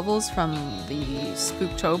visual novels from the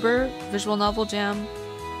Spooktober visual novel jam.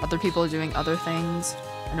 Other people are doing other things.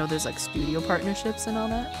 I know there's like studio partnerships and all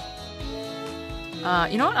that.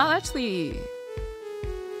 You know what? I'll actually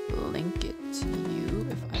link it to you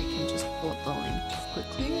if I can just pull up the link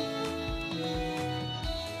quickly.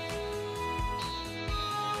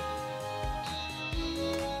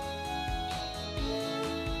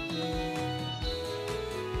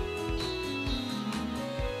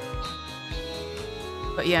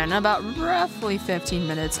 But yeah, in about roughly 15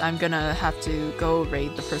 minutes, I'm gonna have to go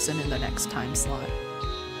raid the person in the next time slot.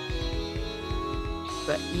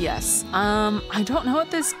 But yes, I don't know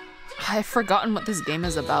what this... I've forgotten what this game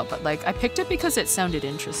is about, but like, I picked it because it sounded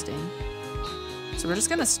interesting. So we're just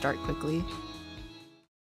gonna start quickly.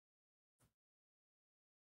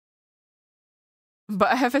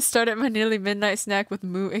 But I have to start at my nearly midnight snack with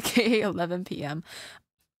Moo, aka 11 p.m.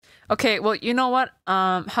 Okay, well, you know what?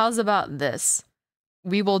 How's about this?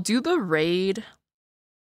 We will do the raid,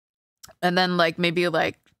 and then like maybe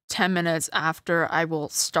like 10 minutes after I will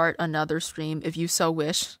start another stream if you so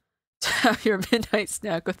wish to have your midnight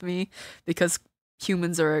snack with me, because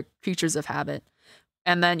humans are creatures of habit.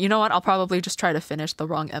 And then, you know what? I'll probably just try to finish the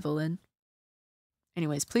wrong Evelyn.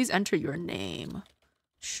 Anyways, please enter your name.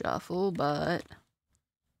 Shuffle butt.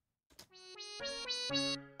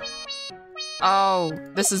 Oh,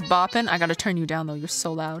 this is bopping? I gotta turn you down though, you're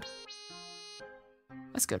so loud.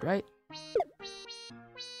 That's good, right?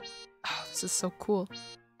 Oh, this is so cool.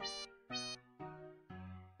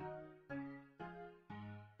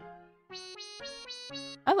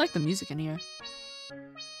 I like the music in here.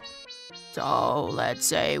 So, let's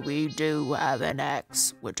say we do have an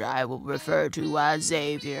ex, which I will refer to as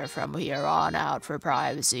Xavier from here on out for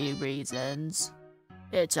privacy reasons.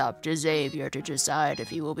 It's up to Xavier to decide if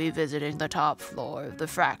he will be visiting the top floor of the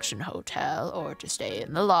Fraction Hotel or to stay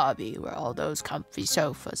in the lobby where all those comfy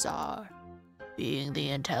sofas are. Being the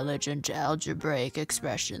intelligent algebraic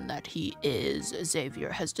expression that he is, Xavier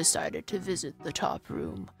has decided to visit the top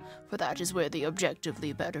room, for that is where the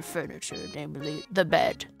objectively better furniture, namely the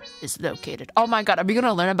bed, is located. Oh my god, are we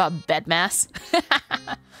gonna learn about bed mass?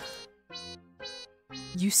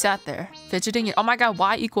 You sat there, fidgeting. Oh my god,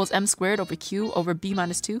 y equals m squared over q over b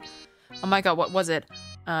minus 2. Oh my god, what was it?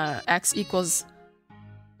 X equals...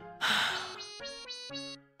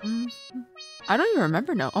 I don't even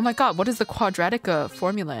remember now. Oh my god, what is the quadratic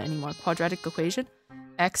formula anymore? Quadratic equation?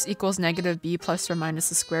 X equals negative b plus or minus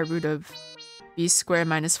the square root of b squared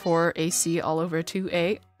minus 4ac all over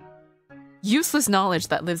 2a. Useless knowledge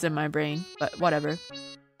that lives in my brain, but whatever.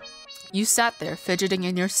 You sat there, fidgeting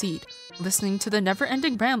in your seat, listening to the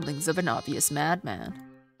never-ending ramblings of an obvious madman.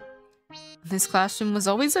 This classroom was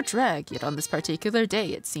always a drag, yet on this particular day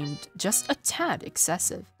it seemed just a tad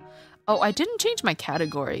excessive. Oh, I didn't change my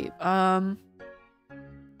category.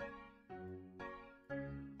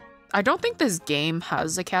 I don't think this game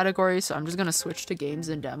has a category, so I'm just gonna switch to games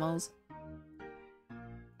and demos.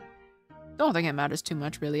 Don't think it matters too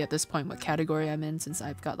much really at this point what category I'm in, since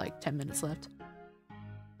I've got like 10 minutes left.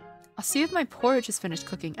 I'll see if my porridge is finished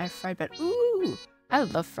cooking. I have fried bread. Ooh, I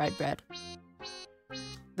love fried bread.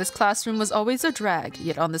 This classroom was always a drag,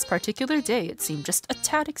 yet on this particular day it seemed just a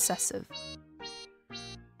tad excessive.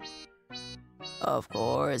 Of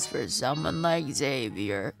course, for someone like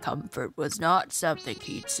Xavier, comfort was not something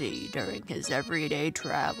he'd see during his everyday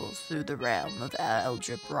travels through the realm of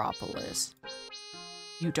Algebropolis.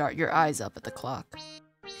 You dart your eyes up at the clock.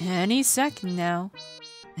 Any second now,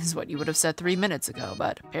 is what you would have said 3 minutes ago,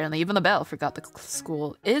 but apparently even the bell forgot the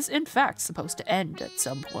school is in fact supposed to end at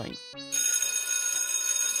some point.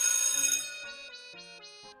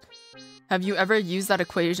 Have you ever used that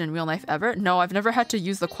equation in real life ever? No, I've never had to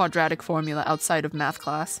use the quadratic formula outside of math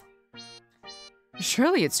class.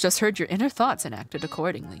 Surely it's just heard your inner thoughts and acted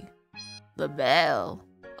accordingly. The bell?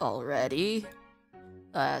 Already?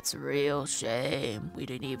 That's a real shame. We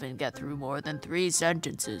didn't even get through more than 3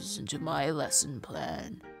 sentences into my lesson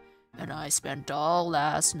plan. And I spent all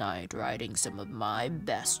last night writing some of my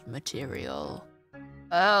best material.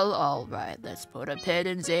 Well, alright, let's put a pin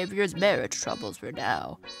in Xavier's marriage troubles for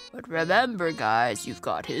now. But remember, guys, you've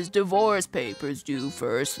got his divorce papers due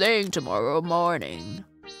first thing tomorrow morning.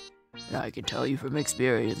 And I can tell you from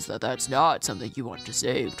experience that that's not something you want to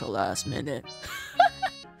save till last minute.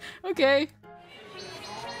 Okay.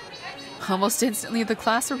 Almost instantly, the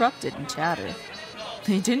class erupted in chatter.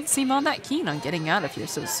 They didn't seem all that keen on getting out of here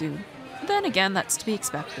so soon. But then again, that's to be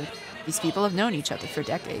expected. These people have known each other for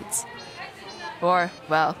decades. Or,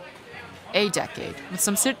 well, A decade, with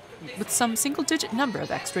some single-digit number of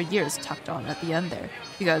extra years tucked on at the end there.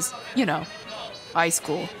 Because, you know, high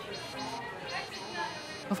school.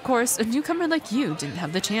 Of course, a newcomer like you didn't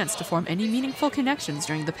have the chance to form any meaningful connections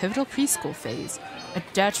during the pivotal preschool phase, a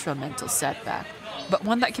detrimental setback, but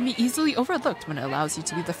one that can be easily overlooked when it allows you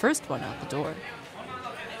to be the first one out the door.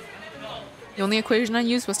 The only equation I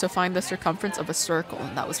used was to find the circumference of a circle,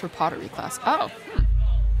 and that was for pottery class. Oh,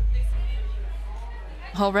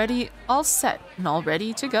 Already all set and all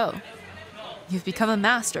ready to go. You've become a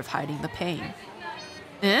master of hiding the pain.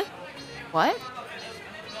 Eh? What?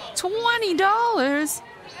 $20?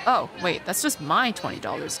 Oh, wait, that's just my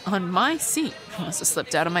 $20 on my seat. It must have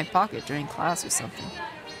slipped out of my pocket during class or something.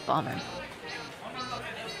 Bummer.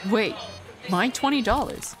 Wait, my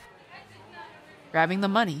 $20? Grabbing the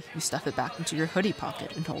money, you stuff it back into your hoodie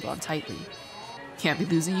pocket and hold on tightly. Can't be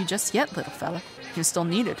losing you just yet, little fella. You're still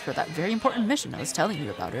needed for that very important mission I was telling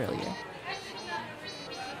you about earlier.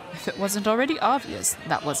 If it wasn't already obvious,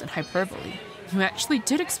 that wasn't hyperbole. You actually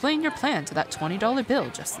did explain your plan to that $20 bill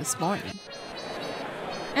just this morning.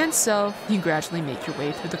 And so, you gradually make your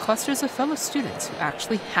way through the clusters of fellow students who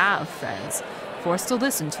actually have friends, forced to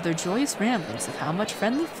listen to their joyous ramblings of how much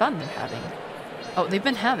friendly fun they're having. Oh, they've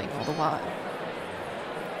been having all the while.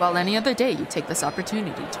 While any other day you take this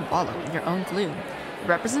opportunity to wallow in your own gloom, a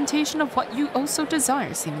representation of what you also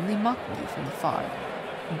desire seemingly mocking you from afar.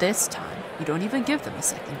 This time, you don't even give them a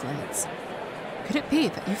second glance. Could it be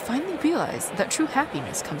that you finally realize that true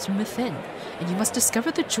happiness comes from within, and you must discover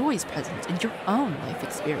the joys present in your own life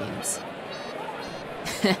experience?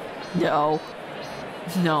 No.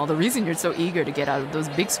 No, the reason you're so eager to get out of those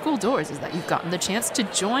big school doors is that you've gotten the chance to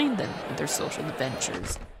join them in their social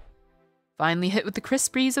adventures. Finally hit with the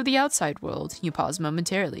crisp breeze of the outside world, you pause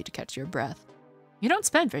momentarily to catch your breath. You don't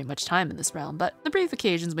spend very much time in this realm, but the brief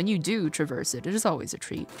occasions when you do traverse it, it is always a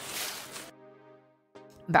treat.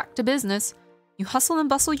 Back to business. You hustle and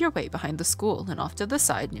bustle your way behind the school and off to the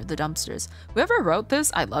side near the dumpsters. Whoever wrote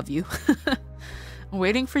this, I love you.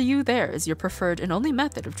 Waiting for you there is your preferred and only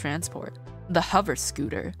method of transport, the hover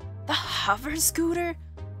scooter. The hover scooter?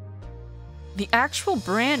 The actual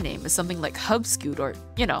brand name is something like Hub Scoot, or,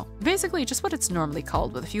 you know, basically just what it's normally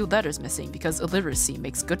called with a few letters missing because illiteracy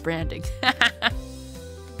makes good branding.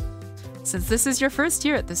 Since this is your first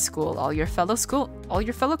year at this school, all your fellow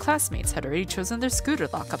classmates had already chosen their scooter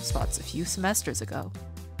lockup spots a few semesters ago.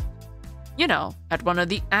 You know, at one of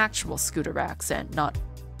the actual scooter racks and not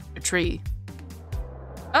a tree.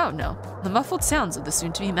 Oh no, the muffled sounds of the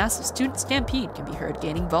soon-to-be massive student stampede can be heard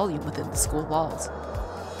gaining volume within the school walls.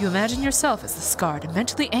 You imagine yourself as the scarred and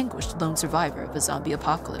mentally anguished lone survivor of a zombie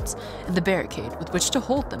apocalypse, and the barricade with which to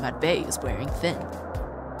hold them at bay is wearing thin.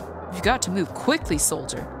 You've got to move quickly,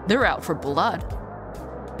 soldier. They're out for blood.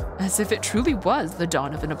 As if it truly was the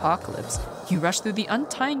dawn of an apocalypse, you rush through the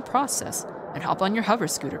untying process and hop on your hover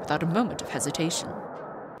scooter without a moment of hesitation.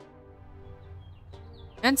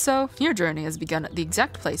 And so, your journey has begun at the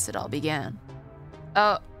exact place it all began.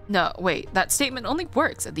 No, wait, that statement only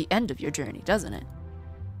works at the end of your journey, doesn't it?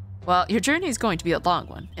 Well, your journey is going to be a long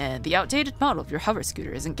one, and the outdated model of your hover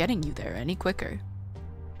scooter isn't getting you there any quicker.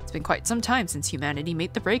 It's been quite some time since humanity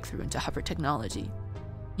made the breakthrough into hover technology.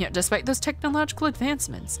 Yet despite those technological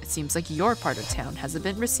advancements, it seems like your part of town hasn't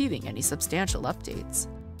been receiving any substantial updates.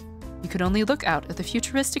 You could only look out at the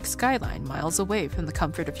futuristic skyline miles away from the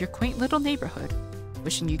comfort of your quaint little neighborhood,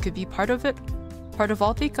 wishing you could be part of it, part of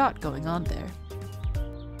all they got going on there.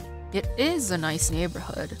 It is a nice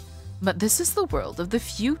neighborhood, but this is the world of the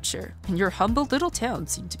future, and your humble little town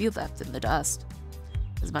seemed to be left in the dust.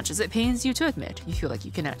 As much as it pains you to admit, you feel like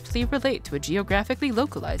you can actually relate to a geographically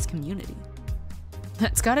localized community.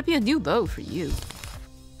 That's gotta be a new low for you.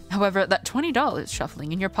 However, that $20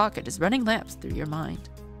 shuffling in your pocket is running laps through your mind.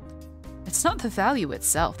 It's not the value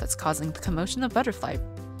itself that's causing the commotion of butterfly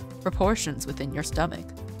proportions within your stomach,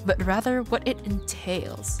 but rather what it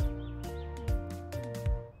entails.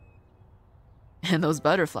 And those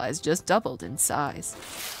butterflies just doubled in size.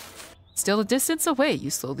 Still a distance away,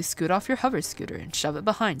 you slowly scoot off your hover scooter and shove it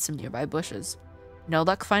behind some nearby bushes. No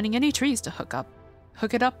luck finding any trees to hook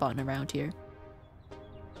it up on around here.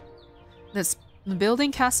 This The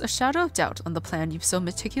building casts a shadow of doubt on the plan you've so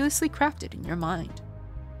meticulously crafted in your mind.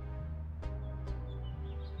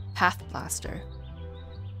 Path Blaster.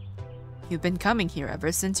 You've been coming here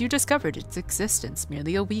ever since you discovered its existence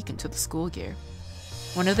merely a week into the school year.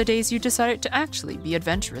 One of the days you decided to actually be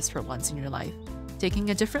adventurous for once in your life, taking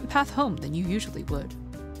a different path home than you usually would.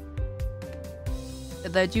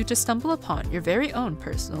 It led you to stumble upon your very own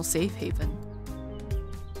personal safe haven.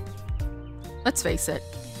 Let's face it,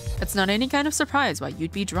 it's not any kind of surprise why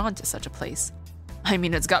you'd be drawn to such a place. I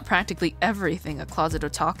mean, it's got practically everything a closet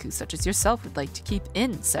otaku such as yourself would like to keep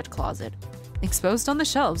in said closet, exposed on the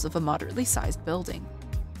shelves of a moderately sized building.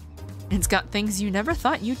 It's got things you never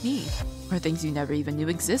thought you'd need, or things you never even knew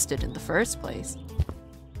existed in the first place.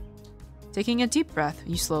 Taking a deep breath,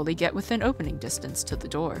 you slowly get within opening distance to the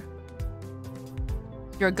door.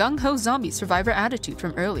 Your gung-ho zombie survivor attitude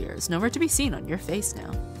from earlier is nowhere to be seen on your face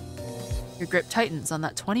now. Your grip tightens on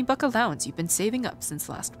that $20 allowance you've been saving up since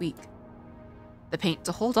last week. The pain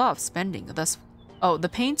to hold off spending thus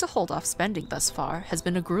far has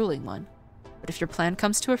been a grueling one, but if your plan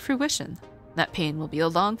comes to a fruition, that pain will be a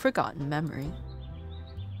long-forgotten memory.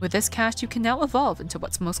 With this cash, you can now evolve into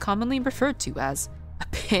what's most commonly referred to as a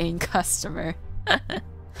paying customer.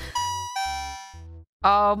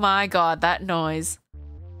 Oh my god, that noise.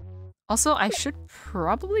 Also, I should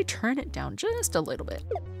probably turn it down just a little bit.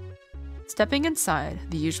 Stepping inside,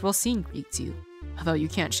 the usual scene greets you, although you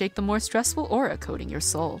can't shake the more stressful aura coating your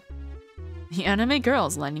soul. The anime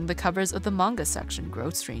girls lining the covers of the manga section grow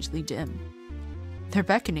strangely dim. They're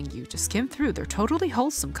beckoning you to skim through their totally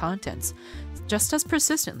wholesome contents, just as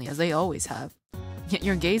persistently as they always have, yet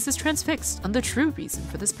your gaze is transfixed on the true reason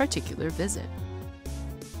for this particular visit.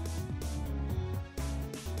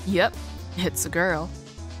 Yep, it's a girl.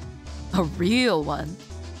 A real one.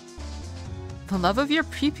 The love of your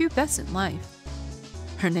prepubescent life.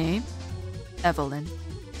 Her name? Evelyn.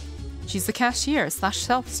 She's the cashier /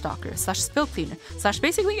 self-stalker / spill cleaner /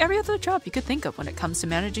 basically every other job you could think of when it comes to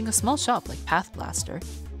managing a small shop like Path Blaster.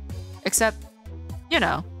 Except, you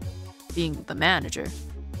know, being the manager.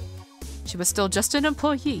 She was still just an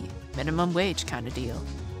employee, minimum wage kind of deal.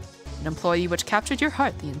 An employee which captured your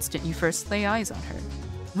heart the instant you first lay eyes on her,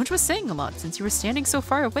 which was saying a lot since you were standing so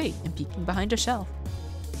far away and peeking behind a shelf.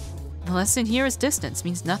 The lesson here is distance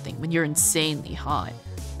means nothing when you're insanely hot.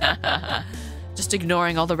 Just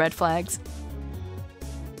ignoring all the red flags.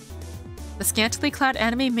 The scantily clad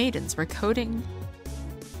anime maidens were coating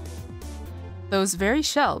those very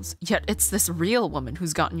shelves, yet it's this real woman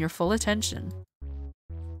who's gotten your full attention.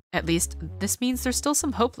 At least, this means there's still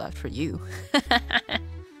some hope left for you.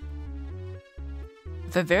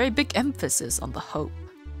 With a very big emphasis on the hope.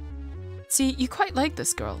 See, you quite like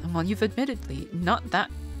this girl, and while you're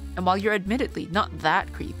admittedly not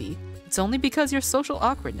that creepy, it's only because your social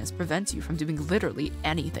awkwardness prevents you from doing literally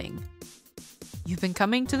anything. You've been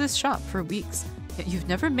coming to this shop for weeks, yet you've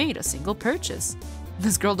never made a single purchase.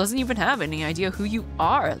 This girl doesn't even have any idea who you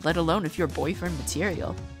are, let alone if you're boyfriend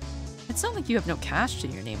material. It's not like you have no cash to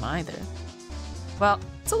your name either. Well,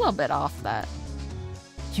 it's a little bit off that.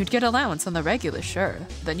 You'd get allowance on the regular, sure,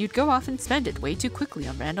 then you'd go off and spend it way too quickly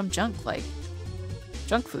on random junk like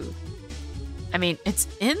junk food. I mean, it's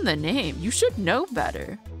in the name, you should know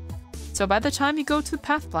better. So by the time you go to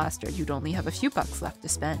Path Blaster, you'd only have a few bucks left to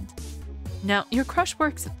spend. Now, your crush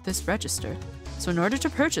works at this register, so in order to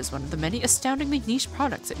purchase one of the many astoundingly niche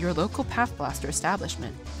products at your local Path Blaster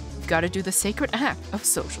establishment, you've got to do the sacred act of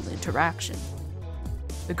social interaction.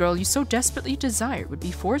 The girl you so desperately desire would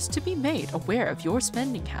be forced to be made aware of your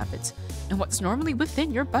spending habits and what's normally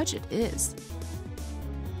within your budget is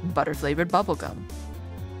butter-flavored bubblegum.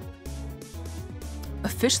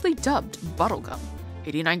 Officially dubbed bubblegum.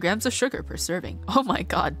 89 grams of sugar per serving. Oh my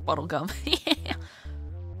god, bubblegum.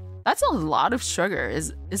 That's a lot of sugar.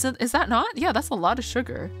 Is that not? Yeah, that's a lot of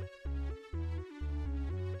sugar.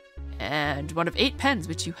 And one of 8 pens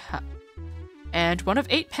which you have. And one of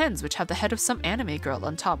 8 pens which have the head of some anime girl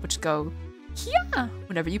on top which go, yeah,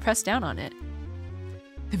 whenever you press down on it.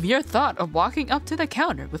 The mere thought of walking up to the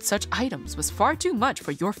counter with such items was far too much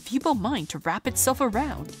for your feeble mind to wrap itself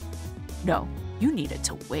around. No, you needed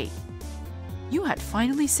to wait. You had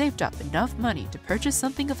finally saved up enough money to purchase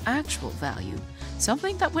something of actual value,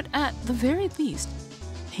 something that would at the very least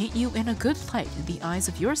paint you in a good light in the eyes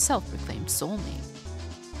of your self-proclaimed soulmate.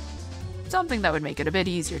 Something that would make it a bit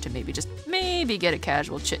easier to maybe get a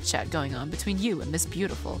casual chit-chat going on between you and Miss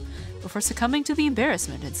Beautiful before succumbing to the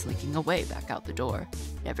embarrassment and slinking away back out the door,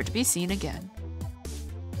 never to be seen again.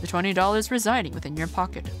 The $20 residing within your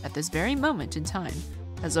pocket at this very moment in time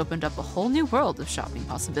has opened up a whole new world of shopping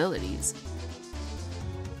possibilities.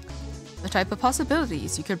 The type of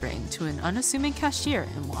possibilities you could bring to an unassuming cashier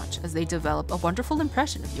and watch as they develop a wonderful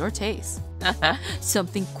impression of your taste.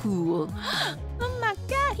 Something cool. Oh my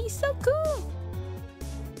god, he's so cool!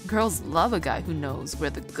 Girls love a guy who knows where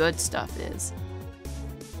the good stuff is.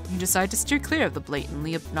 You decide to steer clear of the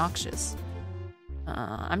blatantly obnoxious.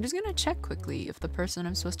 I'm just gonna check quickly if the person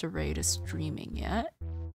I'm supposed to raid is streaming yet.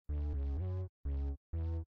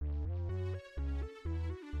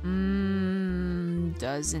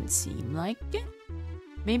 Doesn't seem like it.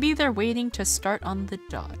 Maybe they're waiting to start on the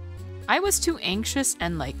dot. I was too anxious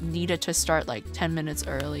and like needed to start like 10 minutes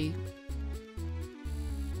early.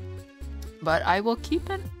 But I will keep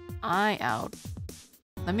an eye out.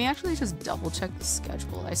 Let me actually just double check the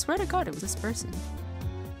schedule. I swear to God it was this person.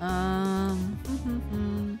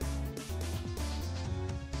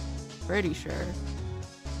 Pretty sure.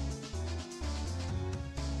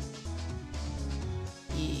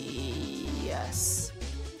 Yes.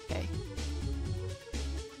 Okay.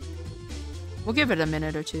 We'll give it a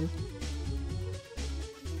minute or two.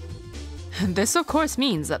 This of course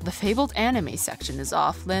means that the fabled anime section is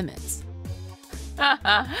off limits.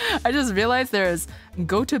 I just realized there's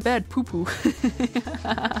go to bed poo poo.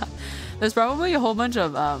 There's probably a whole bunch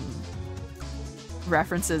of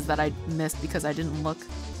references that I missed because I didn't look.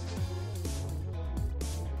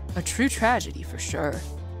 A true tragedy for sure.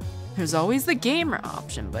 There's always the gamer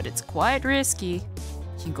option, but it's quite risky.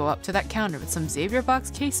 You can go up to that counter with some Xavier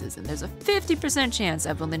box cases and there's a 50% chance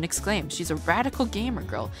Evelyn exclaims she's a radical gamer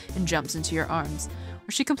girl and jumps into your arms.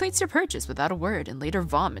 Or she completes your purchase without a word and later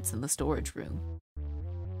vomits in the storage room.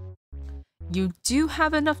 You do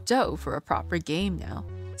have enough dough for a proper game now,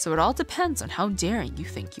 so it all depends on how daring you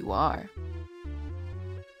think you are.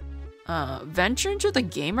 Venture into the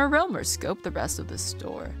gamer realm or scope the rest of the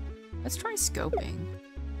store. Let's try scoping.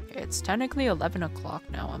 Okay, it's technically 11 o'clock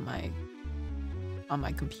now on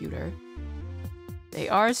my computer. They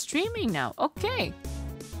are streaming now. Okay.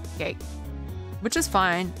 Okay. Which is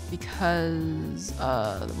fine because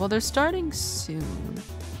well, they're starting soon.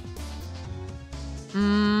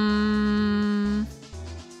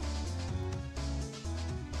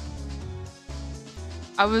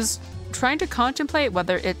 I was trying to contemplate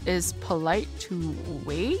whether it is polite to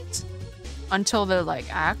wait until they're like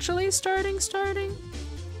actually starting.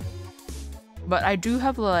 But I do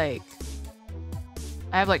have like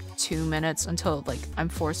 2 minutes until like I'm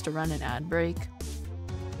forced to run an ad break.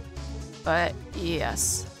 But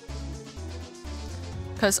yes.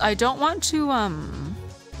 Cause I don't want to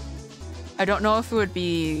I don't know if it would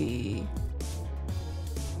be.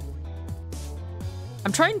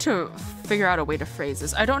 I'm trying to figure out a way to phrase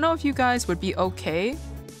this. I don't know if you guys would be okay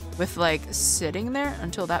with like sitting there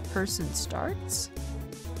until that person starts.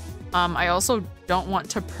 I also don't want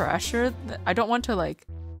to pressure. I don't want to like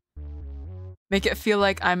make it feel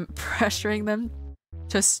like I'm pressuring them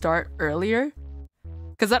to start earlier.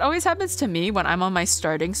 Because that always happens to me when I'm on my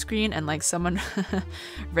starting screen and like someone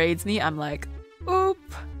raids me. I'm like, oop.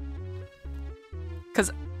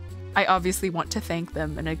 Because I obviously want to thank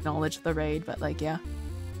them and acknowledge the raid, but like, yeah.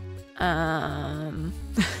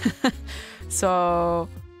 So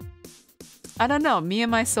I don't know, me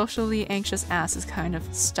and my socially anxious ass is kind of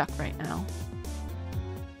stuck right now.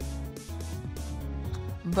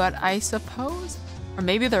 But I suppose, or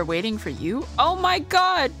maybe they're waiting for you. Oh my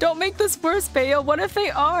god, don't make this worse, Bayo. What if they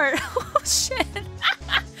are? Oh shit.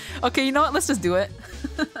 Okay, you know what? Let's just do it.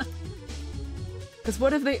 Because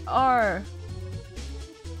what if they are?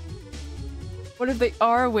 What if they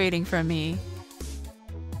are waiting for me?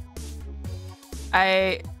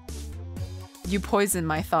 You poison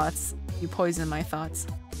my thoughts. You poison my thoughts.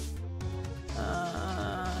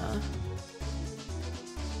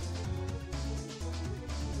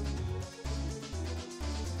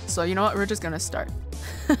 So you know what? We're just gonna start.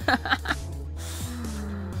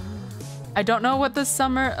 I don't know what the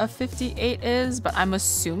Summer of 58 is, but I'm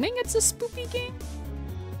assuming it's a spoopy game.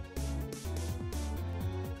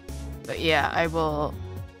 But yeah, we're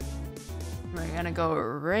gonna go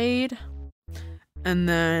raid. And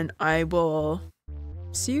then I will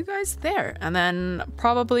see you guys there. And then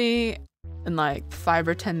probably in like 5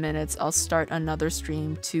 or 10 minutes, I'll start another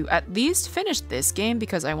stream to at least finish this game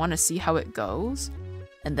because I want to see how it goes.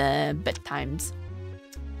 And then bedtimes.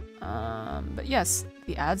 But yes,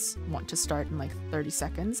 the ads want to start in like 30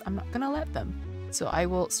 seconds. I'm not gonna let them. So I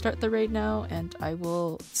will start the raid now and I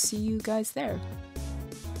will see you guys there.